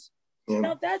anything else. Yeah.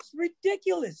 Now that's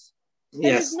ridiculous. Yes. And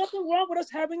there's nothing wrong with us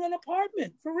having an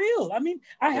apartment, for real. I mean,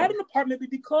 I had an apartment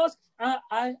because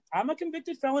I'm a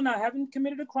convicted felon. I haven't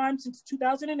committed a crime since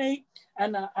 2008,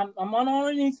 and I'm not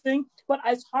on anything. But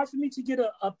it's hard for me to get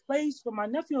a place for my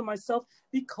nephew and myself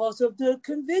because of the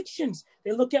convictions.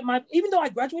 They look at even though I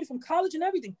graduated from college and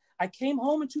everything. I came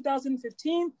home in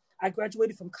 2015. I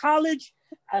graduated from college.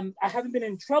 I haven't been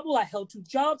in trouble. I held 2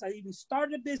 jobs. I even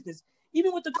started a business.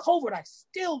 Even with the COVID, I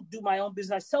still do my own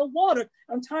business. I sell water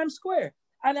on Times Square.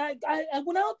 And I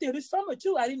went out there this summer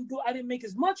too. I didn't make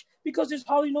as much because there's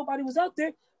hardly nobody was out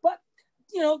there. But,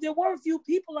 there were a few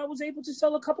people. I was able to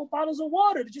sell a couple bottles of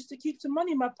water just to keep some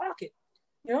money in my pocket,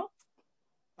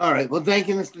 All right. Well, thank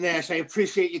you, Mr. Nash. I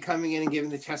appreciate you coming in and giving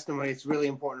the testimony. It's really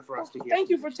important for us to hear. Thank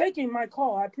you for taking my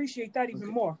call. I appreciate that even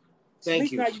more.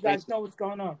 Thank you. At least now you guys know what's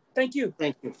going on. Thank you.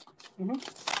 Thank you. Mm-hmm.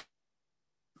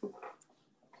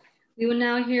 We will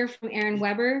now hear from Aaron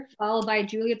Weber, followed by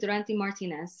Julia Durante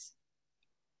Martinez.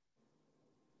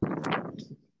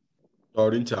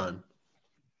 Starting time.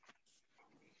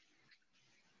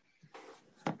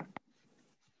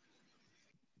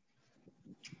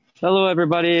 Hello,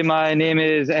 everybody. My name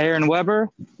is Aaron Weber.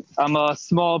 I'm a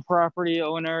small property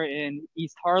owner in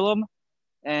East Harlem,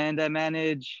 and I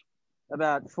manage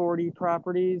about 40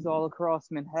 properties all across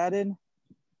Manhattan.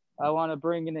 I want to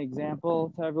bring an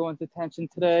example to everyone's attention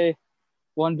today.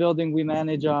 One building we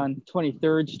manage on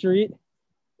 23rd Street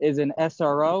is an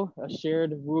SRO, a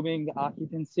shared rooming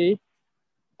occupancy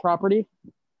property.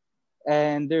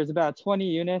 And there's about 20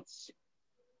 units,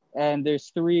 and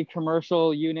there's 3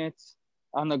 commercial units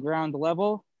on the ground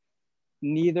level.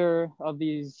 Neither of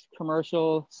these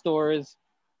commercial stores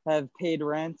have paid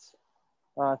rent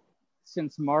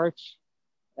since March,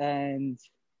 and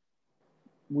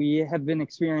we have been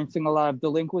experiencing a lot of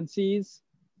delinquencies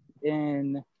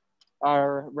in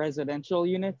our residential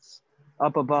units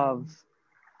up above.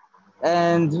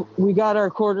 And we got our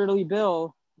quarterly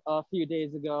bill a few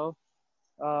days ago,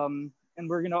 and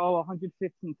we're gonna owe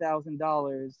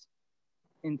 $115,000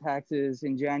 in taxes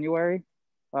in January.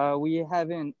 We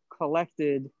haven't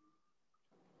collected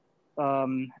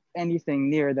anything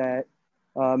near that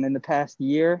in the past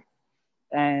year,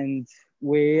 and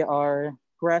we are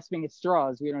grasping at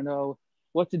straws. We don't know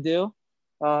what to do.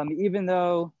 Even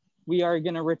though we are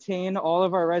gonna retain all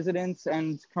of our residents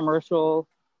and commercial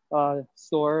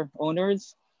store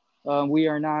owners, we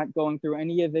are not going through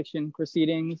any eviction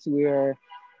proceedings. We are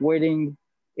waiting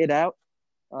it out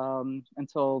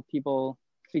until people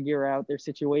figure out their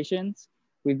situations.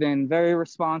 We've been very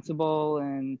responsible,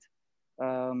 and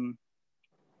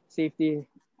safety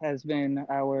has been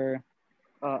our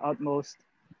utmost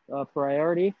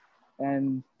priority,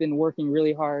 and been working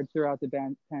really hard throughout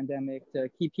the pandemic to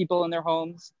keep people in their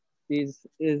homes. This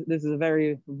is a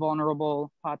very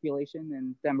vulnerable population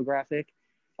and demographic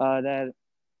that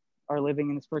are living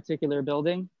in this particular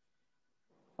building.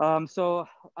 So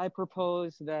I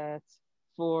propose that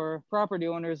for property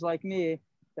owners like me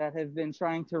that have been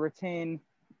trying to retain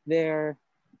their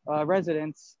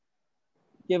residents,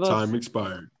 Time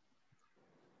expired.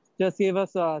 Just give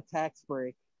us a tax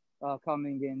break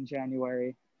coming in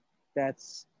January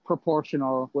that's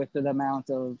proportional with the amount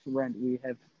of rent we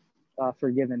have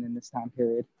forgiven in this time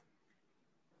period.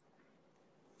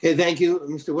 Okay, thank you,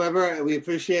 Mr. Weber. We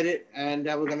appreciate it. And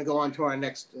we're going to go on to our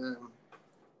next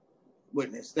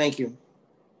witness. Thank you.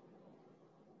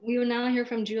 We will now hear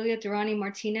from Julia Durrani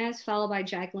Martinez, followed by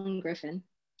Jacqueline Griffin.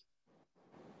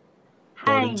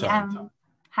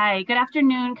 Hi, good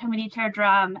afternoon, Committee Chair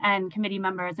Drum and committee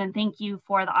members, and thank you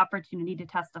for the opportunity to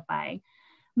testify.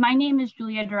 My name is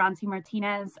Julia Durrani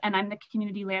Martinez, and I'm the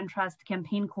Community Land Trust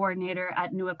Campaign Coordinator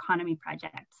at New Economy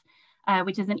Project,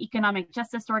 which is an economic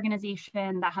justice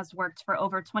organization that has worked for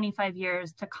over 25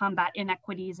 years to combat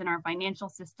inequities in our financial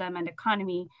system and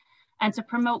economy, and to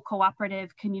promote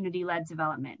cooperative community-led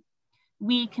development.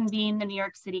 We convene the New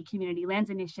York City Community Lands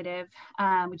Initiative,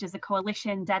 which is a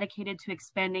coalition dedicated to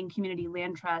expanding community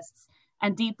land trusts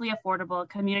and deeply affordable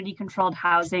community-controlled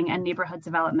housing and neighborhood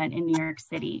development in New York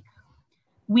City.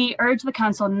 We urge the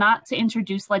council not to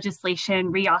introduce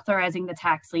legislation reauthorizing the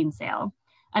tax lien sale,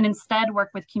 and instead work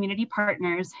with community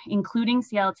partners, including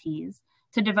CLTs,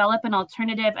 to develop an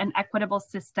alternative and equitable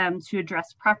system to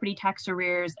address property tax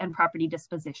arrears and property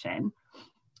disposition.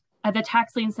 The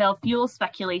tax lien sale fuels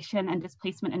speculation and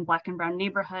displacement in Black and brown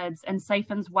neighborhoods and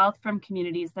siphons wealth from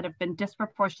communities that have been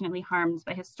disproportionately harmed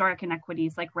by historic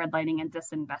inequities like redlining and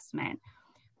disinvestment.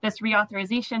 This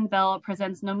reauthorization bill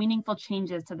presents no meaningful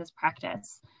changes to this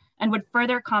practice and would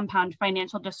further compound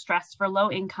financial distress for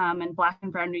low-income and Black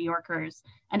and brown New Yorkers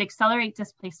and accelerate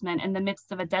displacement in the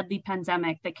midst of a deadly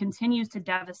pandemic that continues to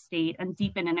devastate and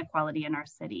deepen inequality in our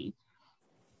city.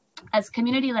 As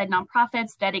community-led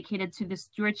nonprofits dedicated to the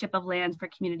stewardship of land for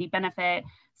community benefit,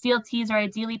 CLTs are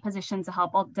ideally positioned to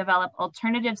help develop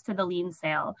alternatives to the lien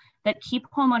sale that keep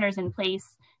homeowners in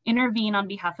place, intervene on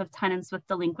behalf of tenants with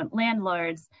delinquent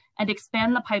landlords, and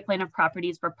expand the pipeline of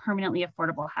properties for permanently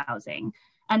affordable housing.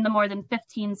 And the more than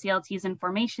 15 CLTs in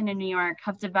formation in New York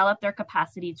have developed their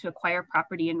capacity to acquire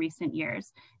property in recent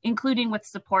years, including with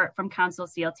support from Council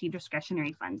CLT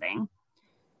discretionary funding.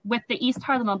 With the East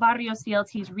Harlem El Barrio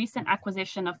CLT's recent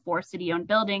acquisition of 4 city-owned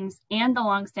buildings and the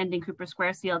longstanding Cooper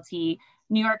Square CLT,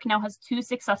 New York now has 2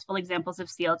 successful examples of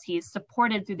CLTs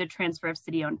supported through the transfer of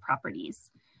city-owned properties.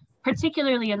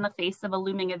 Particularly in the face of a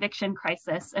looming eviction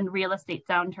crisis and real estate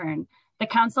downturn, the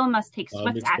council must take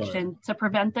swift action to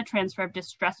prevent the transfer of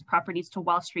distressed properties to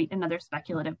Wall Street and other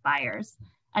speculative buyers,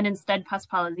 and instead pass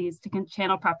policies to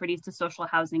channel properties to social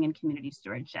housing and community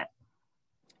stewardship.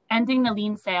 Ending the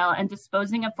lien sale and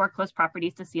disposing of foreclosed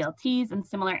properties to CLTs and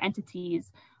similar entities,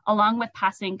 along with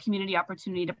passing community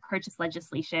opportunity to purchase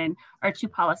legislation, are 2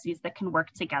 policies that can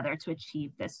work together to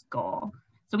achieve this goal.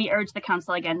 So we urge the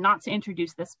council again not to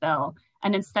introduce this bill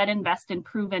and instead invest in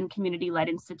proven community-led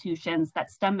institutions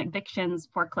that stem evictions,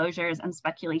 foreclosures, and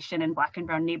speculation in Black and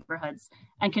brown neighborhoods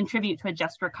and contribute to a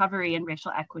just recovery and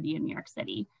racial equity in New York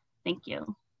City. Thank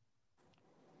you.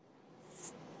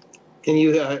 Can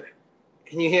you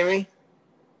hear me?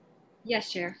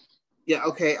 Yes, Chair. Yeah.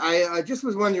 Okay. I just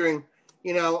was wondering,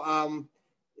 you know,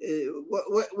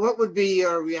 what would be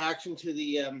your reaction to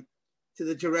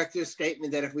the director's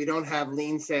statement that if we don't have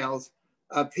lien sales,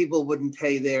 people wouldn't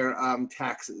pay their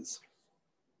taxes?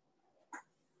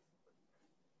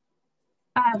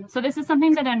 So this is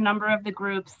something that a number of the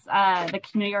groups, the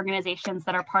community organizations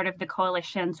that are part of the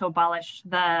coalition to abolish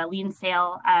the lien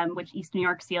sale, which East New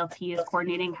York CLT is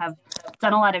coordinating, have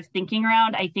done a lot of thinking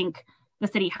around. I think the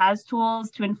city has tools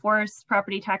to enforce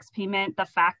property tax payment. The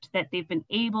fact that they've been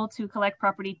able to collect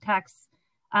property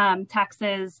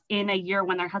taxes in a year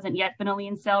when there hasn't yet been a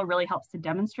lien sale really helps to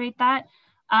demonstrate that.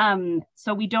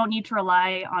 So we don't need to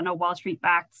rely on a Wall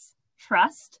Street-backed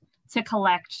trust to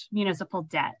collect municipal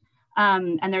debt.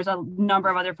 And there's a number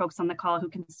of other folks on the call who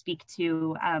can speak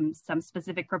to some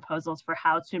specific proposals for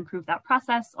how to improve that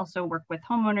process, also work with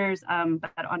homeowners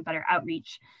but on better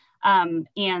outreach. And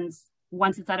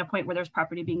once it's at a point where there's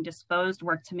property being disposed,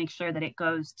 work to make sure that it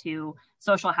goes to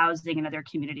social housing and other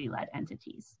community-led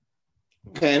entities.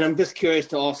 Okay, and I'm just curious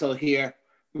to also hear,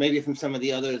 maybe from some of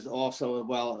the others also,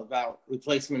 well, about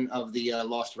replacement of the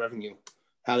lost revenue,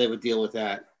 how they would deal with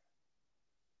that.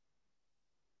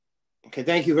 Okay,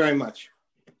 thank you very much.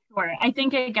 Sure. I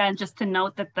think, again, just to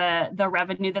note that the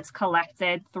revenue that's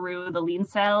collected through the lien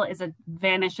sale is a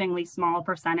vanishingly small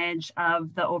percentage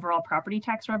of the overall property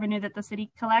tax revenue that the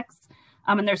city collects.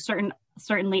 And there's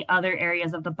certainly other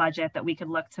areas of the budget that we could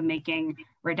look to making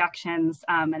reductions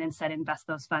and instead invest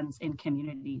those funds in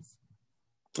communities.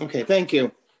 Okay, thank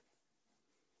you.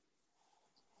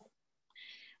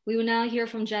 We will now hear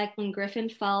from Jacqueline Griffin,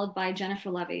 followed by Jennifer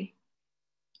Levy.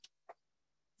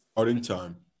 Out in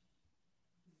time.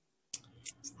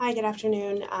 Hi, good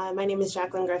afternoon. My name is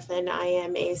Jacqueline Griffin. I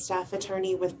am a staff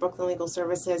attorney with Brooklyn Legal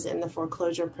Services in the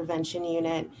Foreclosure Prevention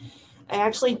Unit. I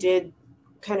actually did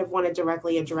kind of want to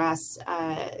directly address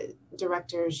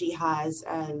Director Jiha's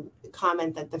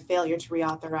comment that the failure to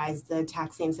reauthorize the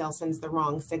tax lien sale sends the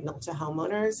wrong signal to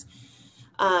homeowners.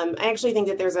 I actually think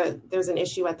that there's an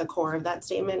issue at the core of that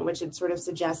statement, which it sort of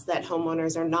suggests that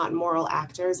homeowners are not moral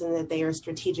actors and that they are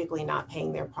strategically not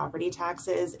paying their property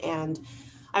taxes. And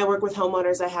I work with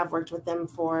homeowners. I have worked with them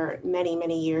for many,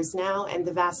 many years now. And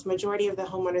the vast majority of the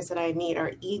homeowners that I meet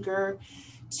are eager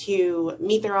to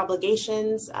meet their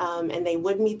obligations, and they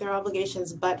would meet their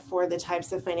obligations, but for the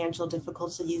types of financial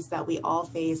difficulties that we all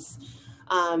face,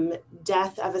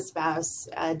 death of a spouse,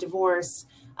 divorce,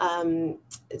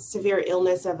 severe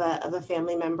illness of a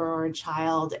family member or a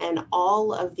child, and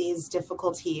all of these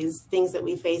difficulties, things that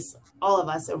we face, all of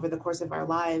us over the course of our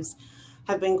lives,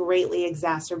 have been greatly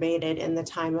exacerbated in the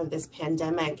time of this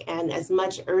pandemic. And as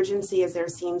much urgency as there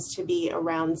seems to be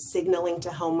around signaling to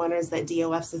homeowners that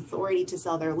DOF's authority to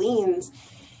sell their liens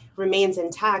remains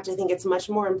intact, I think it's much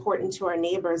more important to our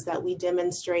neighbors that we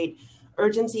demonstrate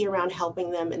urgency around helping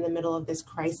them in the middle of this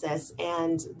crisis.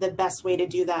 And the best way to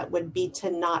do that would be to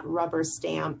not rubber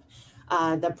stamp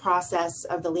the process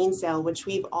of the lien sale, which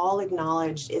we've all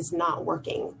acknowledged is not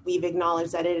working. We've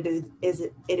acknowledged that it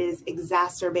is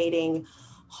exacerbating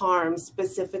harm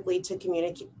specifically to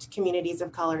communities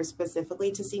of color, specifically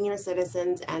to senior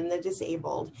citizens and the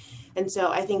disabled. And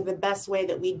so I think the best way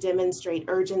that we demonstrate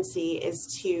urgency is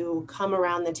to come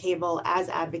around the table as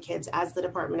advocates, as the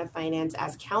Department of Finance,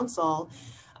 as council,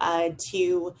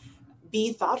 to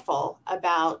be thoughtful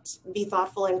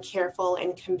and careful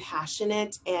and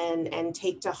compassionate and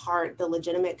take to heart the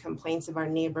legitimate complaints of our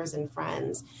neighbors and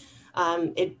friends.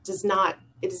 It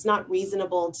is not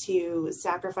reasonable to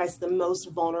sacrifice the most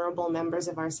vulnerable members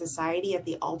of our society at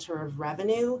the altar of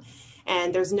revenue.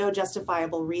 And there's no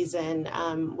justifiable reason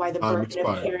why the burden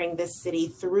of carrying this city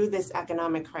through this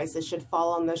economic crisis should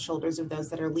fall on the shoulders of those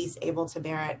that are least able to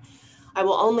bear it. I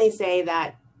will only say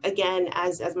that, again,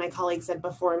 as my colleague said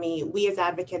before me, we as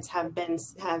advocates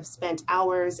have spent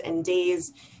hours and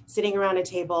days sitting around a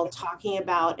table talking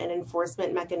about an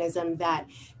enforcement mechanism that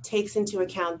takes into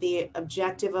account the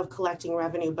objective of collecting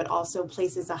revenue, but also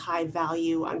places a high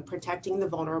value on protecting the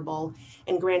vulnerable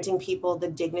and granting people the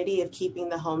dignity of keeping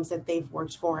the homes that they've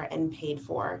worked for and paid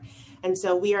for. And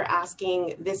so we are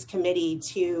asking this committee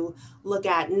to look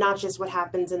at not just what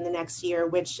happens in the next year,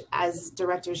 which, as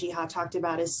Director Jiha talked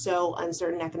about, is so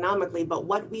uncertain economically, but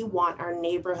what we want our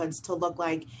neighborhoods to look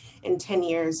like in 10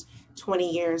 years, 20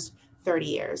 years, 30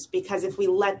 years. Because if we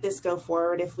let this go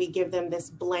forward, if we give them this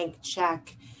blank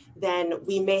check, then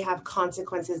we may have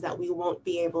consequences that we won't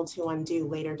be able to undo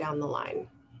later down the line.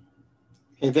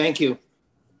 And thank you.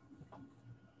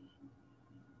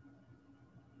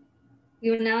 We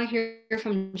will now hear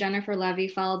from Jennifer Levy,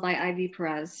 followed by Ivy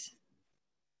Perez.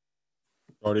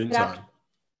 Out in time.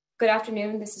 Good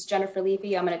afternoon. This is Jennifer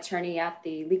Levy. I'm an attorney at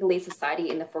the Legal Aid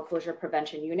Society in the Foreclosure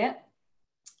Prevention Unit.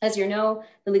 As you know,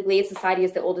 the Legal Aid Society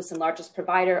is the oldest and largest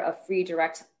provider of free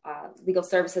direct legal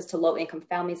services to low-income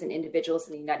families and individuals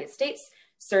in the United States,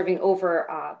 serving over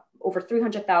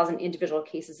 300,000 individual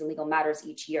cases and legal matters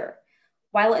each year.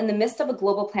 While in the midst of a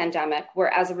global pandemic,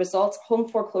 where as a result, home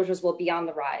foreclosures will be on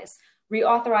the rise,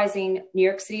 reauthorizing New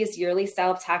York City's yearly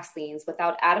sale of tax liens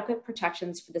without adequate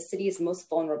protections for the city's most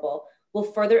vulnerable will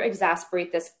further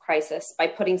exacerbate this crisis by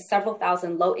putting several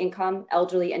thousand low-income,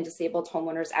 elderly, and disabled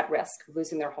homeowners at risk of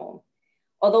losing their home.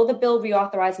 Although the bill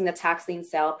reauthorizing the tax lien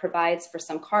sale provides for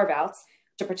some carve-outs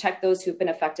to protect those who've been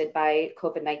affected by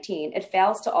COVID-19, it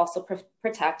fails to also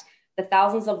protect the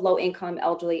thousands of low-income,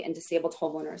 elderly, and disabled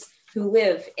homeowners who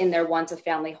live in their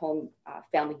one-to-family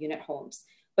family unit homes,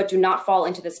 but do not fall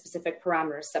into the specific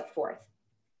parameters set forth.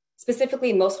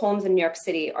 Specifically, most homes in New York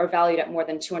City are valued at more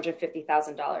than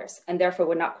 $250,000 and therefore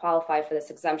would not qualify for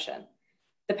this exemption.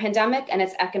 The pandemic and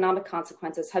its economic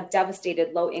consequences have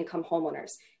devastated low-income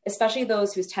homeowners, especially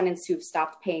those whose tenants who've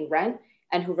stopped paying rent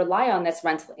and who rely on this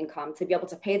rental income to be able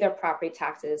to pay their property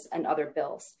taxes and other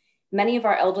bills. Many of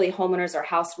our elderly homeowners are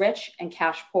house rich and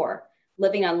cash poor,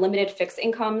 living on limited fixed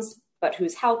incomes, but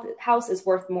whose house is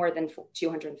worth more than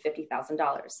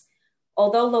 $250,000.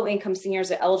 Although low-income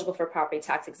seniors are eligible for property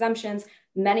tax exemptions,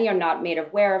 many are not made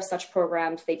aware of such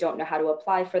programs. They don't know how to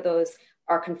apply for those,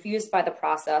 are confused by the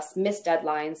process, miss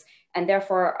deadlines, and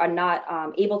therefore are not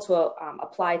able to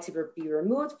apply to be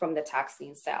removed from the tax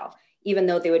lien sale, even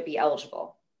though they would be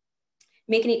eligible.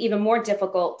 Making it even more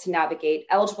difficult to navigate,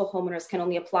 eligible homeowners can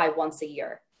only apply once a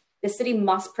year. The city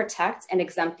must protect and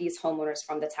exempt these homeowners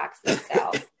from the tax lien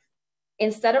sale.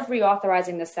 Instead of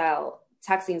reauthorizing the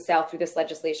tax lien sale through this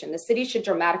legislation, the city should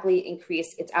dramatically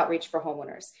increase its outreach for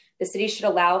homeowners. The city should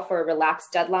allow for a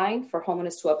relaxed deadline for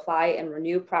homeowners to apply and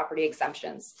renew property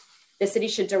exemptions. The city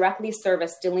should directly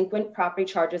service delinquent property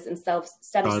charges instead of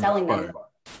selling them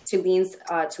to liens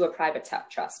to a private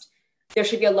trust. There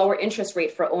should be a lower interest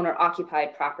rate for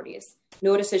owner-occupied properties.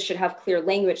 Notices should have clear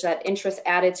language that interest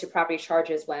added to property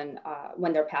charges when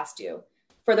they're past due.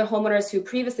 Further, homeowners who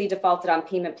previously defaulted on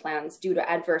payment plans due to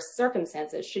adverse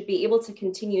circumstances should be able to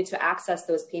continue to access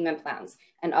those payment plans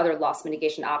and other loss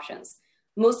mitigation options.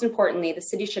 Most importantly, the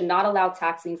city should not allow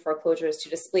tax lien foreclosures to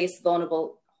displace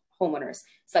vulnerable homeowners,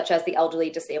 such as the elderly,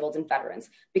 disabled, and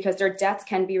veterans, because their debts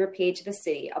can be repaid to the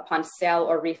city upon sale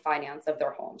or refinance of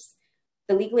their homes.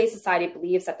 The Legal Aid Society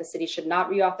believes that the city should not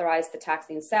reauthorize the tax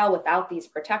lien sale without these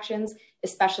protections,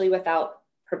 especially without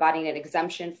providing an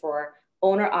exemption for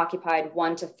owner-occupied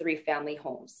 1 to 3 family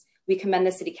homes. We commend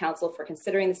the City Council for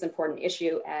considering this important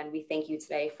issue, and we thank you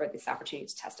today for this opportunity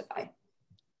to testify.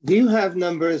 Do you have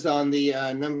numbers on the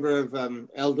number of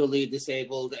elderly,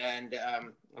 disabled, and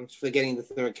I'm forgetting the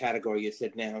third category you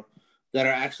said now, that are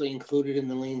actually included in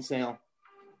the lien sale?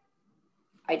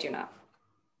 I do not.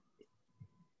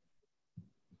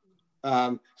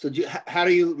 So how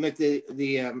do you make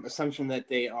the assumption that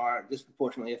they are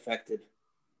disproportionately affected?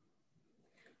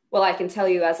 Well, I can tell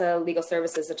you as a legal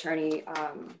services attorney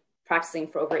practicing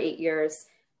for over 8 years,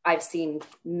 I've seen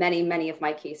many of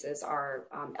my cases are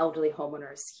elderly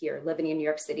homeowners here living in New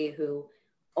York City who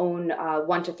own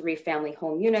 1 to 3 family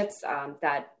home units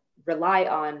that rely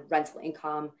on rental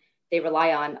income. They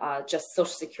rely on just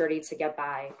Social Security to get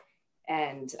by,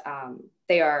 and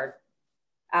they are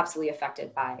absolutely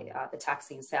affected by the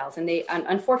tax lien sales. And they,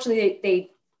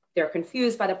 unfortunately, they're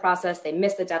confused by the process. They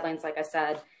miss the deadlines, like I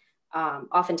said.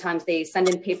 Oftentimes they send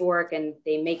in paperwork and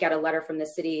they may get a letter from the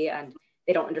city and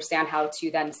they don't understand how to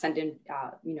then send in,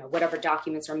 whatever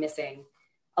documents are missing.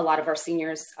 A lot of our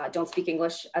seniors don't speak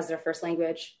English as their first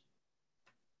language.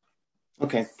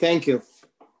 Okay, thank you.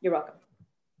 You're welcome.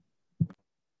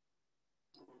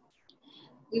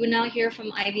 We will now hear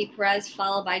from Ivy Perez,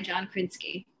 followed by John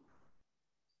Krinsky.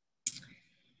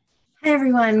 Hi,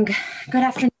 everyone. Good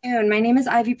afternoon. My name is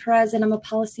Ivy Perez, and I'm a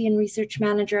Policy and Research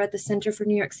Manager at the Center for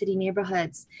New York City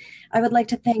Neighborhoods. I would like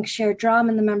to thank Chair Drum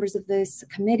and the members of this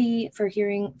committee for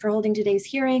holding today's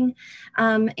hearing,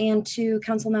 and to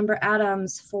Councilmember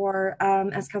Adams for,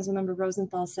 as Councilmember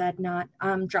Rosenthal said, not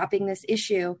dropping this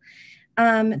issue.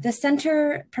 The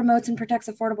center promotes and protects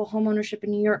affordable homeownership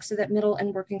in New York so that middle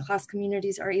and working class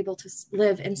communities are able to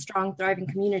live in strong, thriving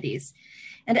communities.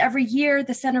 And every year,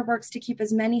 the center works to keep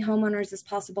as many homeowners as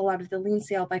possible out of the lien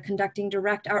sale by conducting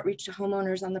direct outreach to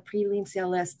homeowners on the pre-lien sale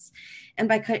lists and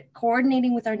by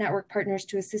coordinating with our network partners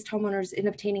to assist homeowners in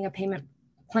obtaining a payment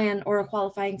plan or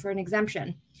qualifying for an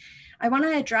exemption. I want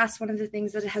to address one of the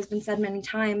things that has been said many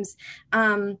times.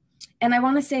 And I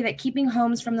want to say that keeping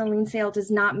homes from the lien sale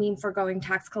does not mean foregoing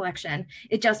tax collection.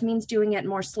 It just means doing it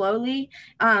more slowly.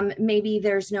 Maybe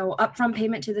there's no upfront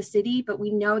payment to the city, but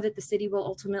we know that the city will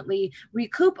ultimately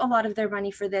recoup a lot of their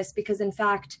money for this because, in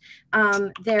fact,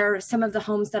 there are some of the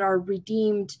homes that are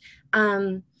redeemed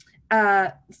from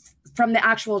the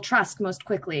actual trust most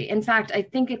quickly. In fact, I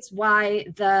think it's why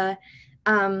the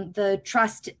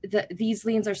trust, these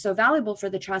liens are so valuable for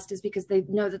the trust is because they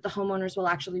know that the homeowners will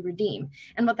actually redeem.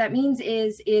 And what that means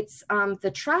is it's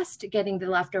the trust getting the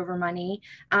leftover money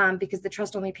because the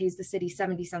trust only pays the city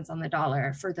 70 cents on the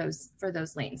dollar for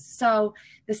those liens. So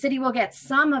the city will get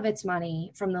some of its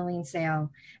money from the lien sale,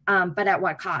 but at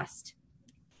what cost?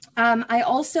 I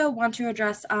also want to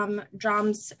address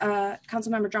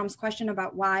Councilmember Drum's question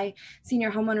about why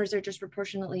senior homeowners are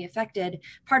disproportionately affected.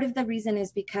 Part of the reason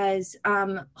is because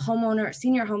senior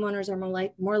homeowners are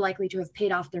more likely to have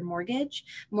paid off their mortgage.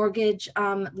 Mortgage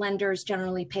lenders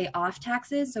generally pay off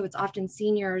taxes, so it's often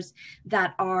seniors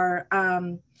that are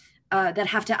that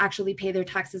have to actually pay their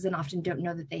taxes and often don't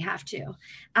know that they have to,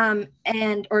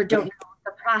 or don't know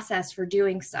the process for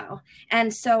doing so.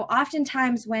 And so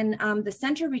oftentimes when the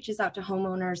center reaches out to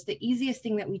homeowners, the easiest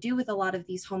thing that we do with a lot of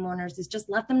these homeowners is just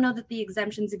let them know that the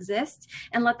exemptions exist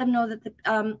and let them know that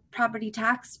the property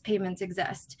tax payments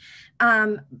exist.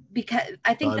 Because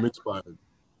I think time expired.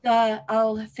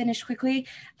 I'll finish quickly.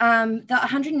 The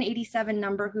 187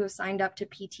 number who have signed up to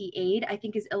PT Aid, I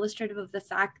think is illustrative of the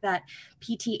fact that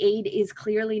PT Aid is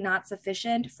clearly not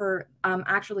sufficient for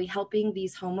actually helping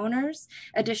these homeowners.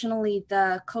 Additionally,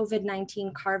 the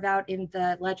COVID-19 carve out in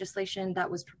the legislation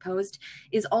that was proposed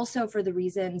is also for the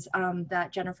reasons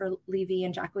that Jennifer Levy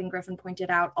and Jacqueline Griffin pointed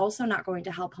out, also not going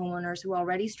to help homeowners who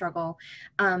already struggle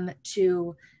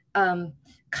to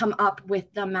come up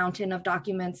with the mountain of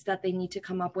documents that they need to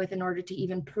come up with in order to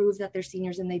even prove that they're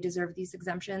seniors and they deserve these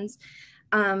exemptions.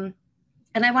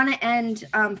 And I want to end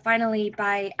finally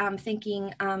by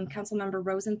thanking Councilmember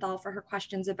Rosenthal for her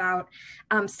questions about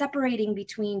separating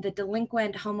between the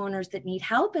delinquent homeowners that need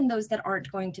help and those that aren't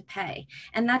going to pay.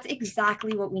 And that's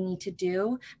exactly what we need to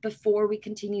do before we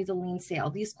continue the lien sale.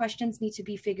 These questions need to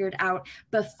be figured out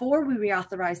before we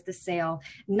reauthorize the sale,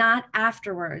 not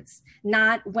afterwards,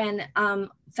 not when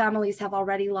families have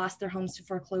already lost their homes to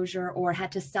foreclosure or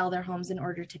had to sell their homes in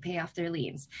order to pay off their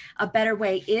liens. A better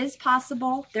way is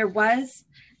possible.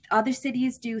 Other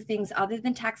cities do things other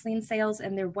than tax lien sales,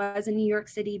 and there was in New York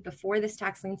City before this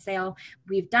tax lien sale.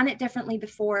 We've done it differently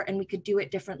before, and we could do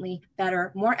it differently,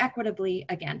 better, more equitably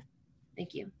again.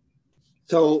 Thank you.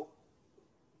 So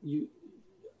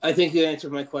I think you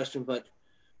answered my question, but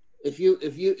if you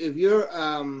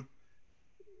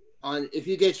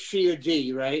get she or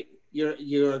D, right,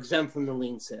 you're exempt from the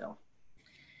lien sale.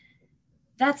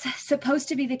 That's supposed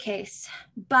to be the case,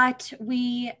 but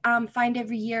we find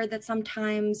every year that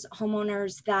sometimes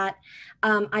homeowners that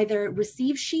either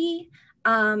receive she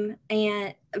end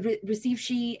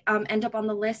up on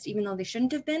the list even though they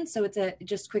shouldn't have been. So it's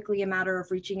just quickly a matter of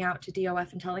reaching out to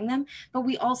DOF and telling them. But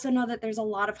we also know that there's a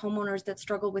lot of homeowners that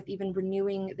struggle with even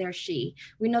renewing their she.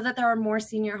 We know that there are more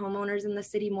senior homeowners in the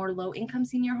city, more low-income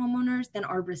senior homeowners than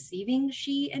are receiving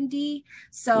she and D.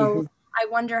 So I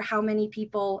wonder how many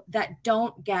people that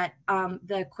don't get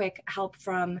the quick help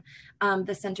from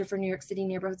the Center for New York City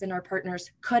Neighborhoods and our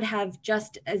partners could have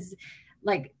just as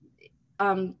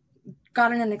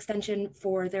gotten an extension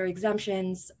for their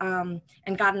exemptions and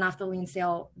gotten off the lien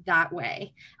sale that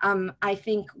way. I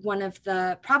think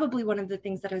probably one of the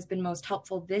things that has been most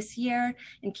helpful this year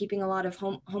in keeping a lot of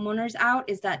homeowners out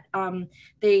is that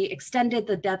they extended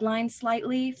the deadline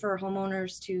slightly for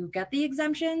homeowners to get the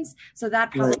exemptions. So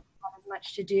that probably has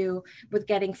much to do with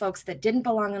getting folks that didn't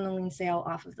belong on the lien sale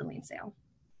off of the lien sale.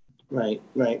 Right.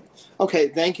 Okay,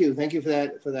 thank you for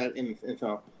that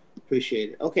info.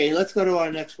 Appreciate it. Okay, let's go to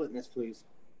our next witness, please.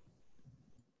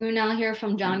 We're now hear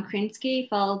from John Krinsky,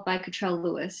 followed by Cottrell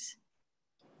Lewis.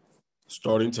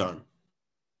 Starting time.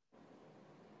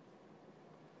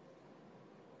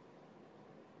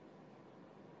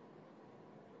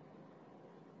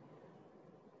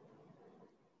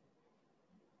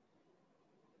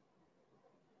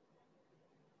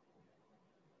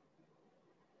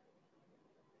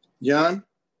 John?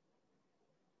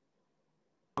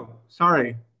 Oh,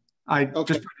 sorry. I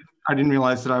didn't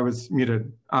realize that I was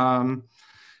muted. I'm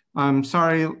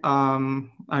sorry. Good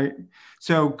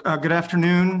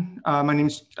afternoon. My name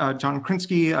is John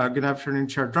Krinsky. Good afternoon,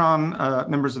 Chair Drum,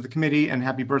 members of the committee, and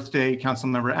happy birthday,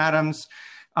 Councilmember Adams.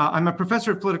 I'm a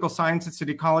professor of political science at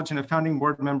City College and a founding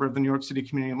board member of the New York City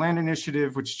Community Land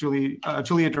Initiative, which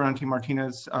Julia Durante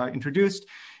Martinez introduced.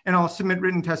 And I'll submit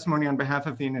written testimony on behalf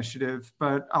of the initiative,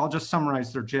 but I'll just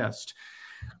summarize their gist.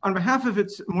 On behalf of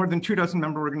its more than 24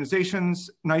 member organizations,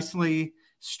 NYCC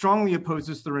strongly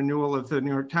opposes the renewal of the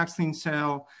New York tax lien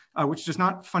sale, which does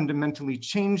not fundamentally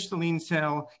change the lien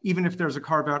sale, even if there's a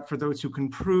carve out for those who can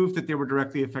prove that they were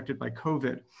directly affected by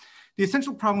COVID. The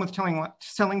essential problem with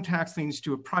selling tax liens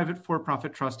to a private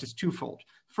for-profit trust is twofold.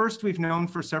 First, we've known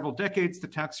for several decades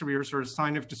that tax arrears are a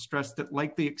sign of distress that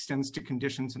likely extends to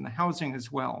conditions in the housing as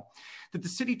well. That the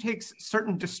city takes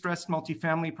certain distressed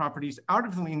multifamily properties out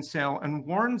of the lien sale and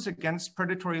warns against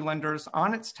predatory lenders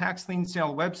on its tax lien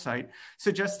sale website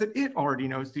suggests that it already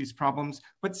knows these problems,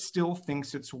 but still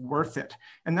thinks it's worth it.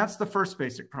 And that's the first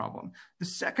basic problem. The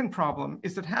second problem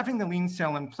is that having the lien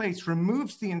sale in place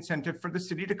removes the incentive for the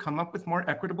city to come up with more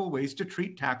equitable ways to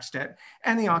treat tax debt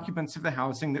and the occupants of the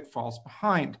housing that falls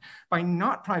behind. By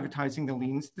not privatizing the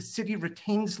liens, the city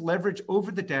retains leverage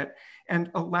over the debt and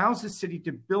allows the city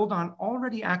to build on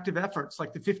already active efforts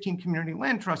like the 15 community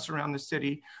land trusts around the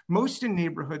city, most in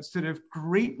neighborhoods that have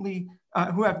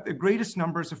who have the greatest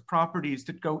numbers of properties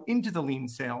that go into the lien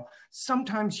sale,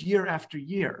 sometimes year after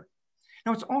year.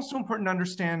 Now, it's also important to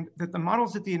understand that the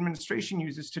models that the administration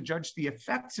uses to judge the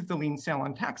effects of the lien sale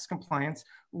on tax compliance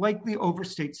likely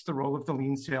overstates the role of the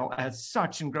lien sale as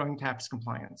such in growing tax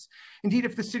compliance. Indeed,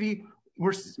 if the city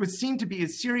was seen to be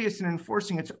as serious in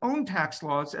enforcing its own tax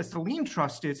laws as the lien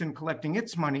trust is in collecting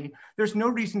its money, there's no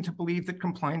reason to believe that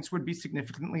compliance would be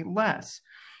significantly less.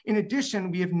 In addition,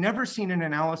 we have never seen an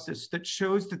analysis that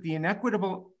shows that the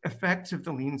inequitable effects of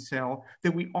the lien sale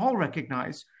that we all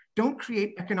recognize don't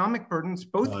create economic burdens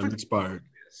both for the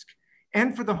risk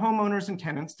and for the homeowners and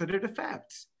tenants that it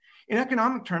affects. In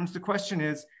economic terms, the question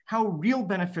is how real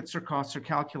benefits or costs are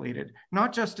calculated,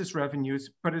 not just as revenues,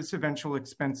 but as eventual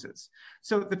expenses.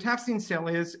 So the tax lien sale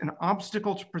is an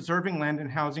obstacle to preserving land and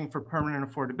housing for permanent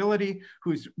affordability,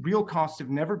 whose real costs have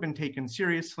never been taken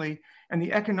seriously, and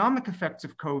the economic effects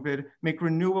of COVID make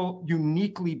renewal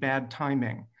uniquely bad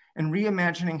timing, and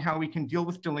reimagining how we can deal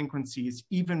with delinquency is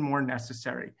even more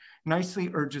necessary.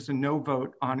 NYCC urges a no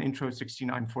vote on Intro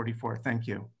 6944. Thank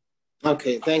you.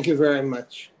 Okay, thank you very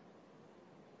much.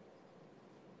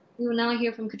 We will now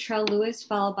hear from Cottrell Lewis,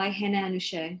 followed by Hannah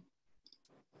Anousheh.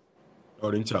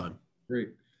 Starting time. Great.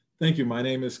 Thank you. My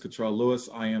name is Cottrell Lewis.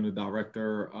 I am the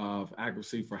Director of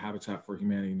Advocacy for Habitat for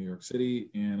Humanity in New York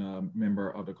City and a member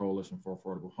of the Coalition for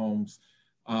Affordable Homes.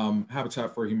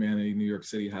 Habitat for Humanity New York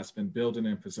City has been building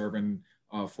and preserving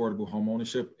affordable home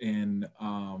ownership in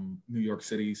New York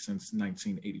City since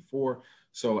 1984.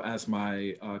 So as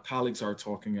my colleagues are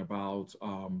talking about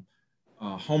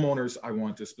homeowners, I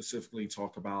want to specifically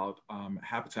talk about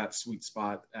Habitat's sweet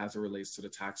spot as it relates to the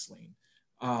tax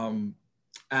lien.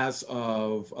 As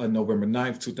of November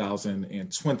 9th,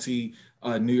 2020,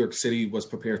 New York City was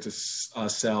prepared to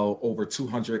sell over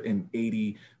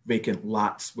 280 vacant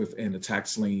lots within the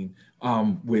tax lien,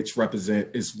 which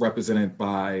is represented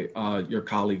by your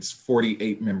colleagues,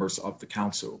 48 members of the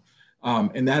council.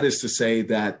 And that is to say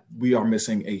that we are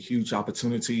missing a huge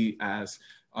opportunity, as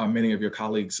many of your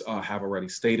colleagues have already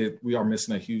stated. We are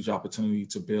missing a huge opportunity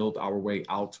to build our way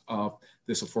out of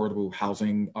this affordable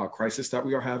housing crisis that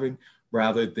we are having,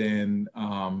 rather than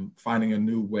finding a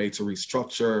new way to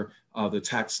restructure the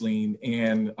tax lien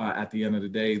and at the end of the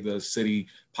day, the city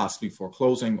possibly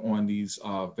foreclosing on these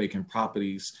vacant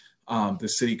properties. The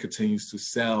city continues to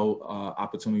sell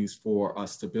opportunities for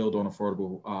us to build on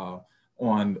affordable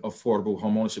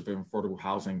homeownership and affordable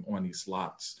housing on these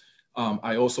lots.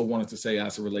 I also wanted to say,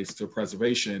 as it relates to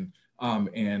preservation,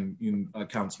 and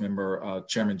Councilmember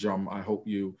Chairman Drum, I hope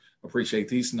you appreciate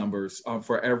these numbers.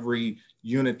 For every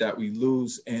unit that we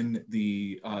lose in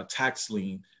the tax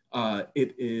lien,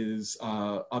 it is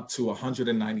up to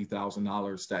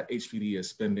 $190,000 that HPD is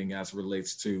spending as it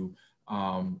relates to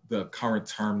the current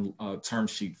term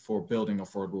sheet for building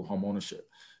affordable home ownership.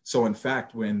 So in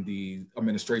fact, when the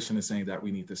administration is saying that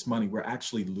we need this money, we're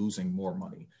actually losing more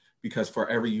money, because for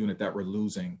every unit that we're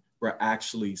losing, we're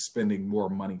actually spending more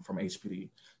money from HPD.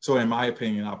 So in my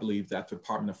opinion, I believe that the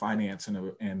Department of Finance and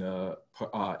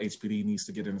HPD needs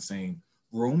to get in the same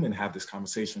room and have this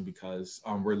conversation, because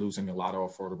we're losing a lot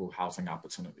of affordable housing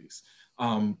opportunities.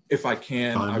 If I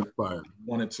can, I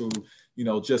wanted to,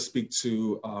 just speak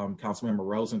to Councilmember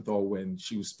Rosenthal when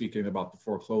she was speaking about the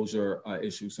foreclosure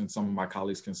issues, and some of my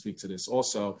colleagues can speak to this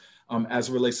also. As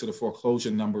it relates to the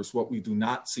foreclosure numbers, what we do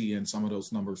not see in some of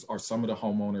those numbers are some of the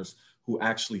homeowners who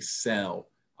actually sell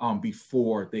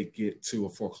before they get to a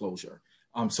foreclosure.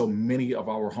 So many of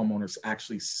our homeowners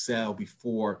actually sell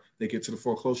before they get to the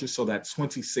foreclosure. So that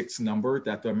 26 number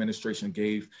that the administration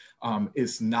gave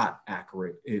is not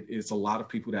accurate. It is a lot of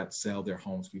people that sell their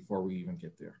homes before we even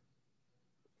get there.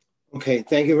 Okay,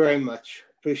 thank you very much.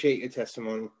 Appreciate your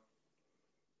testimony.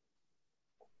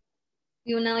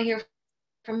 We will now hear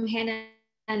from Hannah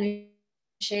and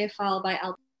Shay, followed by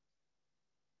Al.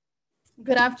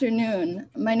 Good afternoon.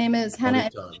 My name is Hannah.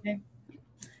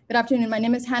 Good afternoon. My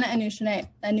name is Hannah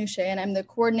Anouche, and I'm the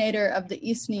coordinator of the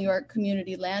East New York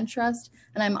Community Land Trust,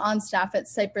 and I'm on staff at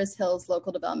Cypress Hills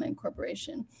Local Development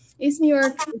Corporation. East New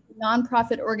York is a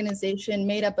nonprofit organization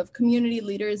made up of community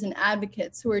leaders and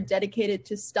advocates who are dedicated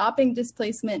to stopping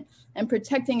displacement and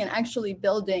protecting and actually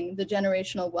building the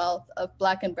generational wealth of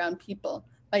Black and Brown people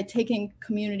by taking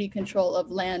community control of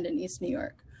land in East New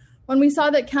York. When we saw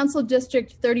that Council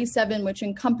District 37, which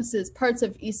encompasses parts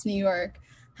of East New York,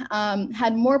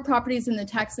 had more properties in the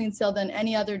tax lien sale than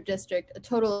any other district, a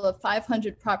total of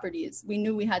 500 properties, we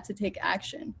knew we had to take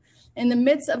action. In the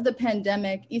midst of the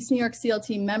pandemic, East New York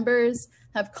CLT members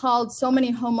have called so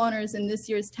many homeowners in this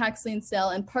year's tax lien sale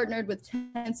and partnered with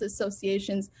tenants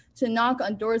associations to knock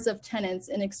on doors of tenants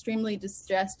in extremely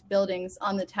distressed buildings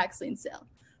on the tax lien sale.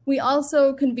 We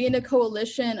also convened a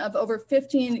coalition of over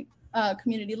 15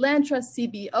 community land trust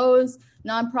CBOs,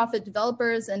 nonprofit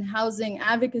developers, and housing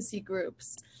advocacy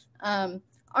groups,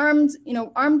 armed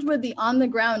with the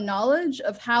on-the-ground knowledge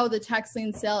of how the tax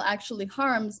lien sale actually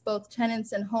harms both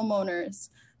tenants and homeowners.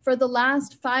 For the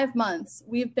last 5 months,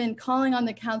 we've been calling on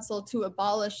the council to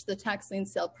abolish the tax lien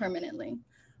sale permanently.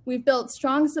 We've built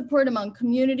strong support among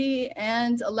community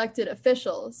and elected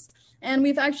officials, and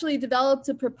we've actually developed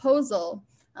a proposal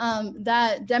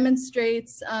that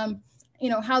demonstrates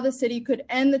how the city could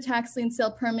end the tax lien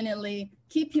sale permanently,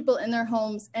 keep people in their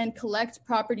homes, and collect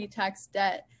property tax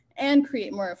debt and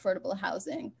create more affordable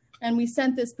housing. And we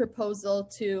sent this proposal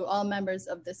to all members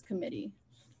of this committee.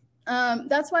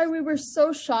 That's why we were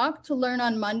so shocked to learn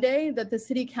on Monday that the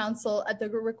city council, at the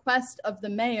request of the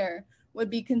mayor, would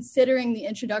be considering the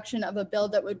introduction of a bill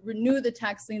that would renew the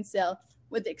tax lien sale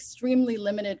with extremely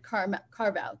limited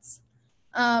carve-outs.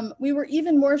 We were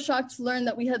even more shocked to learn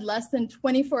that we had less than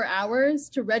 24 hours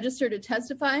to register to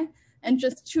testify and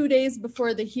just 2 days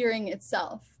before the hearing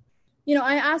itself.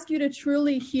 I ask you to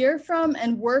truly hear from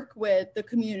and work with the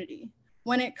community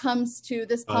when it comes to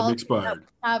this policy that would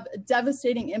have a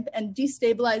devastating and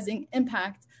destabilizing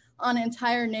impact on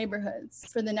entire neighborhoods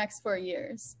for the next 4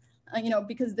 years,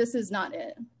 because this is not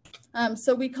it.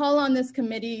 So we call on this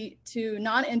committee to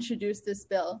not introduce this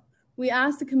bill. We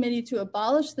ask the committee to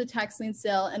abolish the tax lien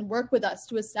sale and work with us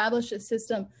to establish a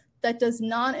system that does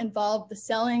not involve the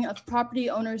selling of property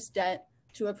owners' debt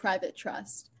to a private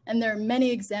trust. And there are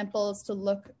many examples to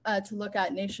look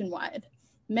at nationwide.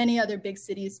 Many other big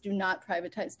cities do not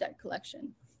privatize debt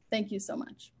collection. Thank you so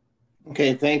much.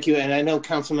 Okay, thank you. And I know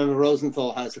Councilmember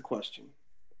Rosenthal has a question.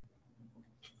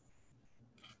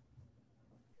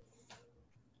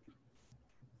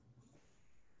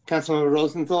 Councilmember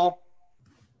Rosenthal?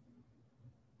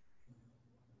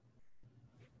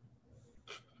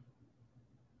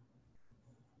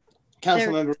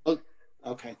 Councilmember,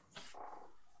 okay.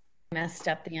 Messed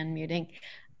up the unmuting.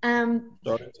 I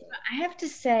have to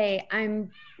say,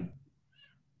 I'm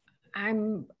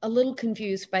a little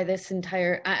confused by this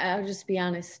entire, I'll just be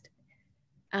honest.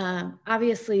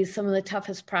 Obviously, some of the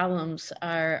toughest problems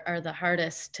are the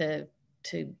hardest to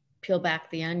peel back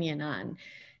the onion on.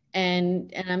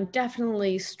 And I'm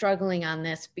definitely struggling on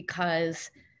this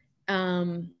because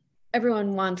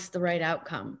everyone wants the right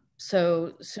outcome.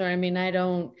 So I mean,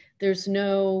 there's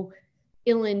no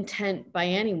ill intent by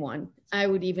anyone. I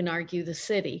would even argue the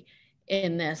city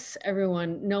in this.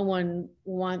 No one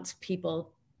wants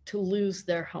people to lose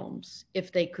their homes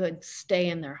if they could stay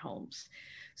in their homes.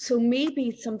 So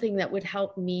maybe something that would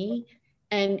help me,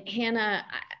 and Hannah,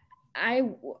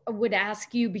 I would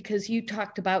ask you, because you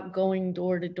talked about going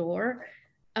door to door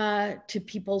to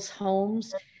people's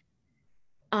homes.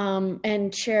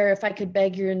 And Chair, if I could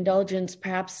beg your indulgence,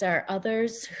 perhaps there are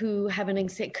others who have an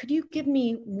example. Could you give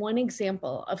me one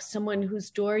example of someone whose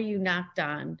door you knocked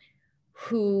on,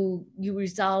 who you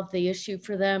resolved the issue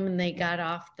for them and they got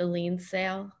off the lien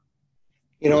sale?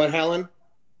 You know what, Helen?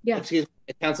 Yeah. Excuse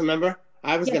me, council member?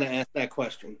 I was going to ask that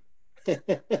question.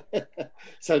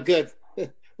 So good.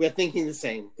 We're thinking the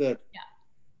same. Good. Yeah.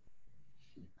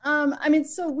 I mean,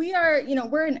 so we are,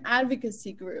 we're an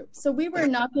advocacy group. So we were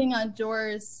knocking on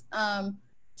doors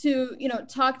to,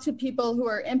 talk to people who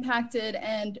are impacted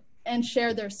and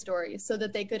share their stories so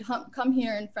that they could come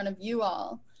here in front of you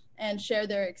all and share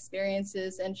their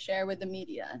experiences and share with the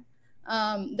media.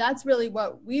 That's really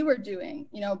what we were doing,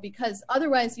 because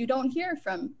otherwise you don't hear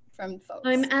from folks.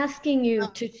 I'm asking you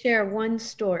to share one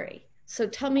story. So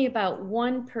tell me about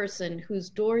one person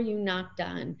whose door you knocked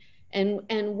on. And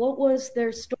what was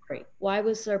their story? Why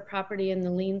was their property in the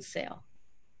lien sale?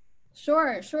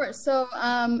 Sure. So,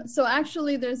 so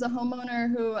actually, there's a homeowner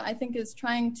who I think is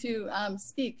trying to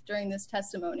speak during this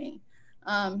testimony.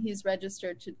 He's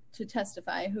registered to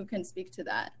testify. Who can speak to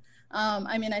that?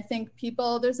 I mean, I think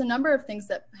there's a number of things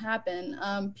that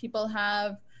happen. People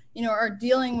have, are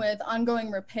dealing with ongoing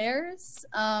repairs,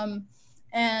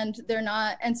 and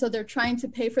so they're trying to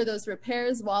pay for those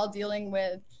repairs while dealing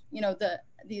with,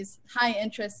 these high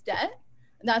interest debt.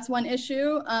 That's one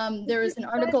issue. There was an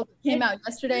article that came out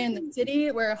yesterday in the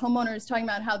city where a homeowner is talking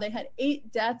about how they had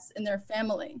 8 deaths in their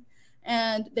family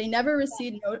and they never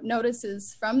received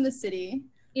notices from the city.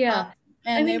 Yeah.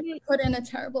 And they were put in a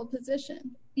terrible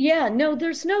position. Yeah, no,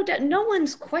 there's no doubt. No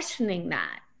one's questioning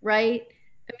that, right?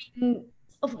 I mean,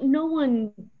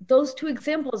 those 2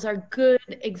 examples are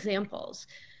good examples.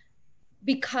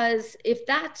 Because if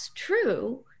that's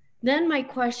true, then my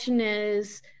question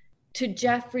is, to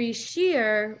Jeffrey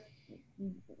Shear,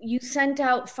 you sent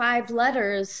out 5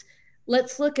 letters.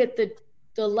 Let's look at the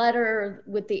letter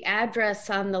with the address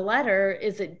on the letter.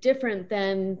 Is it different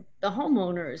than the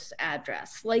homeowner's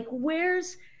address? Like,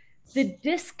 where's the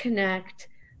disconnect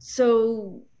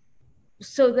so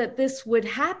that this would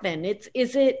happen? It's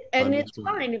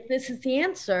fine if this is the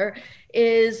answer,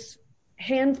 is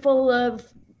handful of,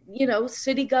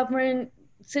 city government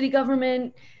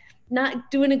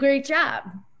not doing a great job.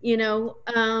 So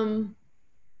I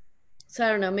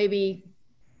don't know, maybe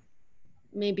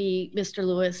Mr.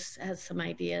 Lewis has some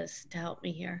ideas to help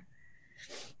me here.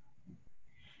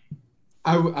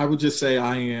 I would just say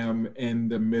I am in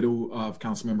the middle of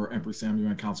Councilmember Empress Samuel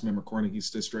and Councilmember Cornegy's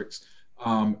districts.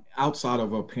 Outside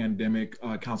of a pandemic,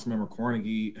 Councilmember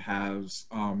Cornegy has,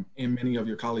 and many of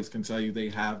your colleagues can tell you, they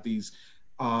have these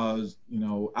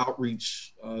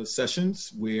outreach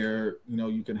sessions where,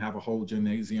 you can have a whole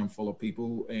gymnasium full of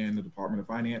people in the Department of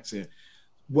Finance. And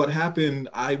what happened,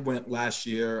 I went last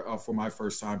year for my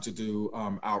first time to do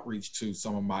outreach to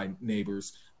some of my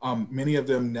neighbors. Many of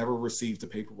them never received the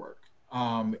paperwork.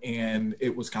 And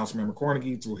it was Councilmember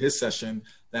Cornegy through his session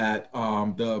that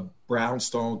the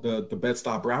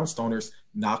Bed-Stuy Brownstoners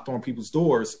knocked on people's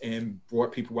doors and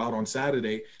brought people out on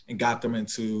Saturday and got them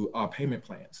into payment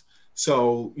plans.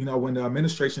 So, when the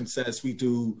administration says we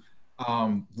do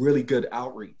really good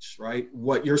outreach, right?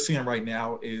 What you're seeing right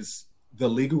now is the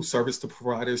legal service to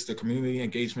providers, the community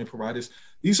engagement providers.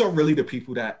 These are really the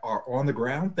people that are on the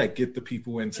ground that get the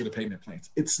people into the payment plans.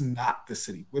 It's not the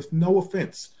city, with no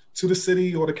offense to the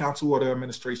city or the council or the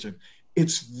administration.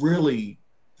 It's really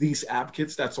these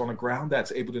advocates that's on the ground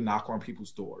that's able to knock on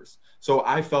people's doors. So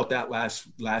I felt that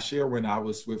last year when I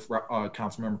was with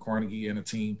Councilmember Cornegy and a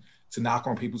team to knock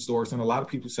on people's doors. And a lot of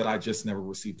people said, I just never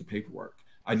received the paperwork.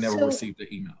 I never received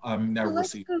the email. I never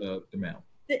received the mail.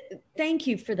 Thank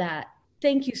you for that.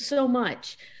 Thank you so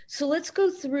much. So let's go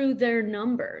through their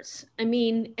numbers. I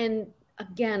mean, and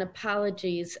again,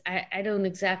 apologies. I don't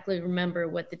exactly remember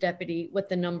what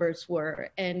the numbers were.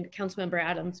 And Councilmember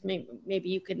Adams, maybe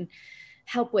you can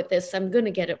help with this. I'm going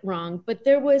to get it wrong. But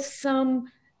there was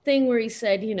some thing where he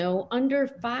said, under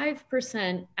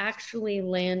 5% actually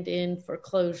land in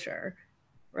foreclosure,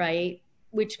 right?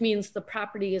 Which means the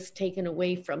property is taken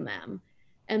away from them.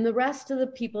 And the rest of the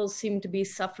people seem to be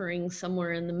suffering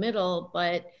somewhere in the middle,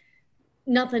 but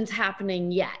nothing's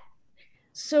happening yet.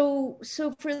 So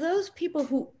for those people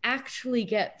who actually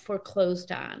get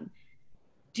foreclosed on,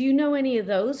 do you know any of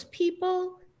those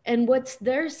people and what's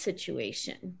their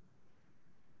situation?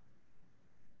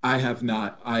 I have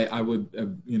not. I would,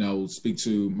 speak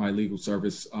to my legal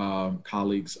service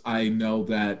colleagues. I know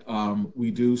that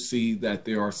we do see that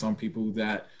there are some people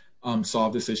that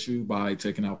solve this issue by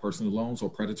taking out personal loans or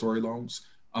predatory loans,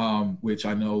 which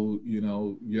I know,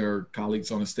 your colleagues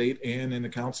on the state and in the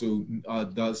council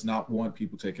does not want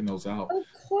people taking those out.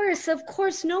 Of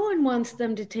course, no one wants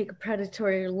them to take a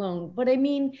predatory loan. But I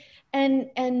mean,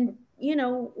 and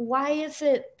why is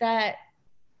it that,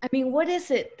 what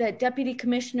is it that Deputy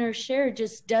Commissioner Scheer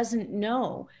just doesn't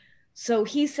know? So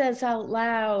he says out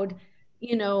loud,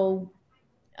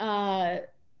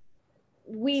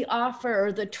 we offer,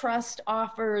 or the trust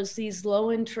offers these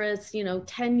low interest,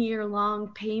 10-year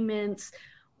long payments.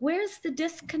 Where's the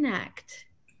disconnect?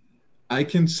 I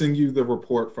can send you the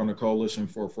report from the Coalition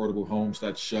for Affordable Homes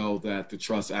that show that the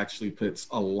trust actually puts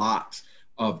a lot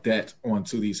of debt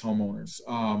onto these homeowners.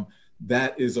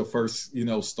 That is a first,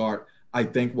 start. I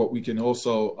think what we can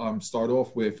also start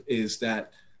off with is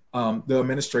that the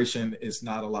administration is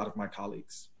not a lot of my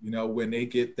colleagues. When they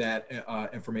get that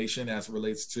information as it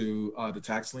relates to the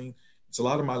tax lien, it's a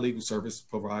lot of my legal service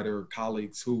provider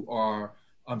colleagues who are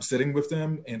sitting with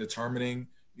them and determining,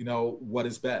 what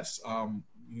is best.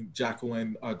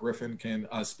 Jacqueline Griffin can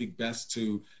speak best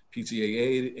to PTA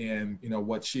aid and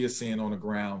what she is seeing on the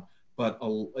ground. But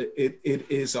it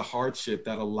is a hardship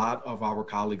that a lot of our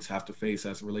colleagues have to face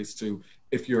as it relates to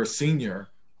if you're a senior.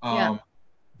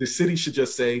 The city should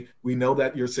just say, we know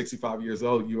that you're 65 years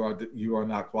old, you are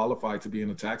not qualified to be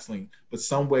in a tax lien. But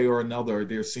some way or another,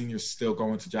 there's seniors still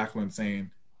going to Jacqueline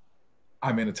saying,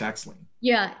 I'm in a tax lien.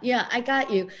 Yeah, I got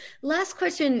you. Last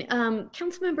question,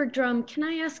 Councilmember Drum, can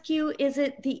I ask you, is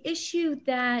it the issue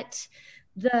that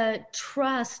the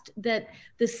trust that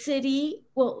the city,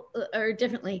 or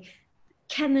differently,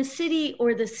 can the city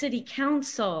or the city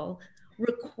council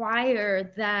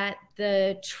require that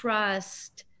the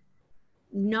trust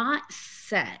not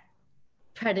set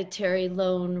predatory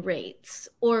loan rates?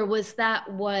 Or was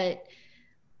that what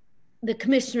the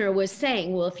commissioner was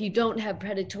saying? Well, if you don't have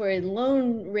predatory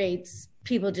loan rates,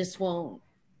 people just won't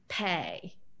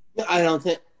pay. I don't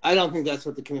think that's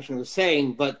what the commissioner was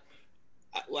saying, but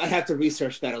I have to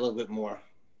research that a little bit more.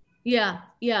 Yeah.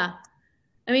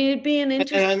 I mean, it'd be an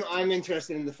interesting. And I'm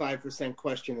interested in the 5%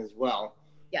 question as well.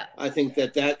 Yeah. I think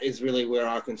that is really where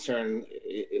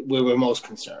where we're most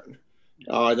concerned.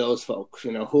 Are those folks?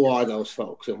 Who are those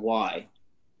folks and why?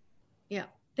 Yeah.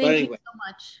 Thank you so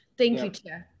much. Thank you,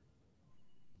 Chair.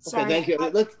 Okay, thank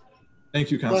you.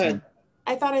 Thank you, Councilman.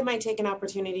 I thought I might take an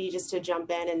opportunity just to jump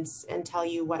in and tell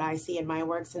you what I see in my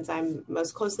work, since I'm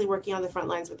most closely working on the front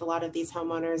lines with a lot of these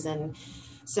homeowners. And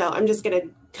so I'm just going to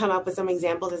come up with some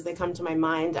examples as they come to my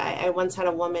mind. I once had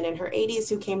a woman in her 80s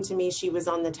who came to me. She was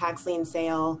on the tax lien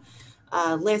sale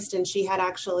list, and she had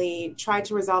actually tried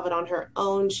to resolve it on her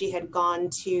own. She had gone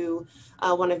to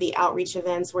one of the outreach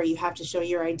events where you have to show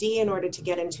your ID in order to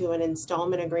get into an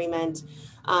installment agreement.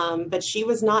 But she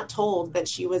was not told that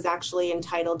she was actually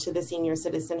entitled to the senior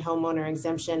citizen homeowner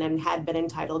exemption and had been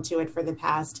entitled to it for the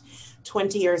past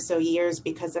 20 or so years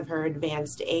because of her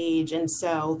advanced age. And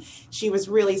so she was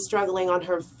really struggling on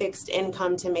her fixed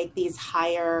income to make these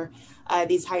higher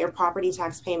property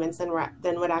tax payments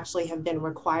than would actually have been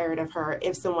required of her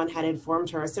if someone had informed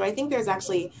her. So I think there's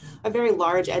actually a very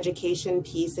large education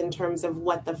piece in terms of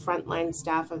what the frontline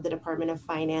staff of the Department of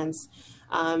Finance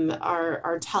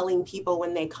are telling people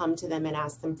when they come to them and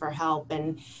ask them for help.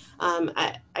 And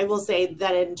I will say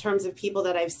that in terms of people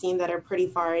that I've seen that are pretty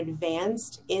far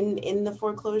advanced in the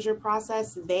foreclosure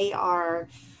process, they are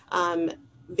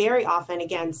very often,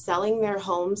 again, selling their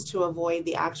homes to avoid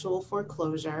the actual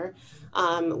foreclosure,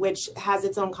 which has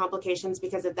its own complications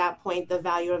because at that point, the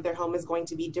value of their home is going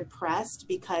to be depressed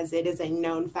because it is a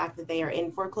known fact that they are in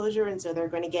foreclosure. And so they're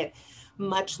going to get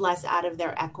much less out of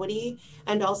their equity.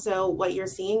 And also what you're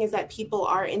seeing is that people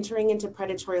are entering into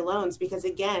predatory loans because,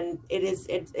 again,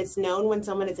 it's known when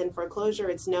someone is in foreclosure,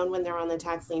 it's known when they're on the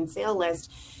tax lien sale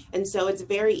list. And so it's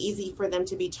very easy for them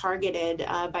to be targeted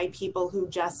by people who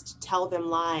just tell them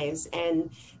lies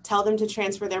and tell them to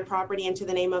transfer their property into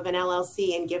the name of an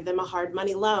LLC and give them a hard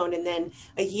money loan. And then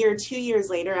a year, 2 years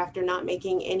later, after not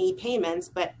making any payments,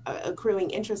 but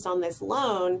accruing interest on this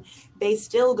loan, they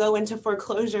still go into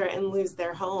foreclosure and lose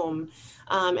their home.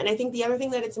 And I think the other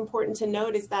thing that it's important to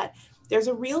note is that there's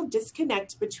a real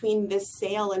disconnect between this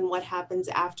sale and what happens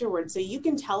afterwards. So you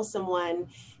can tell someone,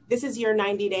 this is your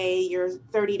 90-day, your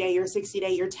 30-day, your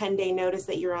 60-day, your 10-day notice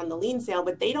that you're on the lien sale,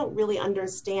 but they don't really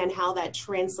understand how that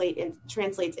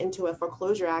translates into a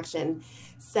foreclosure action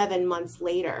 7 months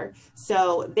later.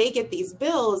 So they get these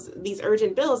bills, these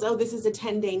urgent bills, oh, this is a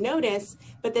 10-day notice,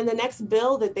 but then the next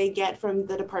bill that they get from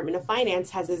the Department of Finance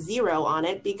has a 0 on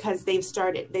it because they've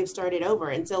started over.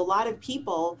 And so a lot of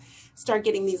people start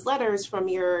getting these letters from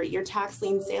your tax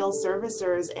lien sales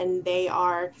servicers, and they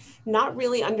are not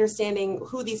really understanding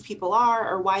who these people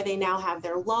are or why they now have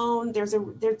their loan. There's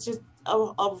just a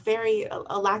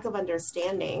lack of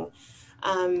understanding.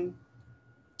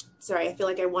 Sorry, I feel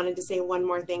like I wanted to say one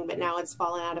more thing, but now it's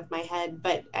fallen out of my head.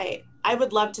 But I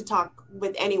would love to talk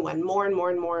with anyone more and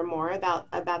more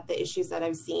about the issues that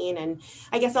I've seen. And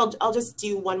I guess I'll just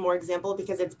do one more example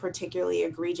because it's particularly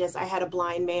egregious. I had a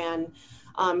blind man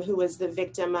who was the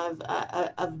victim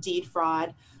of deed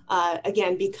fraud.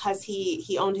 Again, because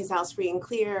he owned his house free and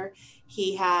clear,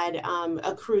 he had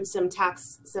accrued some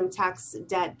tax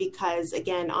debt because,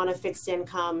 again, on a fixed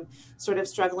income, sort of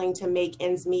struggling to make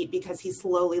ends meet because he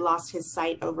slowly lost his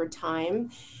sight over time.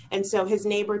 And so his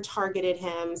neighbor targeted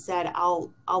him, said,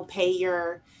 I'll pay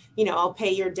your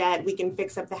debt, we can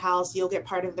fix up the house, you'll get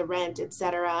part of the rent,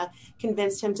 etc.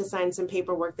 Convinced him to sign some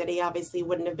paperwork that he obviously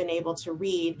wouldn't have been able to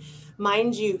read.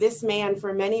 Mind you, this man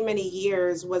for many, many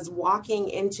years was walking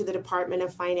into the Department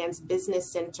of Finance Business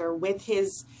Center with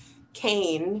his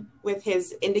cane with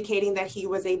his indicating that he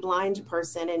was a blind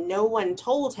person, and no one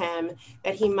told him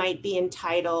that he might be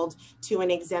entitled to an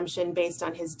exemption based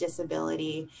on his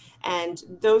disability. And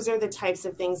those are the types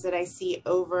of things that I see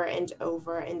over and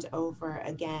over and over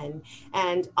again.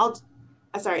 And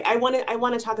I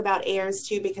want to talk about heirs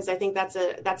too, because I think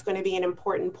that's going to be an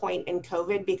important point in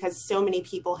COVID, because so many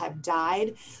people have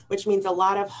died, which means a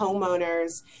lot of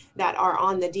homeowners that are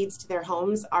on the deeds to their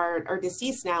homes are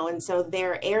deceased now. And so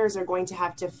their heirs are going to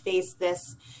have to face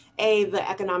this, the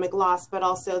economic loss, but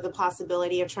also the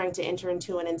possibility of trying to enter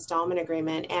into an installment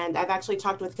agreement. And I've actually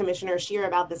talked with Commissioner Scheer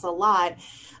about this a lot,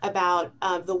 about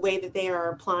the way that they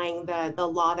are applying the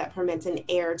law that permits an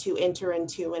heir to enter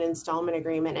into an installment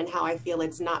agreement, and how I feel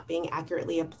it's not being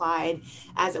accurately applied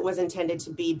as it was intended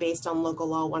to be based on Local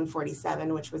Law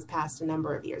 147, which was passed a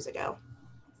number of years ago.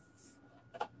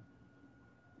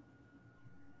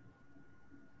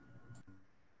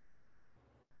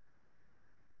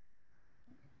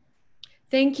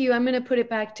 Thank you. I'm going to put it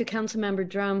back to Councilmember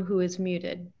Drum, who is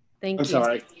muted. Thank you. I'm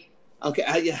sorry. Okay.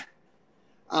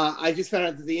 I just found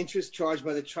out that the interest charged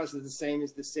by the trust is the same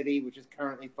as the city, which is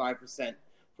currently 5%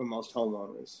 for most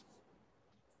homeowners.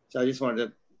 So I just wanted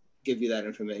to give you that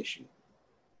information.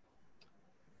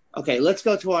 Okay, let's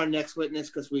go to our next witness,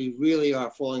 because we really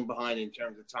are falling behind in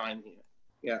terms of time here.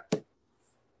 Yeah.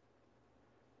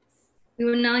 We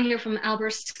will now hear from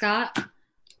Albert Scott,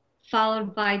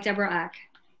 followed by Deborah Ack.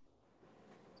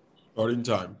 Starting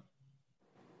time.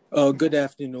 Good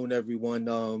afternoon,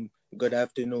 everyone. Good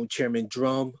afternoon, Chairman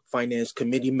Drum, Finance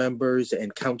Committee members,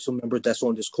 and council members that's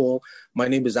on this call. My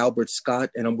name is Albert Scott,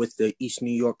 and I'm with the East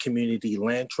New York Community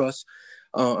Land Trust.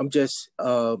 I'm just,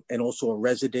 and also a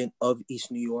resident of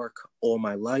East New York all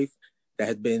my life that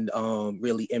has been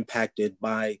really impacted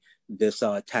by this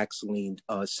tax lien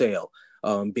sale,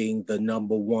 being the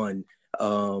number one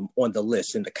on the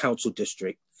list in the Council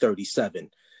District 37.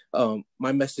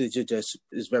 My message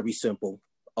is very simple.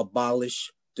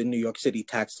 Abolish the New York City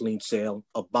tax lien sale,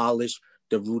 abolish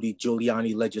the Rudy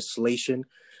Giuliani legislation.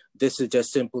 This is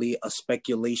just simply a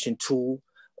speculation tool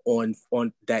on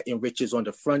that enriches on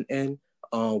the front end,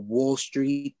 Wall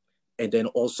Street, and then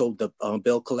also the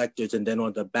bill collectors, and then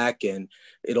on the back end,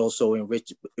 it also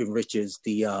enriches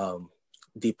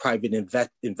the private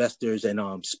investors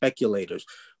and speculators.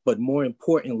 But more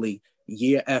importantly,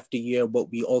 year after year,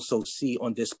 what we also see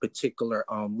on this particular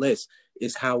list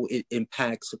is how it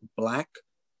impacts Black,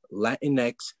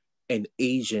 Latinx, and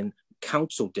Asian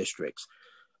council districts.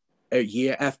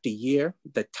 Year after year,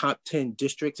 the top 10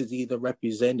 districts is either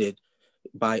represented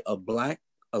by a Black,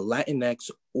 a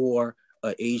Latinx, or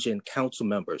Asian council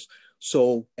members.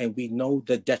 So, and we know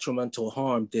the detrimental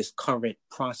harm this current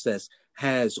process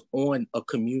has on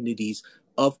communities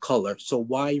of color. So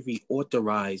why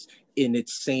reauthorize in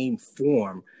its same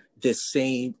form this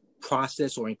same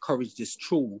process, or encourage this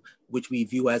tool, which we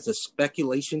view as a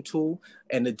speculation tool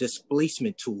and a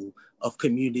displacement tool of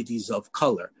communities of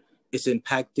color? It's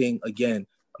impacting, again,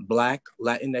 Black,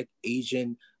 Latinx,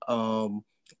 Asian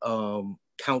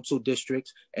council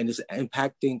districts, and it's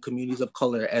impacting communities of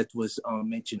color, as was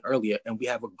mentioned earlier. And we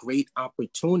have a great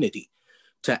opportunity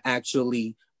to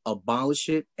actually abolish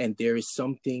it, and there is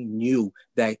something new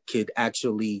that could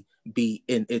actually be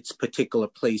in its particular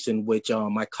place, in which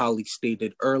my colleague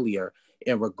stated earlier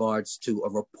in regards to a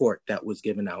report that was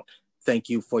given out. Thank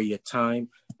you for your time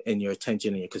and your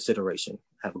attention and your consideration.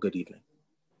 Have a good evening.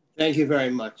 Thank you very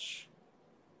much.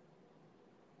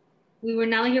 We will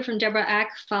now hear from Deborah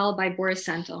Ack, followed by Boris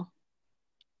Santo.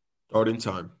 Starting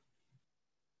time.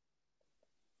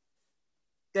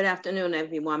 Good afternoon,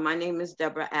 everyone. My name is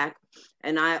Deborah Ack,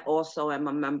 and I also am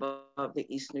a member of the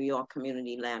East New York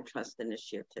Community Land Trust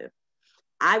Initiative.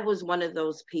 I was one of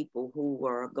those people who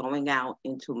were going out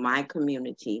into my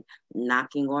community,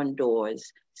 knocking on doors,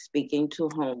 speaking to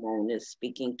homeowners,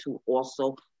 speaking to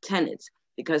also tenants,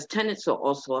 because tenants are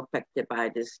also affected by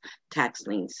this tax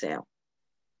lien sale.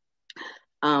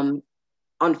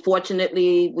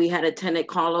 Unfortunately, we had a tenant,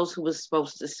 Carlos, who was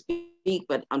supposed to speak,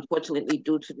 but unfortunately,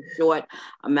 due to the short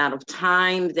amount of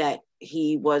time that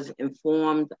he was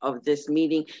informed of this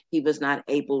meeting, he was not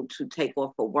able to take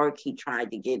off for work. He tried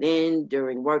to get in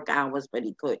during work hours, but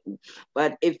he couldn't.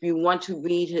 But if you want to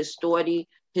read his story,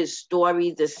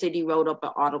 the city wrote up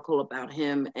an article about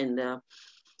him and the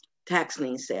tax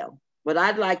lien sale. What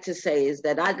I'd like to say is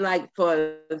that I'd like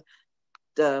for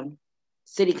the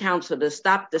City Council to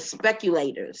stop the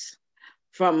speculators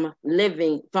from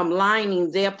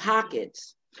lining their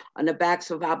pockets on the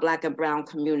backs of our Black and Brown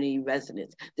community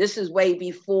residents. This is way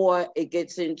before it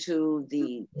gets into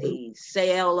the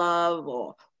sale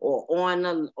of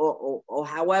or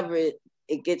however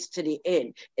it gets to the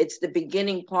end. It's the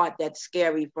beginning part that's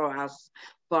scary for us,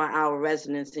 for our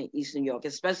residents in East New York,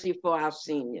 especially for our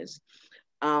seniors.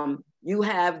 You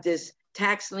have this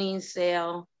tax lien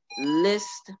sale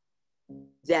list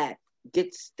that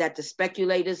the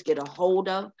speculators get a hold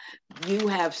of. You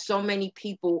have so many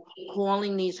people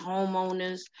calling these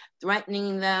homeowners,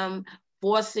 threatening them,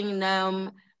 forcing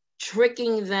them,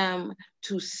 tricking them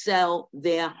to sell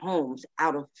their homes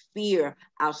out of fear.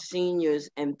 Our seniors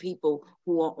and people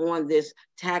who are on this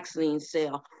tax lien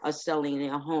sale are selling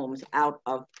their homes out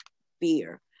of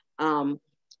fear.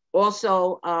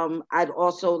 Also, I'd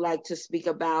also like to speak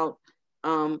about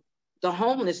the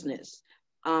homelessness,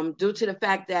 due to the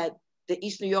fact that the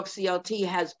East New York CLT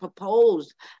has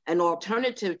proposed an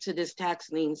alternative to this tax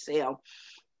lien sale.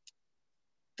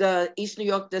 The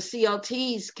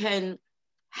CLTs can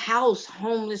house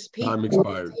homeless people. Time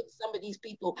expired. Take some of these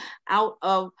people out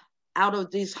of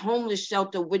this homeless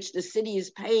shelter, which the city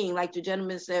is paying, like the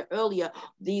gentleman said earlier,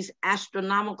 these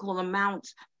astronomical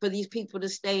amounts for these people to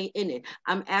stay in it.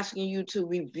 I'm asking you to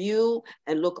review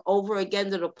and look over again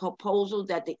the proposal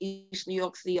that the East New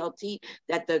York CLT,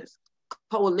 that the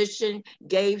coalition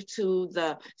gave to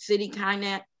the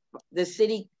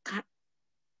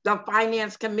the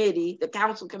finance committee, the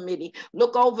council committee.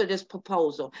 Look over this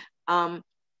proposal.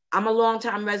 I'm a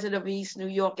longtime resident of East New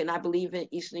York, and I believe in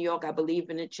East New York. I believe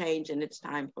in a change, and it's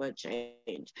time for a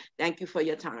change. Thank you for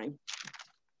your time.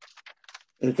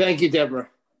 And thank you, Deborah.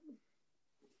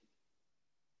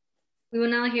 We will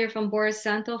now hear from Boris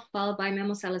Santos, followed by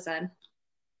Memo Salazar.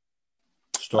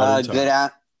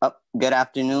 Good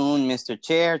afternoon, Mr.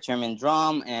 Chair, Chairman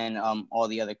Drum, and all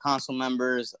the other council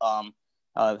members.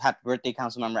 Happy birthday,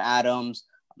 Councilmember Adams.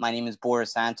 My name is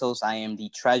Boris Santos. I am the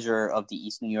treasurer of the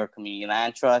East New York Community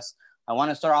Land Trust. I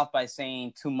want to start off by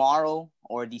saying tomorrow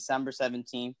or December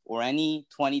 17th or any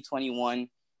 2021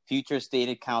 future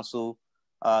stated council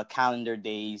calendar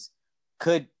days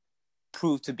could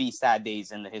prove to be sad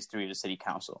days in the history of the city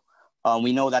council.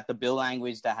 We know that the bill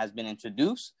language that has been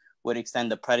introduced would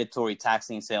extend the predatory tax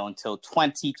lien sale until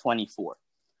 2024.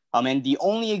 And the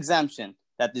only exemption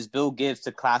that this bill gives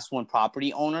to Class 1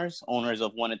 property owners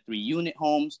of 1 to 3 unit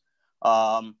homes,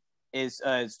 is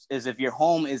if your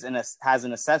home has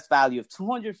an assessed value of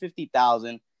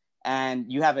 $250,000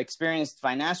 and you have experienced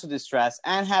financial distress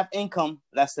and have income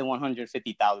less than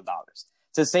 $150,000.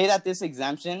 To say that this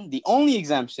exemption, the only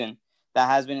exemption that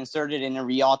has been inserted in a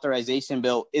reauthorization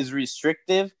bill, is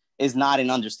restrictive is not an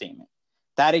understatement.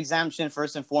 That exemption,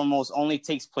 first and foremost, only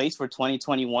takes place for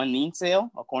 2021 lien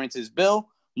sale, according to this bill.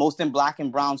 Most in Black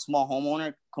and brown small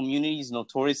homeowner communities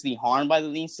notoriously harmed by the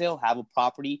lien sale have a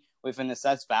property with an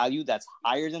assessed value that's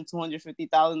higher than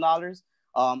 $250,000.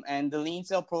 And the lien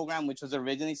sale program, which was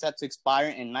originally set to expire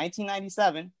in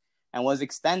 1997 and was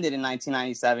extended in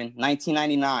 1997,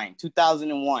 1999,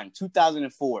 2001,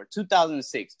 2004,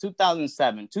 2006,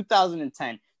 2007,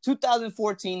 2010,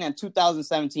 2014, and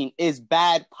 2017, is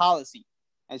bad policy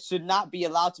and should not be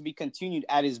allowed to be continued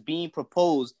as is being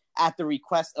proposed at the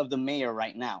request of the mayor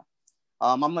right now.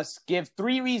 I must give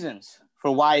 3 reasons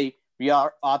for why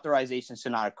reauthorization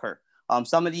should not occur.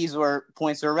 Some of these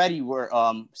points already were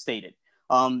stated.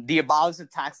 The Abolish the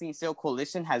Tax Lien Sale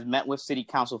Coalition has met with City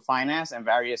Council Finance and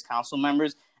various council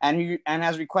members and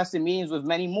has requested meetings with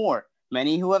many more,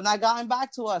 many who have not gotten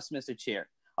back to us, Mr. Chair,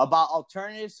 about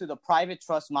alternatives to the private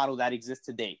trust model that exists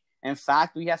today. In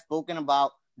fact, we have spoken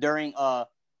about during a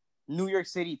New York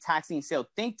City tax lien sale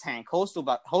think tank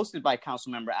hosted by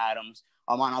Councilmember Adams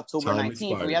on October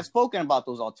 19th. We have spoken about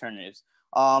those alternatives.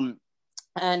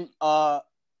 And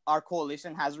our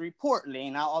coalition has a report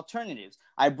laying out alternatives.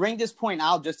 I bring this point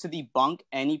out just to debunk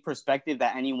any perspective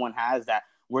that anyone has that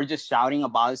we're just shouting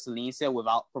abolish the lien sale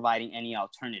without providing any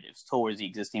alternatives towards the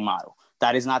existing model.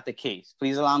 That is not the case.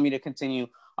 Please allow me to continue.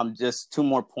 Just 2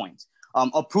 more points.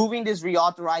 Approving this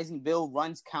reauthorizing bill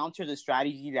runs counter the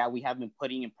strategy that we have been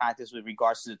putting in practice with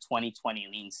regards to the 2020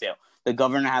 lien sale. The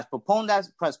governor has postponed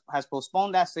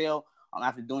that sale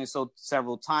after doing so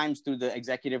several times through the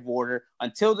executive order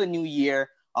until the new year,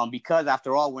 because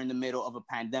after all, we're in the middle of a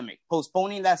pandemic.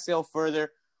 Postponing that sale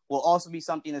further will also be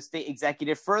something the state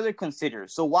executive further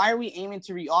considers. So why are we aiming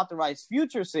to reauthorize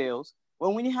future sales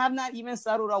when we have not even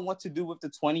settled on what to do with the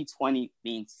 2020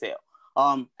 lien sale?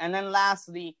 And then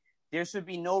lastly, there should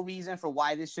be no reason for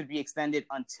why this should be extended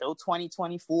until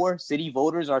 2024. City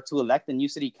voters are to elect a new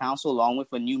city council along with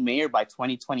a new mayor by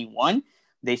 2021.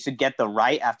 They should get the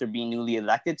right after being newly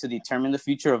elected to determine the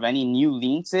future of any new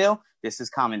lien sale. This is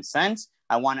common sense.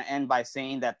 I want to end by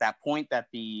saying that point that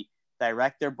the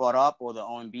director brought up, or the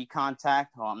OMB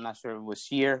contact, I'm not sure if it was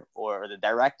Shear or the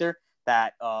director,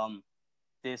 that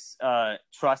this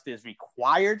trust is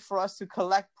required for us to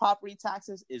collect property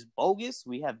taxes is bogus.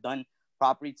 We have done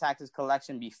property taxes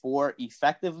collection before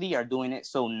effectively, are doing it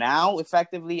so now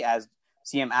effectively, as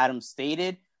CM Adams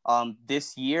stated.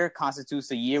 This year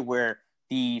constitutes a year where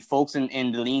the folks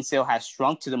in the lien sale has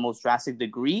shrunk to the most drastic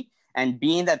degree. And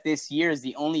being that this year is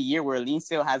the only year where a lien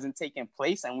sale hasn't taken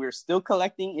place and we're still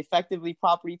collecting effectively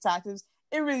property taxes,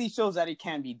 it really shows that it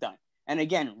can be done. And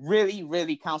again, really,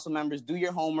 really, council members, do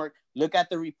your homework, look at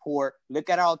the report, look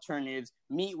at our alternatives,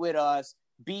 meet with us,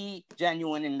 be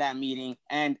genuine in that meeting.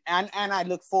 And I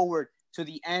look forward to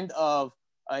the end of,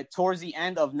 towards the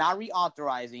end of not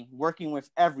reauthorizing, working with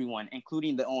everyone,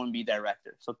 including the OMB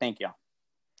director. So thank you.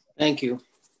 Thank you.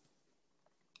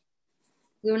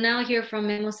 We will now hear from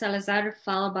Memo Salazar,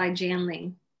 followed by Jan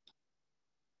Ling.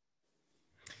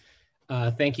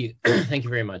 Thank you. Thank you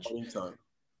very much.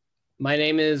 My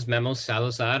name is Memo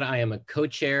Salazar. I am a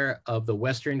co-chair of the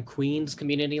Western Queens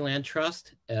Community Land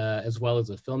Trust, as well as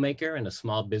a filmmaker and a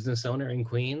small business owner in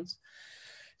Queens.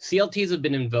 CLTs have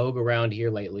been in vogue around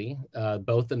here lately.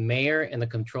 Both the mayor and the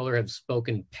comptroller have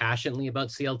spoken passionately about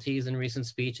CLTs in recent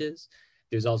speeches.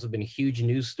 There's also been huge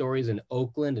news stories in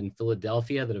Oakland and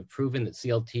Philadelphia that have proven that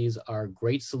CLTs are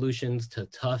great solutions to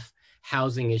tough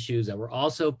housing issues that were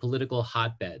also political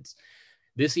hotbeds.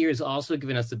 This year has also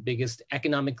given us the biggest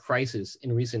economic crisis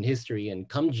in recent history, and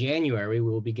come January, we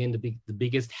will begin to be the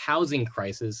biggest housing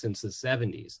crisis since the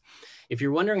 70s. If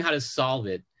you're wondering how to solve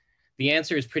it, the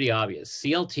answer is pretty obvious.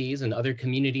 CLTs and other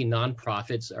community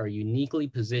nonprofits are uniquely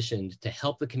positioned to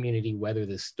help the community weather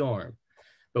this storm.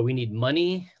 But we need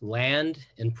money, land,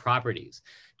 and properties.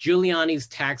 Giuliani's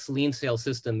tax lien sale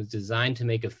system is designed to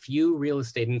make a few real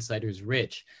estate insiders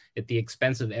rich at the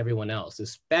expense of everyone else,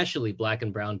 especially Black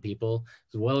and brown people,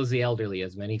 as well as the elderly,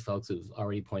 as many folks have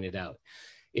already pointed out.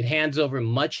 It hands over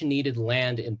much needed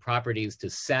land and properties to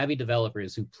savvy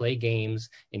developers who play games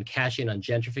and cash in on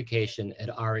gentrification at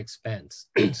our expense.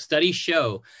 Studies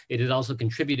show it has also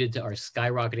contributed to our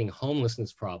skyrocketing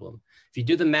homelessness problem. If you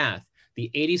do the math, the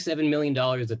 $87 million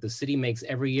that the city makes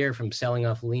every year from selling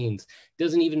off liens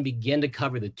doesn't even begin to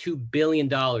cover the $2 billion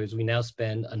we now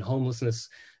spend on homelessness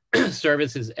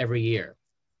services every year,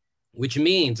 which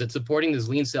means that supporting this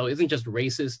lien sale isn't just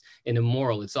racist and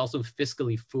immoral, it's also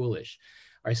fiscally foolish.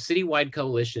 Our citywide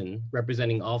coalition,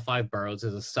 representing all 5 boroughs,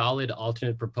 has a solid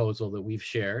alternate proposal that we've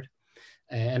shared.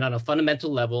 And on a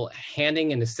fundamental level,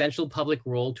 handing an essential public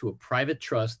role to a private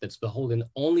trust that's beholden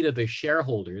only to their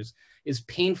shareholders is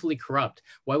painfully corrupt.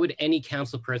 Why would any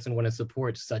council person want to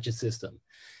support such a system?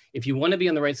 If you want to be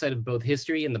on the right side of both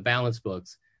history and the balance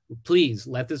books, please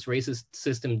let this racist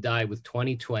system die with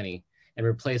 2020 and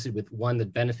replace it with one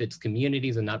that benefits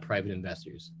communities and not private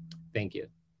investors. Thank you.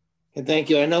 And thank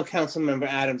you. I know Councilmember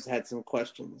Adams had some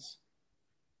questions.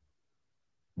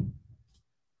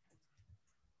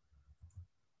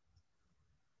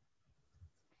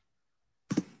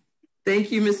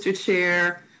 Thank you, Mr.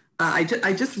 Chair. I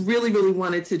just really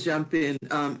wanted to jump in.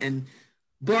 And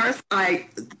Boris,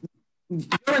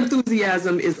 your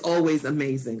enthusiasm is always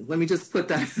amazing. Let me just put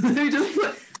that.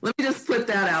 Let me just put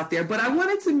that out there. But I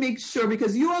wanted to make sure,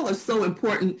 because you all are so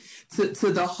important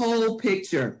to the whole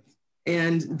picture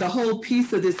and the whole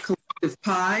piece of this collective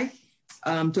pie.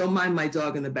 Don't mind my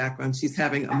dog in the background. She's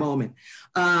having a moment.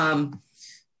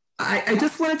 I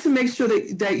just wanted to make sure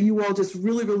that you all just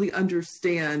really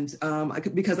understand,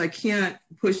 because I can't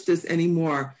push this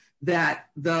anymore, that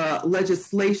the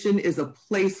legislation is a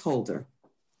placeholder.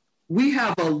 We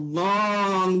have a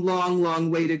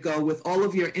long way to go with all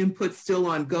of your input still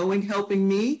ongoing, helping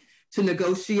me to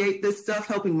negotiate this stuff,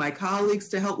 helping my colleagues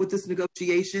to help with this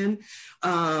negotiation,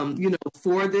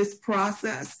 for this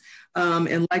process.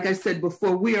 And like I said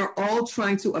before, we are all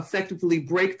trying to effectively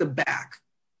break the back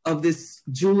of this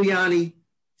Giuliani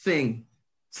thing.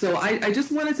 So I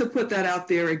just wanted to put that out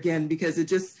there again, because it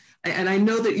just, and I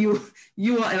know that you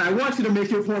all, and I want you to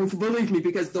make your points, believe me,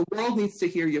 because the world needs to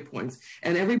hear your points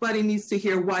and everybody needs to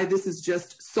hear why this is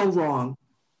just so wrong.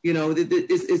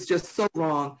 It's just so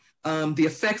wrong. The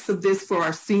effects of this for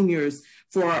our seniors,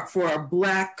 for our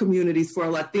Black communities, for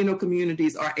our Latino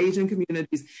communities, our Asian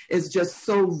communities is just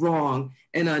so wrong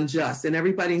and unjust, and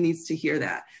everybody needs to hear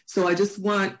that. So I just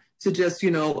want to just,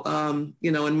 in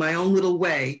my own little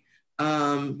way,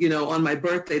 on my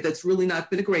birthday, that's really not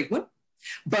been a great one.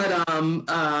 But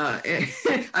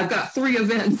I've got 3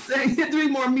 events, 3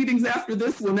 more meetings after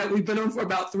this one that we've been on for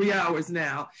about 3 hours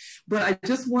now. But I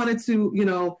just wanted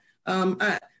to,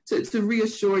 to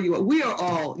reassure you, we are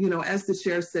all, as the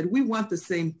chair said, we want the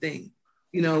same thing.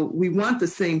 We want the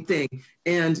same thing.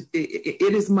 And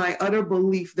it is my utter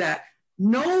belief that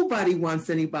nobody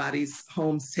wants anybody's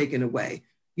homes taken away.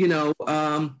 You know,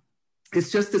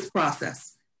 it's just this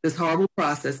process, this horrible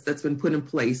process that's been put in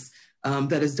place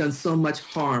that has done so much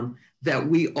harm that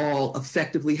we all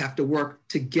effectively have to work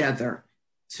together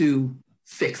to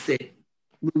fix it,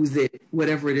 lose it,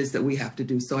 whatever it is that we have to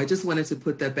do. So I just wanted to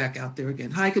put that back out there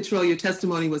again. Hi, Control, your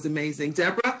testimony was amazing.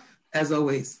 Deborah, as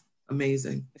always,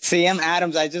 amazing. CM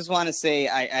Adams, I just want to say,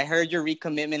 I heard your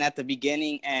recommitment at the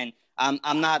beginning, and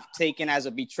I'm not taken as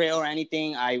a betrayal or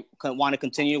anything. I want to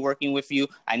continue working with you.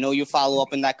 I know you follow up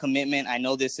on that commitment. I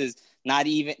know this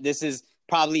is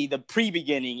probably the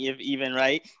pre-beginning, if even,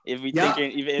 right? If we think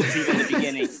it's even the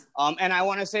beginning. And I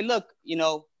want to say, look, you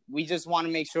know, we just want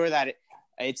to make sure that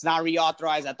it's not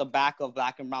reauthorized at the back of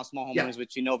Black and Brown small homeowners,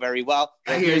 which you know very well.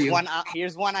 But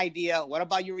here's one idea. What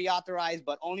about you reauthorize,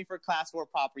 but only for class 4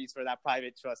 properties for that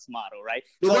private trust model, right?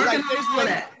 So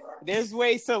like, there's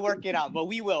ways to work it out, but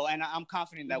we will, and I'm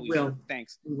confident that we will.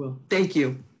 Thanks. We will. Thank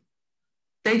you.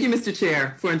 Thank you, Mr.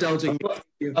 Chair, for indulging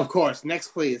me. Of course. Next,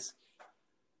 please.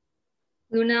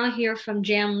 We will now hear from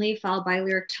Jan Lee, followed by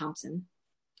Lyric Thompson.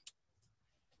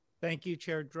 Thank you,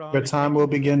 Chair Drum. The time will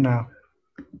begin now.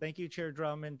 Thank you, Chair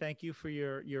Drum, and thank you for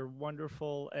your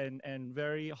wonderful and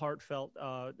very heartfelt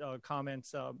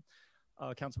comments,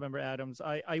 Councilmember Adams.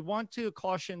 I want to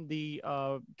caution the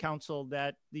council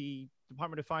that the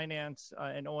Department of Finance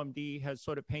and OMD has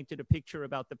sort of painted a picture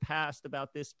about the past,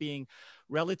 about this being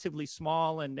relatively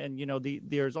small, and you know,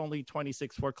 there's only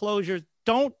 26 foreclosures.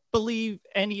 Don't believe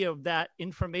any of that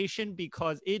information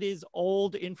because it is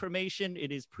old information.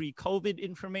 It is pre-COVID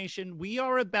information. We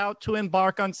are about to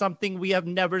embark on something we have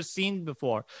never seen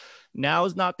before. Now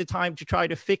is not the time to try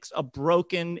to fix a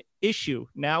broken issue.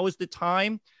 Now is the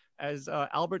time, as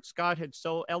Albert Scott had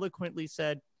so eloquently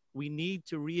said, we need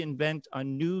to reinvent a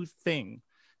new thing.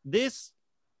 This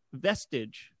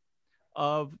vestige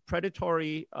of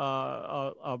predatory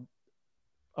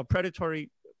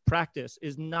practice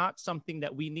is not something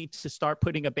that we need to start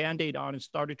putting a Band-Aid on and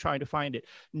start trying to find it.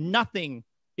 Nothing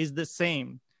is the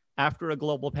same after a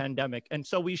global pandemic. And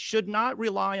so we should not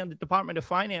rely on the Department of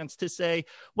Finance to say,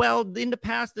 well, in the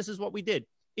past, this is what we did.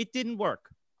 It didn't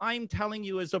work. I'm telling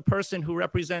you as a person who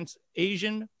represents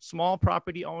Asian small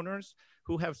property owners,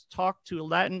 who has talked to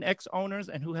Latinx owners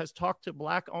and who has talked to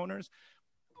Black owners,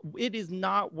 it is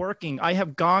not working. I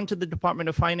have gone to the Department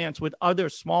of Finance with other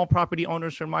small property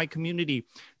owners from my community.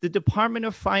 The Department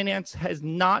of Finance has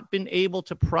not been able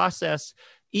to process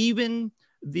even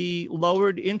the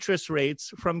lowered interest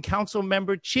rates from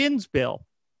Councilmember Chin's bill,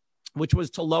 which was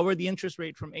to lower the interest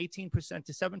rate from 18%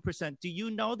 to 7%. Do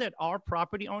you know that our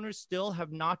property owners still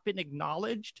have not been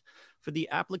acknowledged for the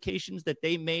applications that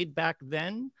they made back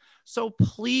then? So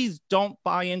please don't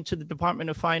buy into the Department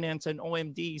of Finance and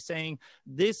OMD saying,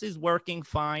 this is working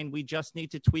fine, we just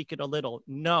need to tweak it a little.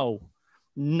 No,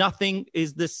 nothing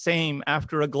is the same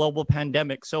after a global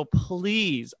pandemic. So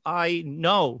please, I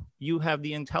know you have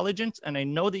the intelligence and I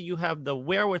know that you have the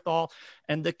wherewithal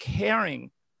and the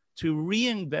caring to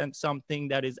reinvent something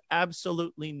that is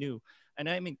absolutely new. And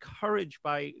I'm encouraged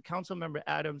by Councilmember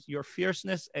Adams, your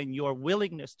fierceness and your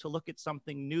willingness to look at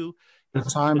something new. The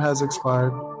time has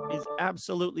expired. Is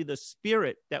absolutely the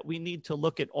spirit that we need to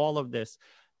look at all of this.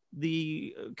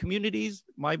 The communities,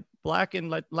 my Black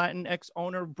and Latinx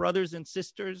owner brothers and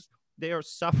sisters, they are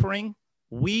suffering.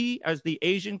 We, as the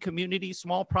Asian community,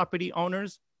 small property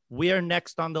owners, we're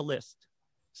next on the list.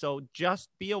 So just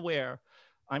be aware.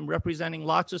 I'm representing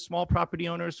lots of small property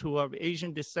owners who are of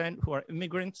Asian descent, who are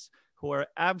immigrants, who are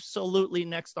absolutely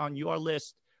next on your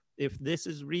list if this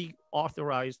is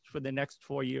reauthorized for the next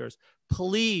 4 years.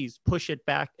 Please push it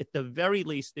back. At the very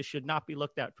least, this should not be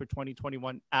looked at for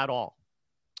 2021 at all.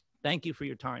 Thank you for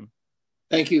your time.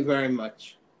 Thank you very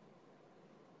much.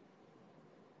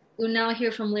 We'll now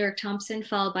hear from Lyric Thompson,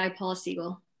 followed by Paula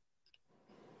Siegel.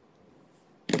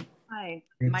 Hi.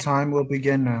 The time will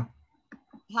begin now.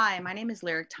 Hi, my name is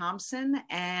Lyric Thompson,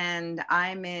 and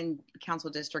I'm in Council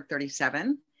District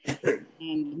 37.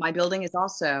 And my building is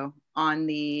also on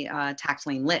the tax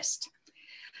lien list.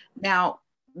 Now,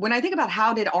 when I think about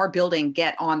how did our building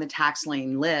get on the tax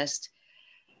lien list,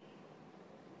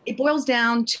 it boils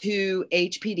down to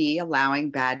HPD allowing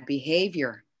bad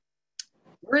behavior.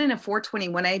 We're in a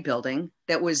 421A building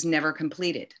that was never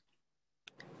completed.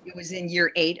 It was in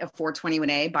year 8 of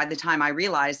 421A by the time I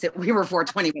realized that we were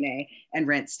 421A and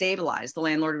rent stabilized. The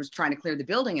landlord was trying to clear the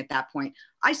building at that point.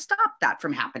 I stopped that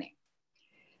from happening.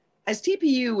 As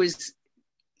TPU was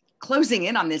closing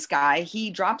in on this guy,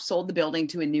 he sold the building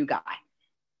to a new guy.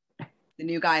 The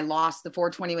new guy lost the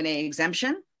 421A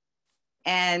exemption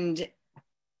and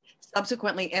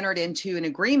subsequently entered into an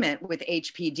agreement with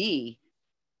HPD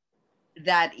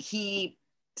that he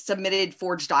submitted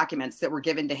forged documents that were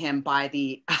given to him by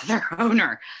the other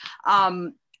owner.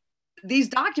 These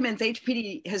documents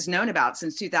HPD has known about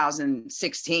since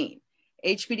 2016.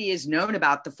 HPD has known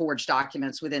about the forged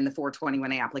documents within the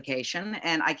 421A application.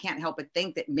 And I can't help but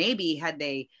think that maybe had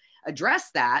they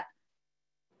addressed that,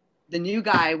 the new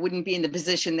guy wouldn't be in the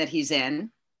position that he's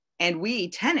in, and we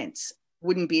tenants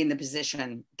wouldn't be in the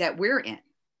position that we're in.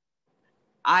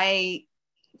 I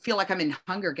feel like I'm in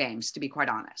Hunger Games, to be quite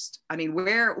honest. I mean,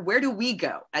 where do we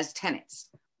go as tenants?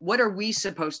 What are we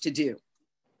supposed to do?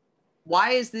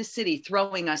 Why is this city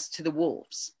throwing us to the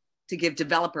wolves to give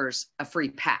developers a free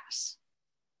pass?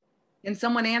 Can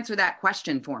someone answer that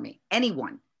question for me?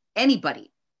 Anyone,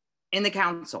 anybody in the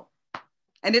council?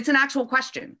 And it's an actual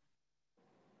question.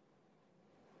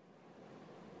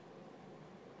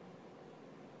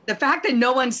 The fact that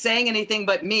no one's saying anything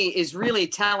but me is really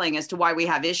telling as to why we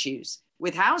have issues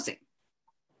with housing.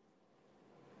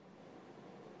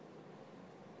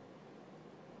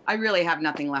 I really have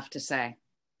nothing left to say.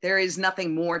 There is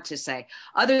nothing more to say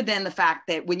other than the fact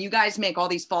that when you guys make all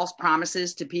these false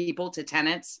promises to people, to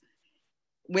tenants,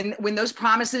 when those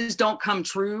promises don't come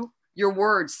true, your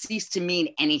words cease to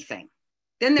mean anything.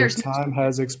 Then Your time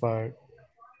has expired.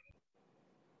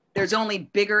 There's only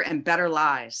bigger and better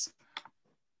lies.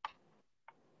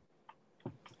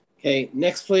 Okay,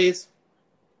 next, please.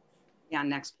 Yeah,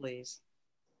 next, please.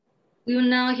 We will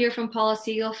now hear from Paula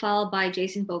Siegel, followed by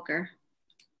Jason Boker.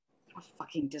 How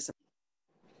fucking disappointing.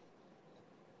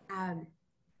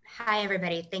 Hi,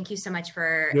 everybody. Thank you so much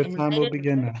for Your time will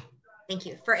begin now. Thank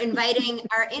you for inviting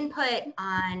our input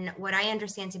on what I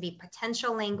understand to be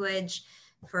potential language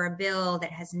for a bill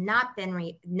that has not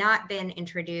been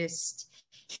introduced.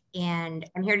 And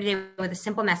I'm here today with a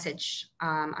simple message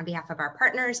on behalf of our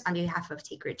partners, on behalf of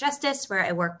Take Root Justice, where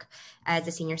I work as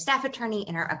a senior staff attorney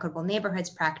in our equitable neighborhoods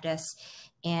practice,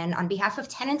 and on behalf of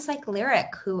tenants like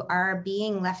Lyric, who are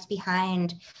being left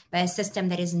behind by a system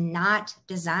that is not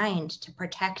designed to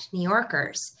protect New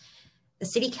Yorkers. The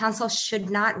City Council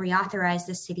should not reauthorize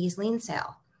the city's lien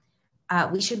sale.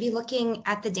 We should be looking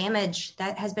at the damage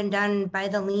that has been done by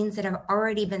the liens that have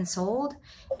already been sold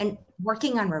and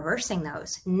working on reversing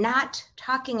those, not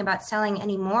talking about selling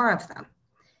any more of them.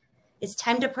 It's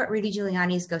time to put Rudy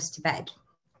Giuliani's ghost to bed.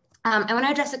 I want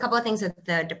to address a couple of things that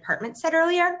the department said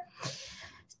earlier.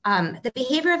 The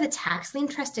behavior of the tax lien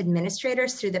trust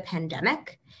administrators through the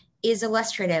pandemic is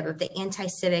illustrative of the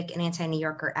anti-civic and anti-New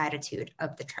Yorker attitude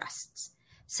of the trusts.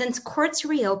 Since courts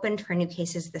reopened for new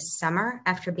cases this summer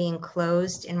after being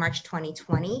closed in March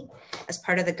 2020 as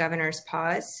part of the governor's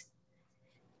pause,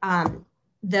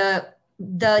 the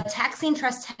tax lien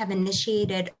trusts have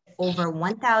initiated over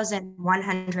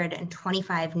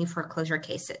 1,125 new foreclosure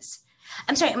cases.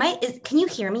 I'm sorry, can you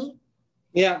hear me?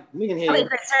 Yeah, we can hear you.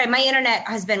 Great. Sorry, my internet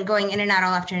has been going in and out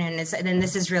all afternoon, and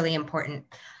this is really important.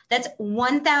 That's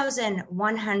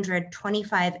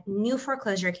 1,125 new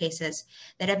foreclosure cases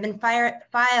that have been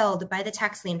filed by the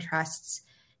tax lien trusts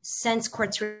since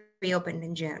courts reopened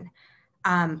in June.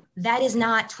 That is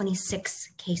not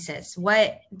 26 cases.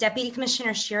 What Deputy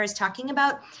Commissioner Scheer is talking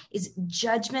about is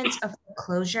judgments of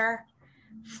foreclosure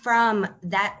from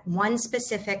that one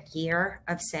specific year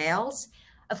of sales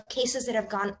of cases that have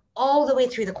gone all the way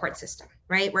through the court system,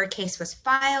 right? Where a case was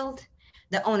filed,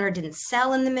 the owner didn't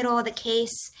sell in the middle of the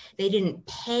case, they didn't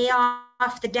pay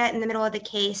off the debt in the middle of the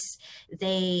case,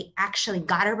 they actually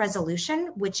got a resolution,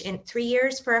 which in 3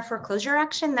 years for a foreclosure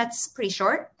action, that's pretty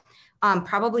short.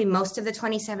 Probably most of the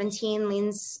 2017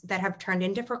 liens that have turned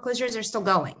into foreclosures are still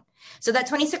going. So that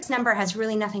 26 number has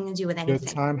really nothing to do with anything.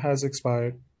 Your time has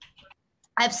expired.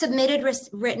 I've submitted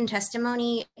written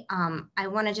testimony. I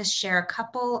want to just share a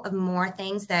couple of more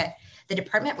things that the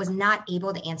department was not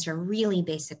able to answer really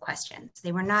basic questions.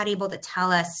 They were not able to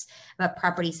tell us about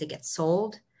properties that get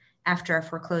sold after a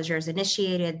foreclosure is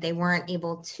initiated. They weren't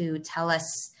able to tell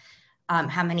us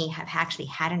how many have actually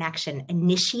had an action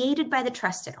initiated by the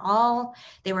trust at all.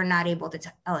 They were not able to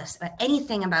tell us about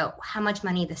anything about how much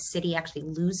money the city actually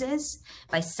loses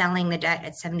by selling the debt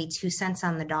at 72 cents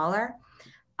on the dollar.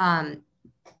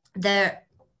 The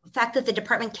fact that the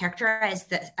department characterized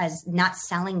that as not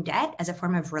selling debt as a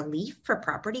form of relief for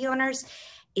property owners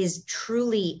is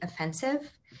truly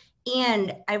offensive.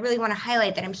 And I really want to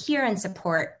highlight that I'm here in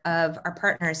support of our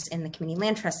partners in the community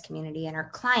land trust community and our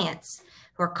clients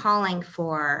who are calling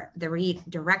for the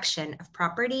redirection of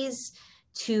properties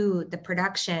to the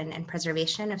production and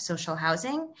preservation of social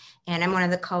housing. And I'm one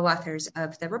of the co-authors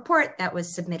of the report that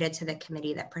was submitted to the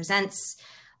committee that presents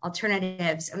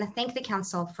alternatives. I want to thank the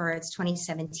council for its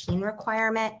 2017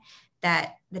 requirement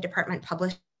that the department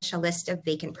publish a list of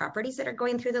vacant properties that are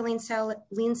going through the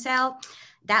lien sale.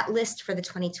 That list for the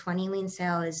 2020 lien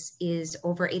sale is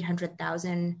over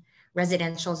 800,000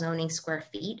 residential zoning square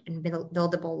feet and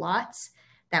buildable lots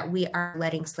that we are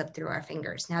letting slip through our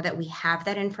fingers. Now that we have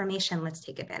that information, let's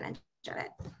take advantage of it.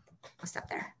 I'll stop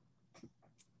there.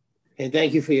 Okay,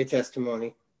 thank you for your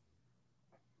testimony.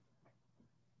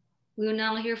 We will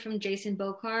now hear from Jason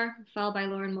Bokar, followed by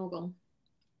Lauren Mogul.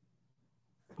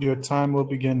 Your time will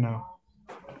begin now.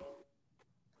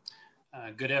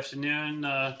 Good afternoon,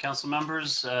 council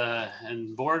members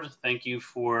and board. Thank you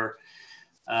for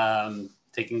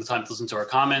taking the time to listen to our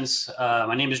comments.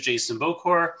 My name is Jason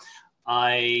Bokar.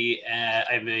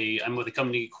 I'm with a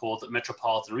company called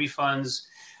Metropolitan Refunds.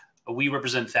 We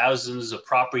represent thousands of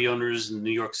property owners in the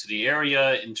New York City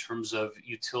area in terms of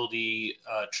utility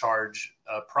charge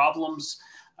problems.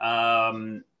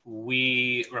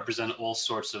 We represent all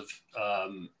sorts of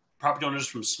property owners,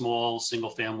 from small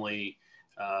single-family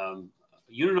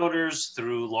unit owners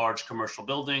through large commercial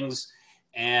buildings.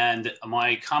 And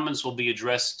my comments will be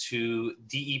addressed to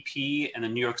DEP and the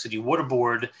New York City Water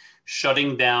Board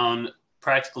shutting down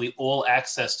practically all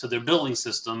access to their billing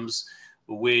systems,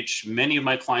 which many of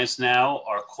my clients now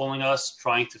are calling us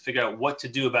trying to figure out what to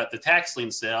do about the tax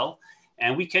lien sale.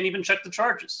 And we can't even check the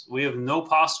charges. We have no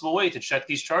possible way to check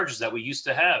these charges that we used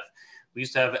to have. We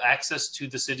used to have access to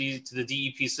the city, to the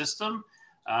DEP system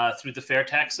through the fair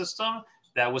tax system.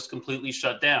 That was completely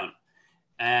shut down.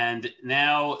 And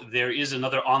now there is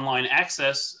another online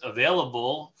access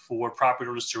available for property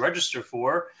owners to register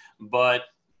for, but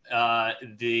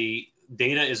the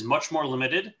data is much more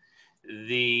limited.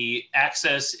 The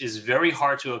access is very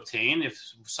hard to obtain. If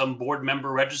some board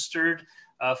member registered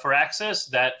for access,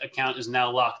 that account is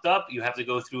now locked up. You have to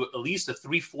go through at least a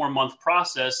 3-4 month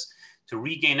process to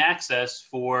regain access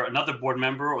for another board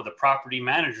member or the property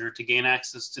manager to gain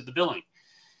access to the billing.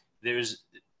 There's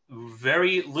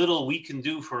very little we can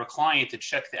do for a client to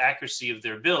check the accuracy of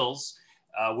their bills,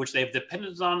 which they've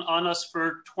depended on us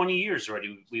for 20 years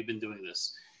already. We've been doing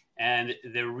this. And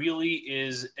there really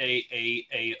is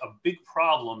a big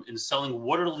problem in selling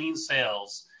water lien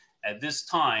sales at this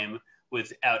time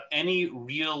without any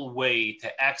real way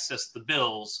to access the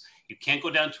bills. You can't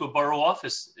go down to a borough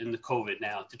office in the COVID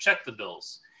now to check the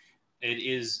bills. It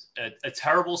is a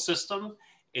terrible system.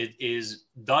 It is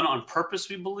done on purpose,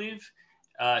 we believe,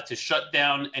 to shut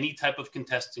down any type of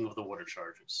contesting of the water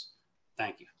charges.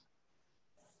 Thank you.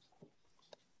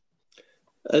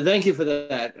 Thank you for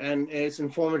that. And it's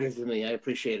informative to me. I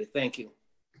appreciate it. Thank you.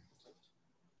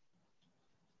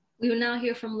 We will now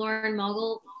hear from Lauren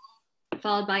Mogul,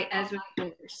 followed by Ezra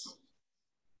Peters.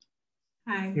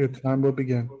 Hi. Your time will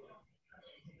begin.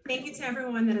 Thank you to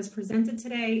everyone that has presented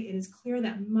today. It is clear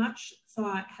that much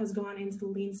thought has gone into the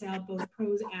lien sale, both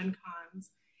pros and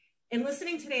cons. In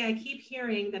listening today, I keep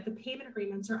hearing that the payment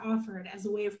agreements are offered as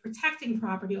a way of protecting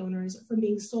property owners from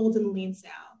being sold in the lien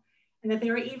sale, and that they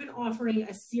are even offering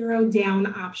a 0 down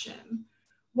option.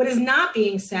 What is not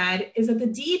being said is that the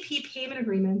DEP payment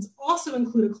agreements also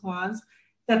include a clause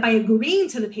that by agreeing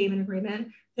to the payment agreement,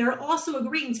 they're also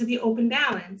agreeing to the open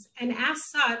balance. And as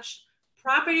such,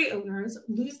 property owners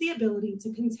lose the ability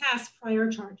to contest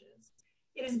prior charges.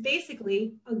 It is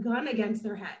basically a gun against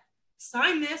their head.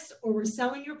 Sign this or we're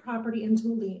selling your property into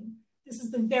a lien. This is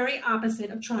the very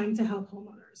opposite of trying to help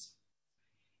homeowners.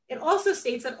 It also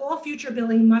states that all future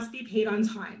billing must be paid on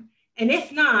time. And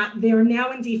if not, they are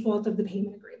now in default of the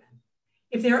payment agreement.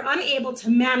 If they're unable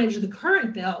to manage the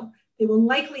current bill, they will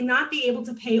likely not be able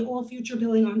to pay all future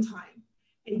billing on time.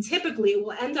 And typically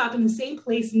will end up in the same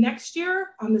place next year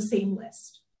on the same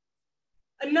list.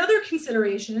 Another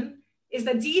consideration is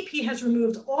that DEP has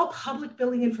removed all public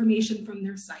billing information from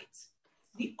their site.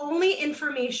 The only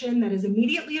information that is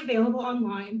immediately available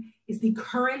online is the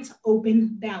current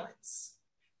open balance.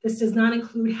 This does not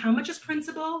include how much is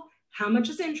principal, how much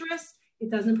is interest. It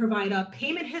doesn't provide a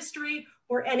payment history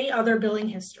or any other billing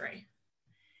history.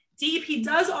 DEP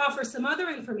does offer some other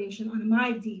information on a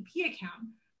My DEP account,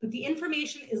 but the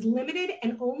information is limited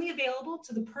and only available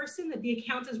to the person that the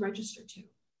account is registered to.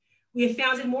 We have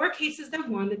found in more cases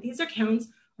than one that these accounts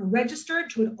are registered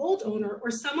to an old owner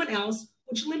or someone else,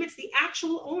 which limits the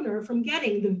actual owner from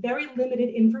getting the very limited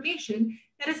information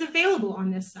that is available on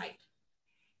this site.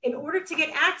 In order to get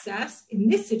access, in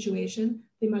this situation,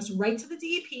 they must write to the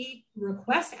DEP,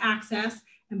 request access,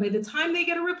 and by the time they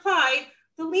get a reply,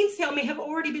 the lien sale may have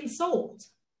already been sold.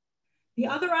 The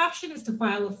other option is to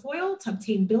file a FOIL to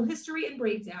obtain bill history and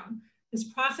breakdown. This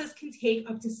process can take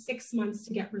up to 6 months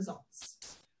to get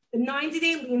results. The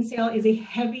 90-day lien sale is a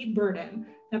heavy burden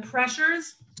that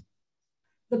pressures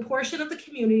the portion of the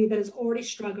community that is already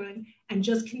struggling and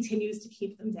just continues to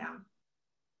keep them down.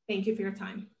 Thank you for your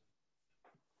time.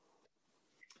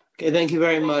 Okay, thank you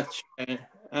very much.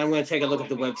 I'm going to take a look at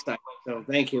the website. So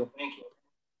thank you.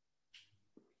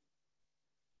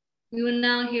 We will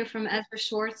now hear from Ezra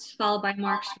Schwartz, followed by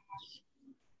Mark Schwartz.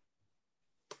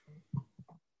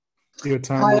 Your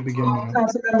time will begin now.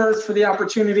 Council members, for the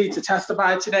opportunity to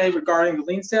testify today regarding the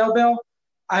lien sale bill.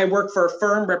 I work for a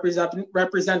firm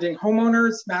representing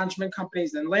homeowners, management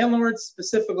companies, and landlords,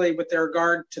 specifically with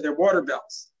regard to their water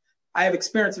bills. I have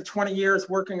experience of 20 years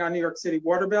working on New York City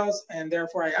water bills, and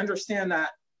therefore I understand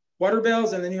that water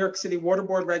bills and the New York City Water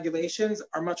Board regulations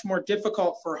are much more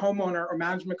difficult for a homeowner or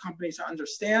management company to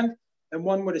understand than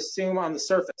one would assume on the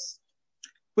surface.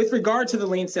 With regard to the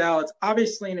lien sale, it's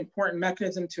obviously an important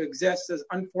mechanism to exist, as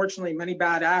unfortunately many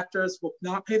bad actors will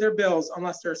not pay their bills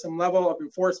unless there's some level of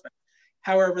enforcement.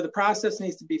 However, the process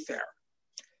needs to be fair.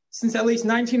 Since at least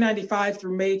 1995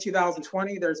 through May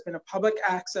 2020, there's been a public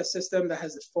access system that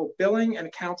has the full billing and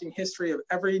accounting history of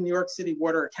every New York City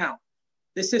water account.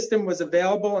 This system was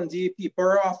available in DEP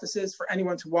borough offices for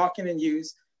anyone to walk in and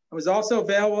use, and was also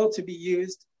available to be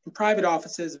used in private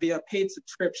offices via paid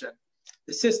subscription.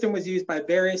 The system was used by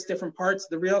various different parts of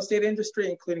the real estate industry,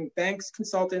 including banks,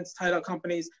 consultants, title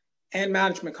companies, and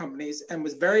management companies, and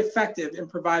was very effective in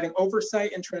providing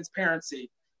oversight and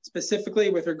transparency, specifically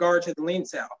with regard to the lien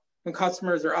sale, when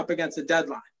customers are up against a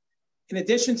deadline. In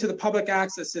addition to the public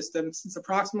access system, since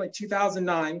approximately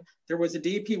 2009, there was a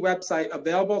DEP website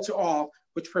available to all,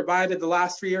 which provided the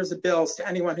last 3 years of bills to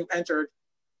anyone who entered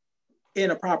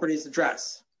in a property's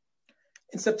address.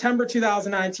 In September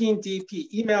 2019, DEP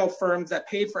emailed firms that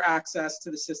paid for access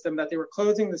to the system that they were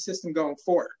closing the system going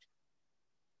forward.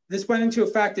 This went into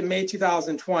effect in May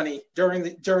 2020 during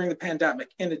the pandemic.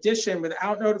 In addition,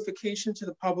 without notification to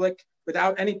the public,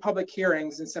 without any public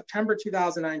hearings, in September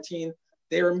 2019,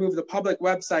 they removed the public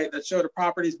website that showed a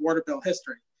property's water bill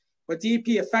history. What DEP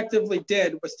effectively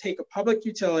did was take a public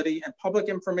utility and public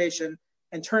information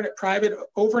and turn it private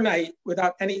overnight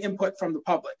without any input from the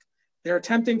public. They're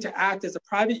attempting to act as a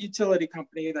private utility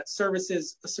company that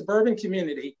services a suburban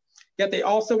community, yet they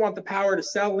also want the power to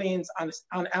sell liens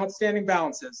on outstanding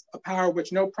balances, a power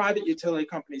which no private utility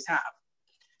companies have.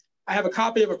 I have a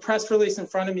copy of a press release in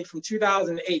front of me from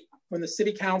 2008 when the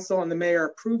city council and the mayor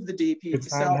approved the DEP Your to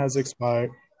time sell. has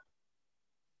expired.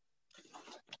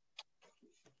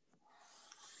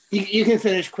 You can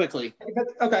finish quickly.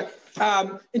 Okay.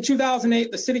 In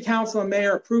 2008, the city council and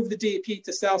mayor approved the DEP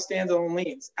to sell standalone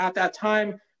liens. At that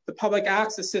time, the public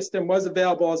access system was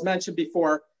available, as mentioned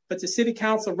before, but the city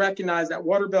council recognized that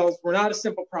water bills were not a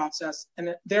simple process,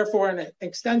 and therefore an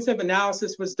extensive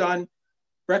analysis was done,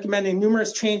 recommending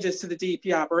numerous changes to the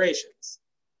DEP operations.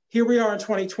 Here we are in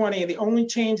 2020, and the only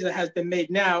change that has been made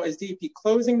now is DEP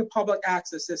closing the public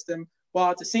access system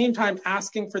while at the same time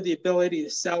asking for the ability to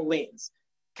sell liens.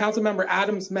 Councilmember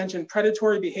Adams mentioned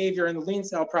predatory behavior in the lien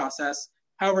sale process.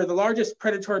 However, the largest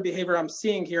predatory behavior I'm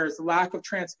seeing here is the lack of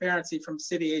transparency from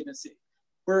city agency.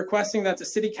 We're requesting that the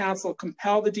city council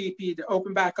compel the DEP to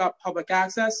open back up public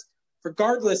access,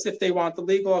 regardless if they want the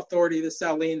legal authority to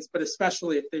sell liens, but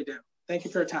especially if they do. Thank you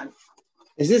for your time.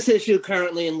 Is this issue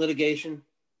currently in litigation?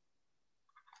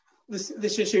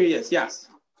 This issue is, yes.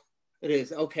 It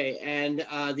is, okay. And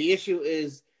the issue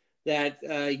is that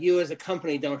you as a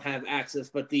company don't have access,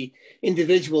 but the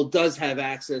individual does have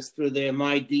access through their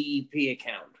My DEP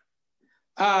account.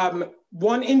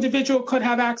 One individual could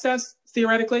have access,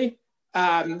 theoretically.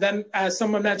 Then, as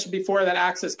someone mentioned before, that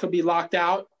access could be locked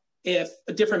out if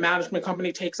a different management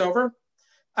company takes over.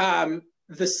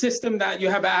 The system that you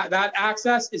have that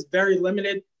access is very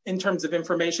limited in terms of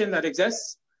information that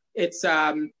exists. It's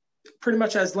pretty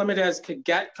much as limited as could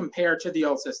get compared to the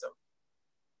old system.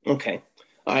 Okay.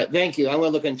 All right, thank you. I'm going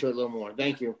to look into it a little more.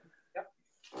 Thank you. Yep.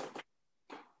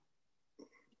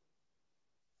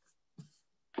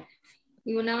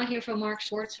 We will now hear from Mark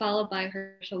Schwartz, followed by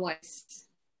Herschel Weiss.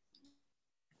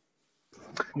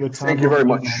 Thank you very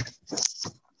much.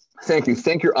 Thank you.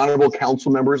 Thank your honorable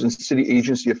council members and city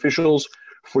agency officials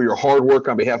for your hard work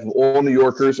on behalf of all New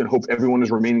Yorkers, and hope everyone is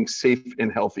remaining safe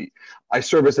and healthy. I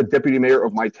serve as the deputy mayor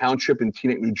of my township in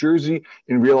Teaneck, New Jersey,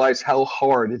 and realize how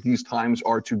hard these times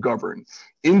are to govern.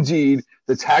 Indeed,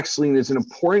 the tax lien is an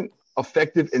important,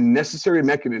 effective, and necessary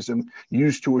mechanism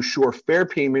used to assure fair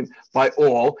payment by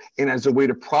all and as a way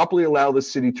to properly allow the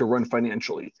city to run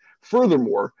financially.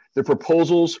 Furthermore, the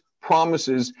proposals,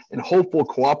 promises, and hopeful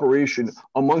cooperation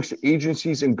amongst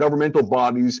agencies and governmental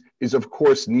bodies is of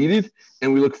course needed,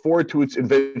 and we look forward to its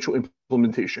eventual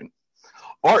implementation.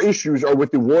 Our issues are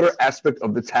with the water aspect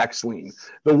of the tax lien.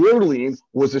 The water lien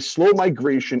was a slow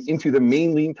migration into the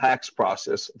main lien tax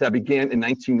process that began in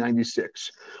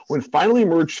 1996. When finally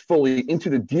merged fully into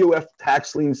the DOF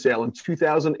tax lien sale in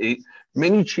 2008,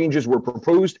 many changes were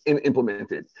proposed and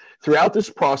implemented. Throughout this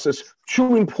process,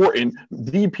 two important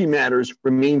DEP matters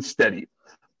remained steady.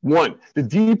 One, the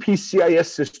DEP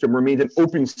CIS system remained an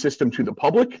open system to the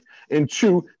public, and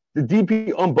two, the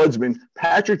DEP Ombudsman,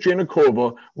 Patrick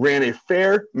Janikova, ran a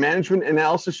fair management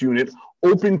analysis unit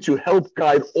open to help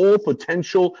guide all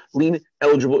potential lien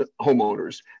eligible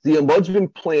homeowners. The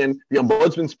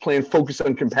Ombudsman's plan focused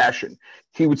on compassion.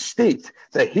 He would state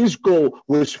that his goal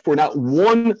was for not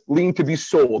one lien to be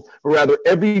sold, but rather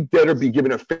every debtor be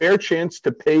given a fair chance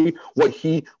to pay what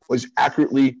he was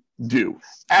accurately due.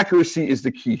 Accuracy is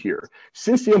the key here.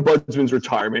 Since the Ombudsman's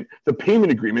retirement, the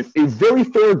payment agreement, a very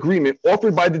fair agreement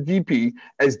offered by the DP,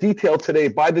 as detailed today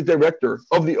by the director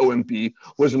of the OMB,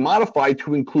 was modified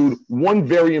to include one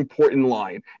very important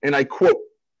line, and I quote,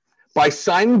 "By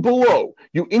signing below,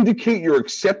 you indicate your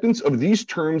acceptance of these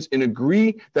terms and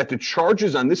agree that the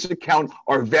charges on this account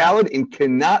are valid and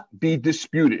cannot be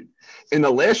disputed." In the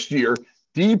last year,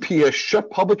 DEP has shut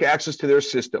public access to their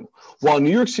system, while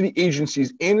New York City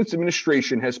agencies and its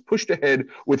administration has pushed ahead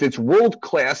with its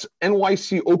world-class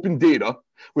NYC open data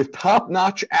with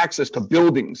top-notch access to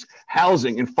buildings,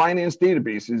 housing, and finance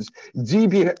databases.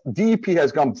 DEP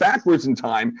has gone backwards in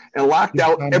time and locked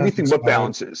out everything but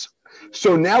balances.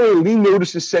 So now a lien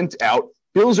notice is sent out,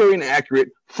 bills are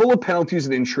inaccurate, full of penalties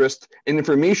and interest, and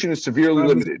information is severely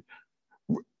limited.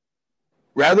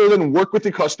 Rather than work with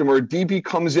the customer, DP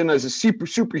comes in as a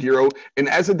superhero and,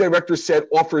 as the director said,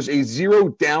 offers a zero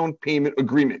down payment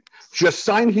agreement. Just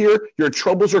sign here, your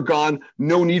troubles are gone,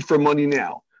 no need for money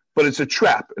now. But it's a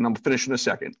trap, and I'm finishing in a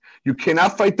second. You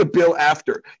cannot fight the bill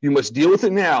after. You must deal with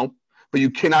it now, but you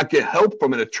cannot get help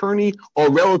from an attorney or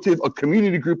relative, a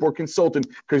community group or consultant,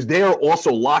 because they are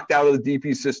also locked out of the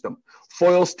DP system.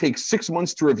 Foils take 6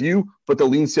 months to review, but the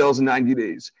lien sales in 90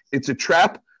 days. It's a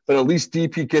trap, but at least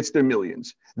DP gets their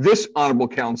millions. This, Honorable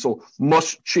Council,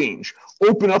 must change.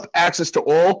 Open up access to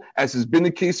all, as has been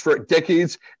the case for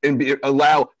decades, and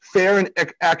allow fair and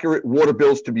accurate water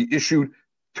bills to be issued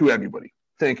to everybody.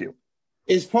 Thank you.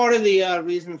 Is part of the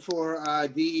reason for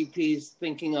DEP's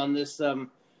thinking on this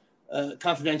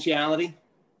confidentiality?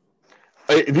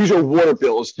 These are water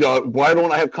bills. Why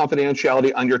don't I have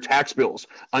confidentiality on your tax bills,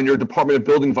 on your Department of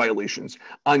Building violations,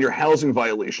 on your housing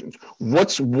violations?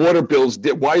 What's water bills?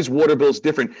 Why is water bills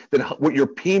different than what your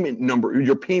payment number,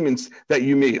 your payments that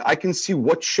you made? I can see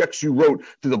what checks you wrote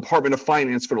to the Department of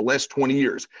Finance for the last 20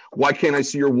 years. Why can't I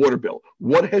see your water bill?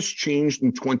 What has changed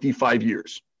in 25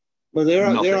 years? Well, there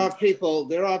are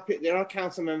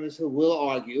council members who will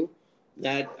argue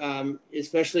that,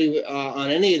 especially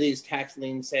on any of these tax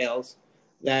lien sales,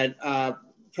 that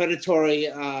predatory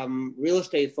real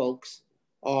estate folks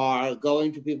are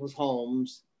going to people's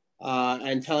homes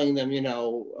and telling them,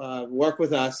 work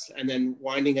with us, and then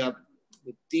winding up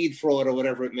with deed fraud or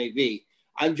whatever it may be.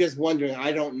 I'm just wondering,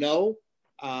 I don't know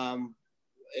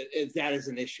if that is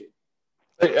an issue.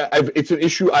 It's an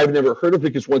issue I've never heard of,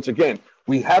 because once again,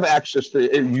 we have access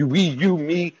to,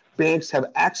 me, banks have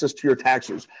access to your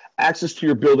taxes, access to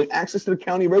your building, access to the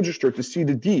county register to see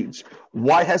the deeds.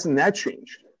 Why hasn't that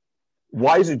changed?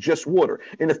 Why is it just water?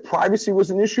 And if privacy was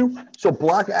an issue, so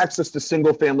block access to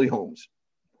single family homes,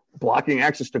 blocking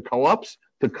access to co-ops,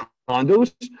 to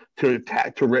condos, to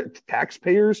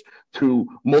taxpayers, to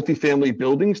multifamily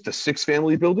buildings, to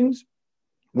 6-family buildings.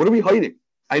 What are we hiding?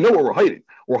 I know what we're hiding.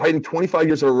 We're hiding 25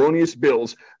 years of erroneous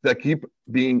bills that keep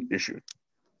being issued.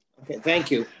 Okay, thank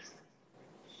you.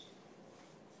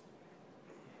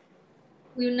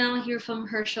 We will now hear from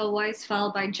Herschel Weiss,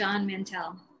 followed by John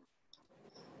Mantel.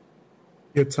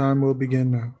 Your time will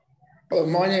begin now. Hello,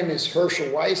 my name is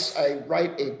Herschel Weiss. I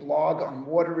write a blog on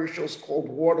water issues called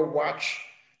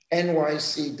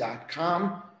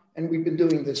waterwatchnyc.com, and we've been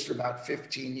doing this for about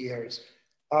 15 years.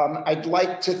 I'd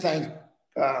like to thank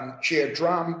Chair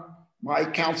Drum, my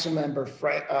council member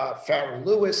Farrell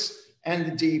Lewis, and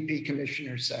the DEP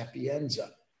Commissioner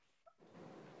Sapienza.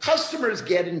 Customers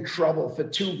get in trouble for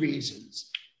two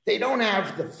reasons. They don't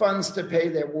have the funds to pay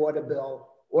their water bill,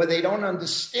 or they don't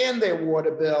understand their water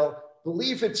bill,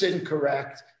 believe it's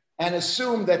incorrect, and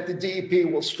assume that the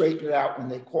DEP will straighten it out when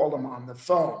they call them on the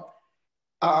phone.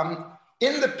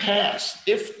 In the past,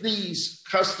 if these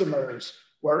customers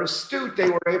were astute, they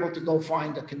were able to go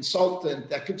find a consultant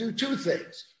that could do two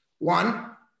things.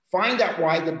 One, find out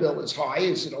why the bill is high.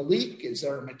 Is it a leak? Is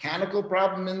there a mechanical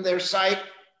problem in their site?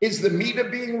 Is the meter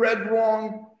being read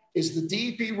wrong? Is the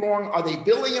DEP wrong? Are they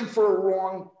billing them for a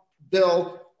wrong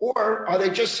bill? Or are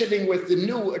they just sitting with the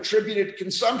new attributed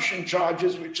consumption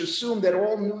charges, which assume that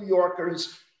all New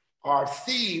Yorkers are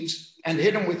thieves and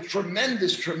hit them with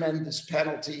tremendous, tremendous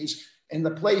penalties in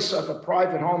the place of a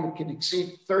private home that can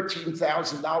exceed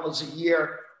 $13,000 a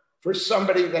year for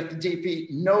somebody that the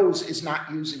DEP knows is not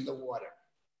using the water?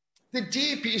 The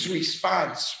DEP's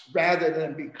response, rather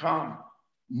than become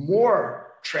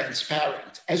more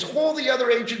transparent, as all the other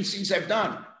agencies have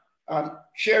done.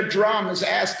 Chair Drum has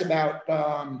asked about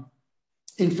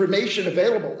information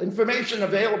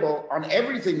available on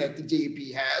everything that the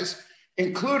DEP has,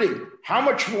 including how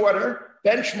much water,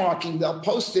 benchmarking, they'll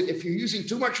post it. If you're using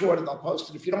too much water, they'll post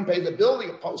it. If you don't pay the bill,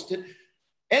 they'll post it.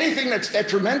 Anything that's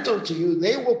detrimental to you,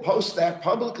 they will post that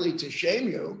publicly to shame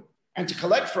you and to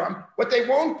collect from. What they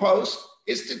won't post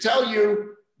is to tell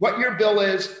you what your bill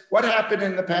is, what happened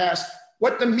in the past,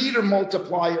 what the meter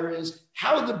multiplier is,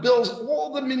 how the bills,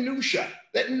 all the minutia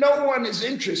that no one is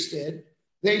interested.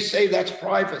 They say that's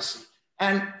privacy.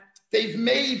 And they've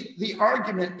made the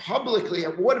argument publicly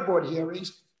at water board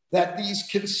hearings that these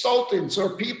consultants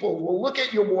or people will look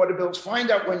at your water bills,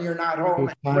 find out when you're not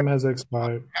home. Your time has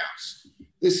expired.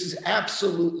 This is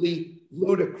absolutely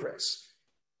ludicrous.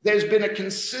 There's been a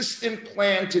consistent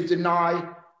plan to deny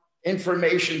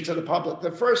information to the public.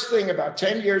 The first thing, about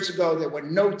 10 years ago, there were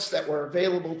notes that were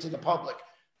available to the public.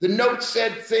 The note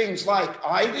said things like,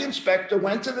 I, the inspector,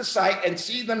 went to the site and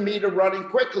see the meter running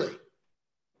quickly.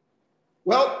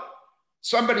 Well,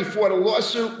 somebody fought a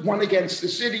lawsuit, won against the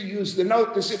city, used the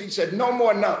note. The city said, no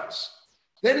more notes.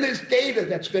 Then there's data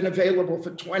that's been available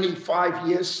for 25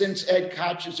 years since Ed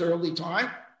Koch's early time.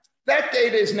 That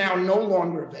data is now no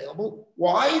longer available.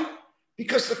 Why?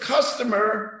 Because the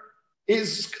customer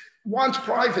wants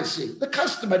privacy. The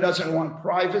customer doesn't want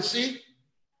privacy.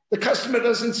 The customer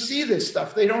doesn't see this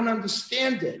stuff. They don't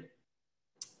understand it.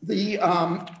 The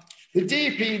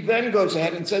DEP then goes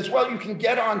ahead and says, well, you can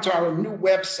get onto our new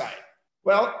website.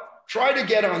 Well, try to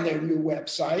get on their new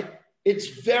website. It's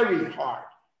very hard.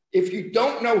 If you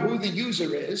don't know who the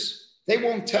user is, they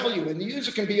won't tell you. And the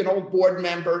user can be an old board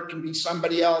member, it can be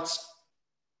somebody else.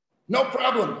 No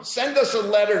problem. Send us a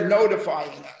letter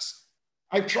notifying us.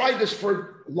 I've tried this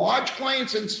for large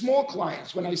clients and small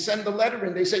clients. When I send the letter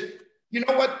in, they say, you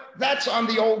know what? That's on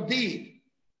the old deed.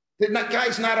 The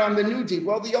guy's not on the new deed.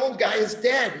 Well, the old guy is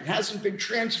dead. It hasn't been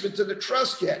transferred to the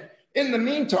trust yet. In the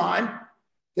meantime,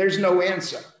 there's no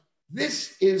answer.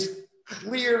 This is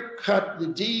clear cut. The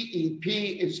DEP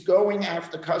is going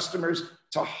after customers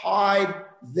to hide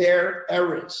their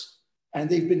errors. And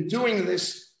they've been doing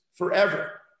this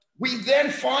forever. We then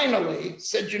finally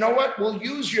said, you know what? We'll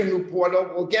use your new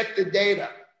portal. We'll get the data.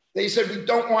 They said, we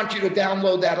don't want you to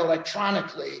download that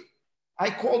electronically. I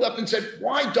called up and said,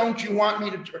 why don't you want me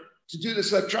to do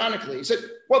this electronically? He said,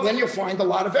 well, then you'll find a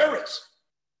lot of errors.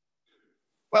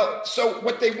 Well, so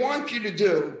what they want you to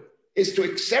do is to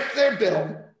accept their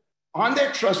bill on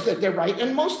their trust that they're right,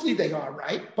 and mostly they are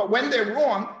right, but when they're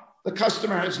wrong, the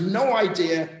customer has no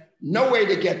idea, no way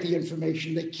to get the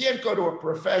information. They can't go to a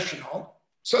professional,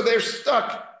 so they're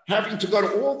stuck having to go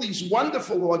to all these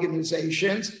wonderful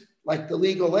organizations like the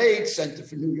Legal Aid Center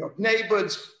for New York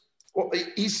Neighborhoods,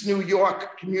 East New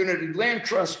York Community Land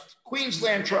Trust, Queens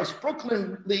Land Trust,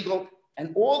 Brooklyn Legal,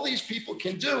 and all these people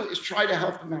can do is try to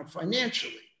help them out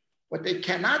financially. What they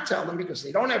cannot tell them, because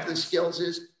they don't have the skills,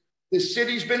 is the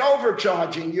city's been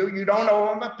overcharging you, you don't owe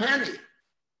them a penny.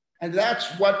 And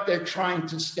that's what they're trying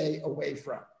to stay away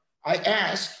from. I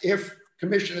asked, if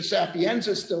Commissioner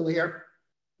Sapienza is still here,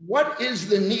 what is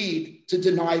the need to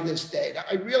deny this data?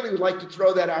 I really would like to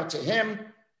throw that out to him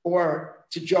or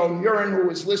to Joe Murin, who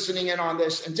is listening in on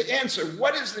this, and to answer,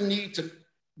 what is the need to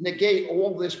negate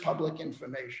all this public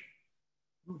information?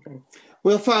 Okay.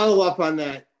 We'll follow up on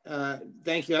that.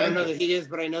 Thank you. I don't know that he is,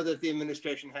 but I know that the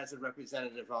administration has a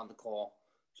representative on the call.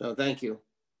 So thank you.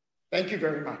 Thank you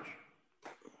very much.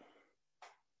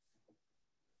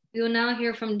 We will now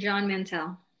hear from John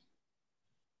Mantell.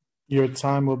 Your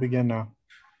time will begin now.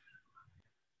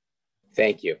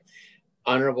 Thank you.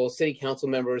 Honorable City Council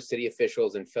members, city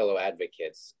officials, and fellow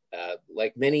advocates,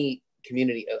 like many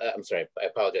community, I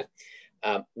apologize.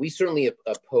 We certainly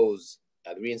oppose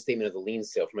the reinstatement of the lien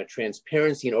sale. From a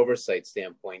transparency and oversight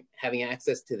standpoint, having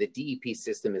access to the DEP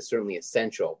system is certainly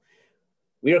essential.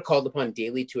 We are called upon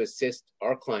daily to assist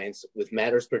our clients with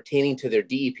matters pertaining to their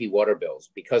DEP water bills.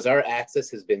 Because our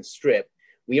access has been stripped,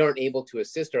 we aren't able to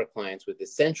assist our clients with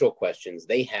essential questions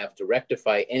they have to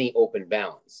rectify any open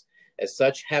balance. As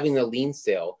such, having a lien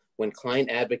sale when client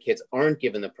advocates aren't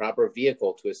given the proper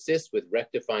vehicle to assist with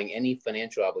rectifying any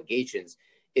financial obligations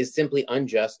is simply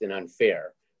unjust and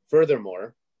unfair.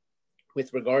 Furthermore,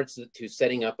 With regards to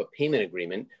setting up a payment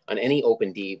agreement on any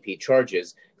open DEP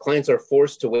charges, clients are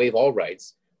forced to waive all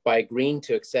rights by agreeing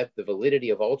to accept the validity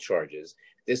of all charges.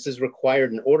 This is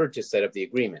required in order to set up the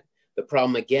agreement. The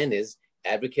problem again is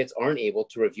advocates aren't able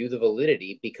to review the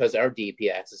validity because our DEP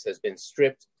access has been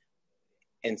stripped.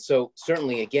 And so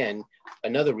certainly, again,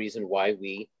 another reason why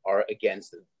we are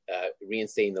against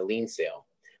reinstating the lien sale.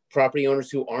 Property owners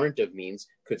who aren't of means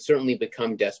could certainly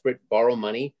become desperate, borrow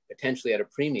money, potentially at a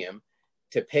premium,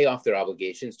 to pay off their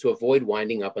obligations to avoid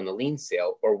winding up on the lien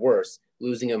sale, or worse,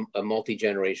 losing a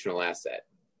multi-generational asset.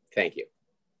 Thank you.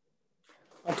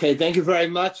 Okay, thank you very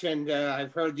much. And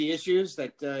I've heard the issues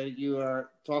that you are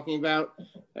talking about,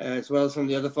 as well as some of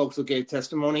the other folks who gave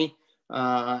testimony,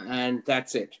 and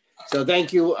that's it. So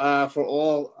thank you for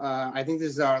all. I think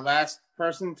this is our last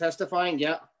person testifying,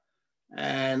 yeah.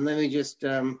 And let me just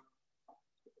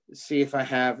see if I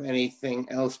have anything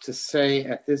else to say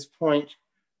at this point.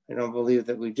 I don't believe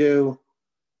that we do.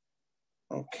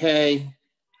 Okay.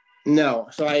 No,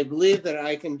 so I believe that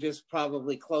I can just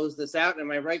probably close this out.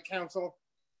 Am I right, Council?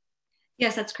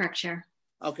 Yes, that's correct, Chair.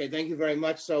 Okay, thank you very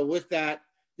much. So with that,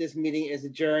 this meeting is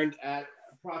adjourned at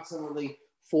approximately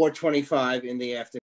 4:25 in the afternoon.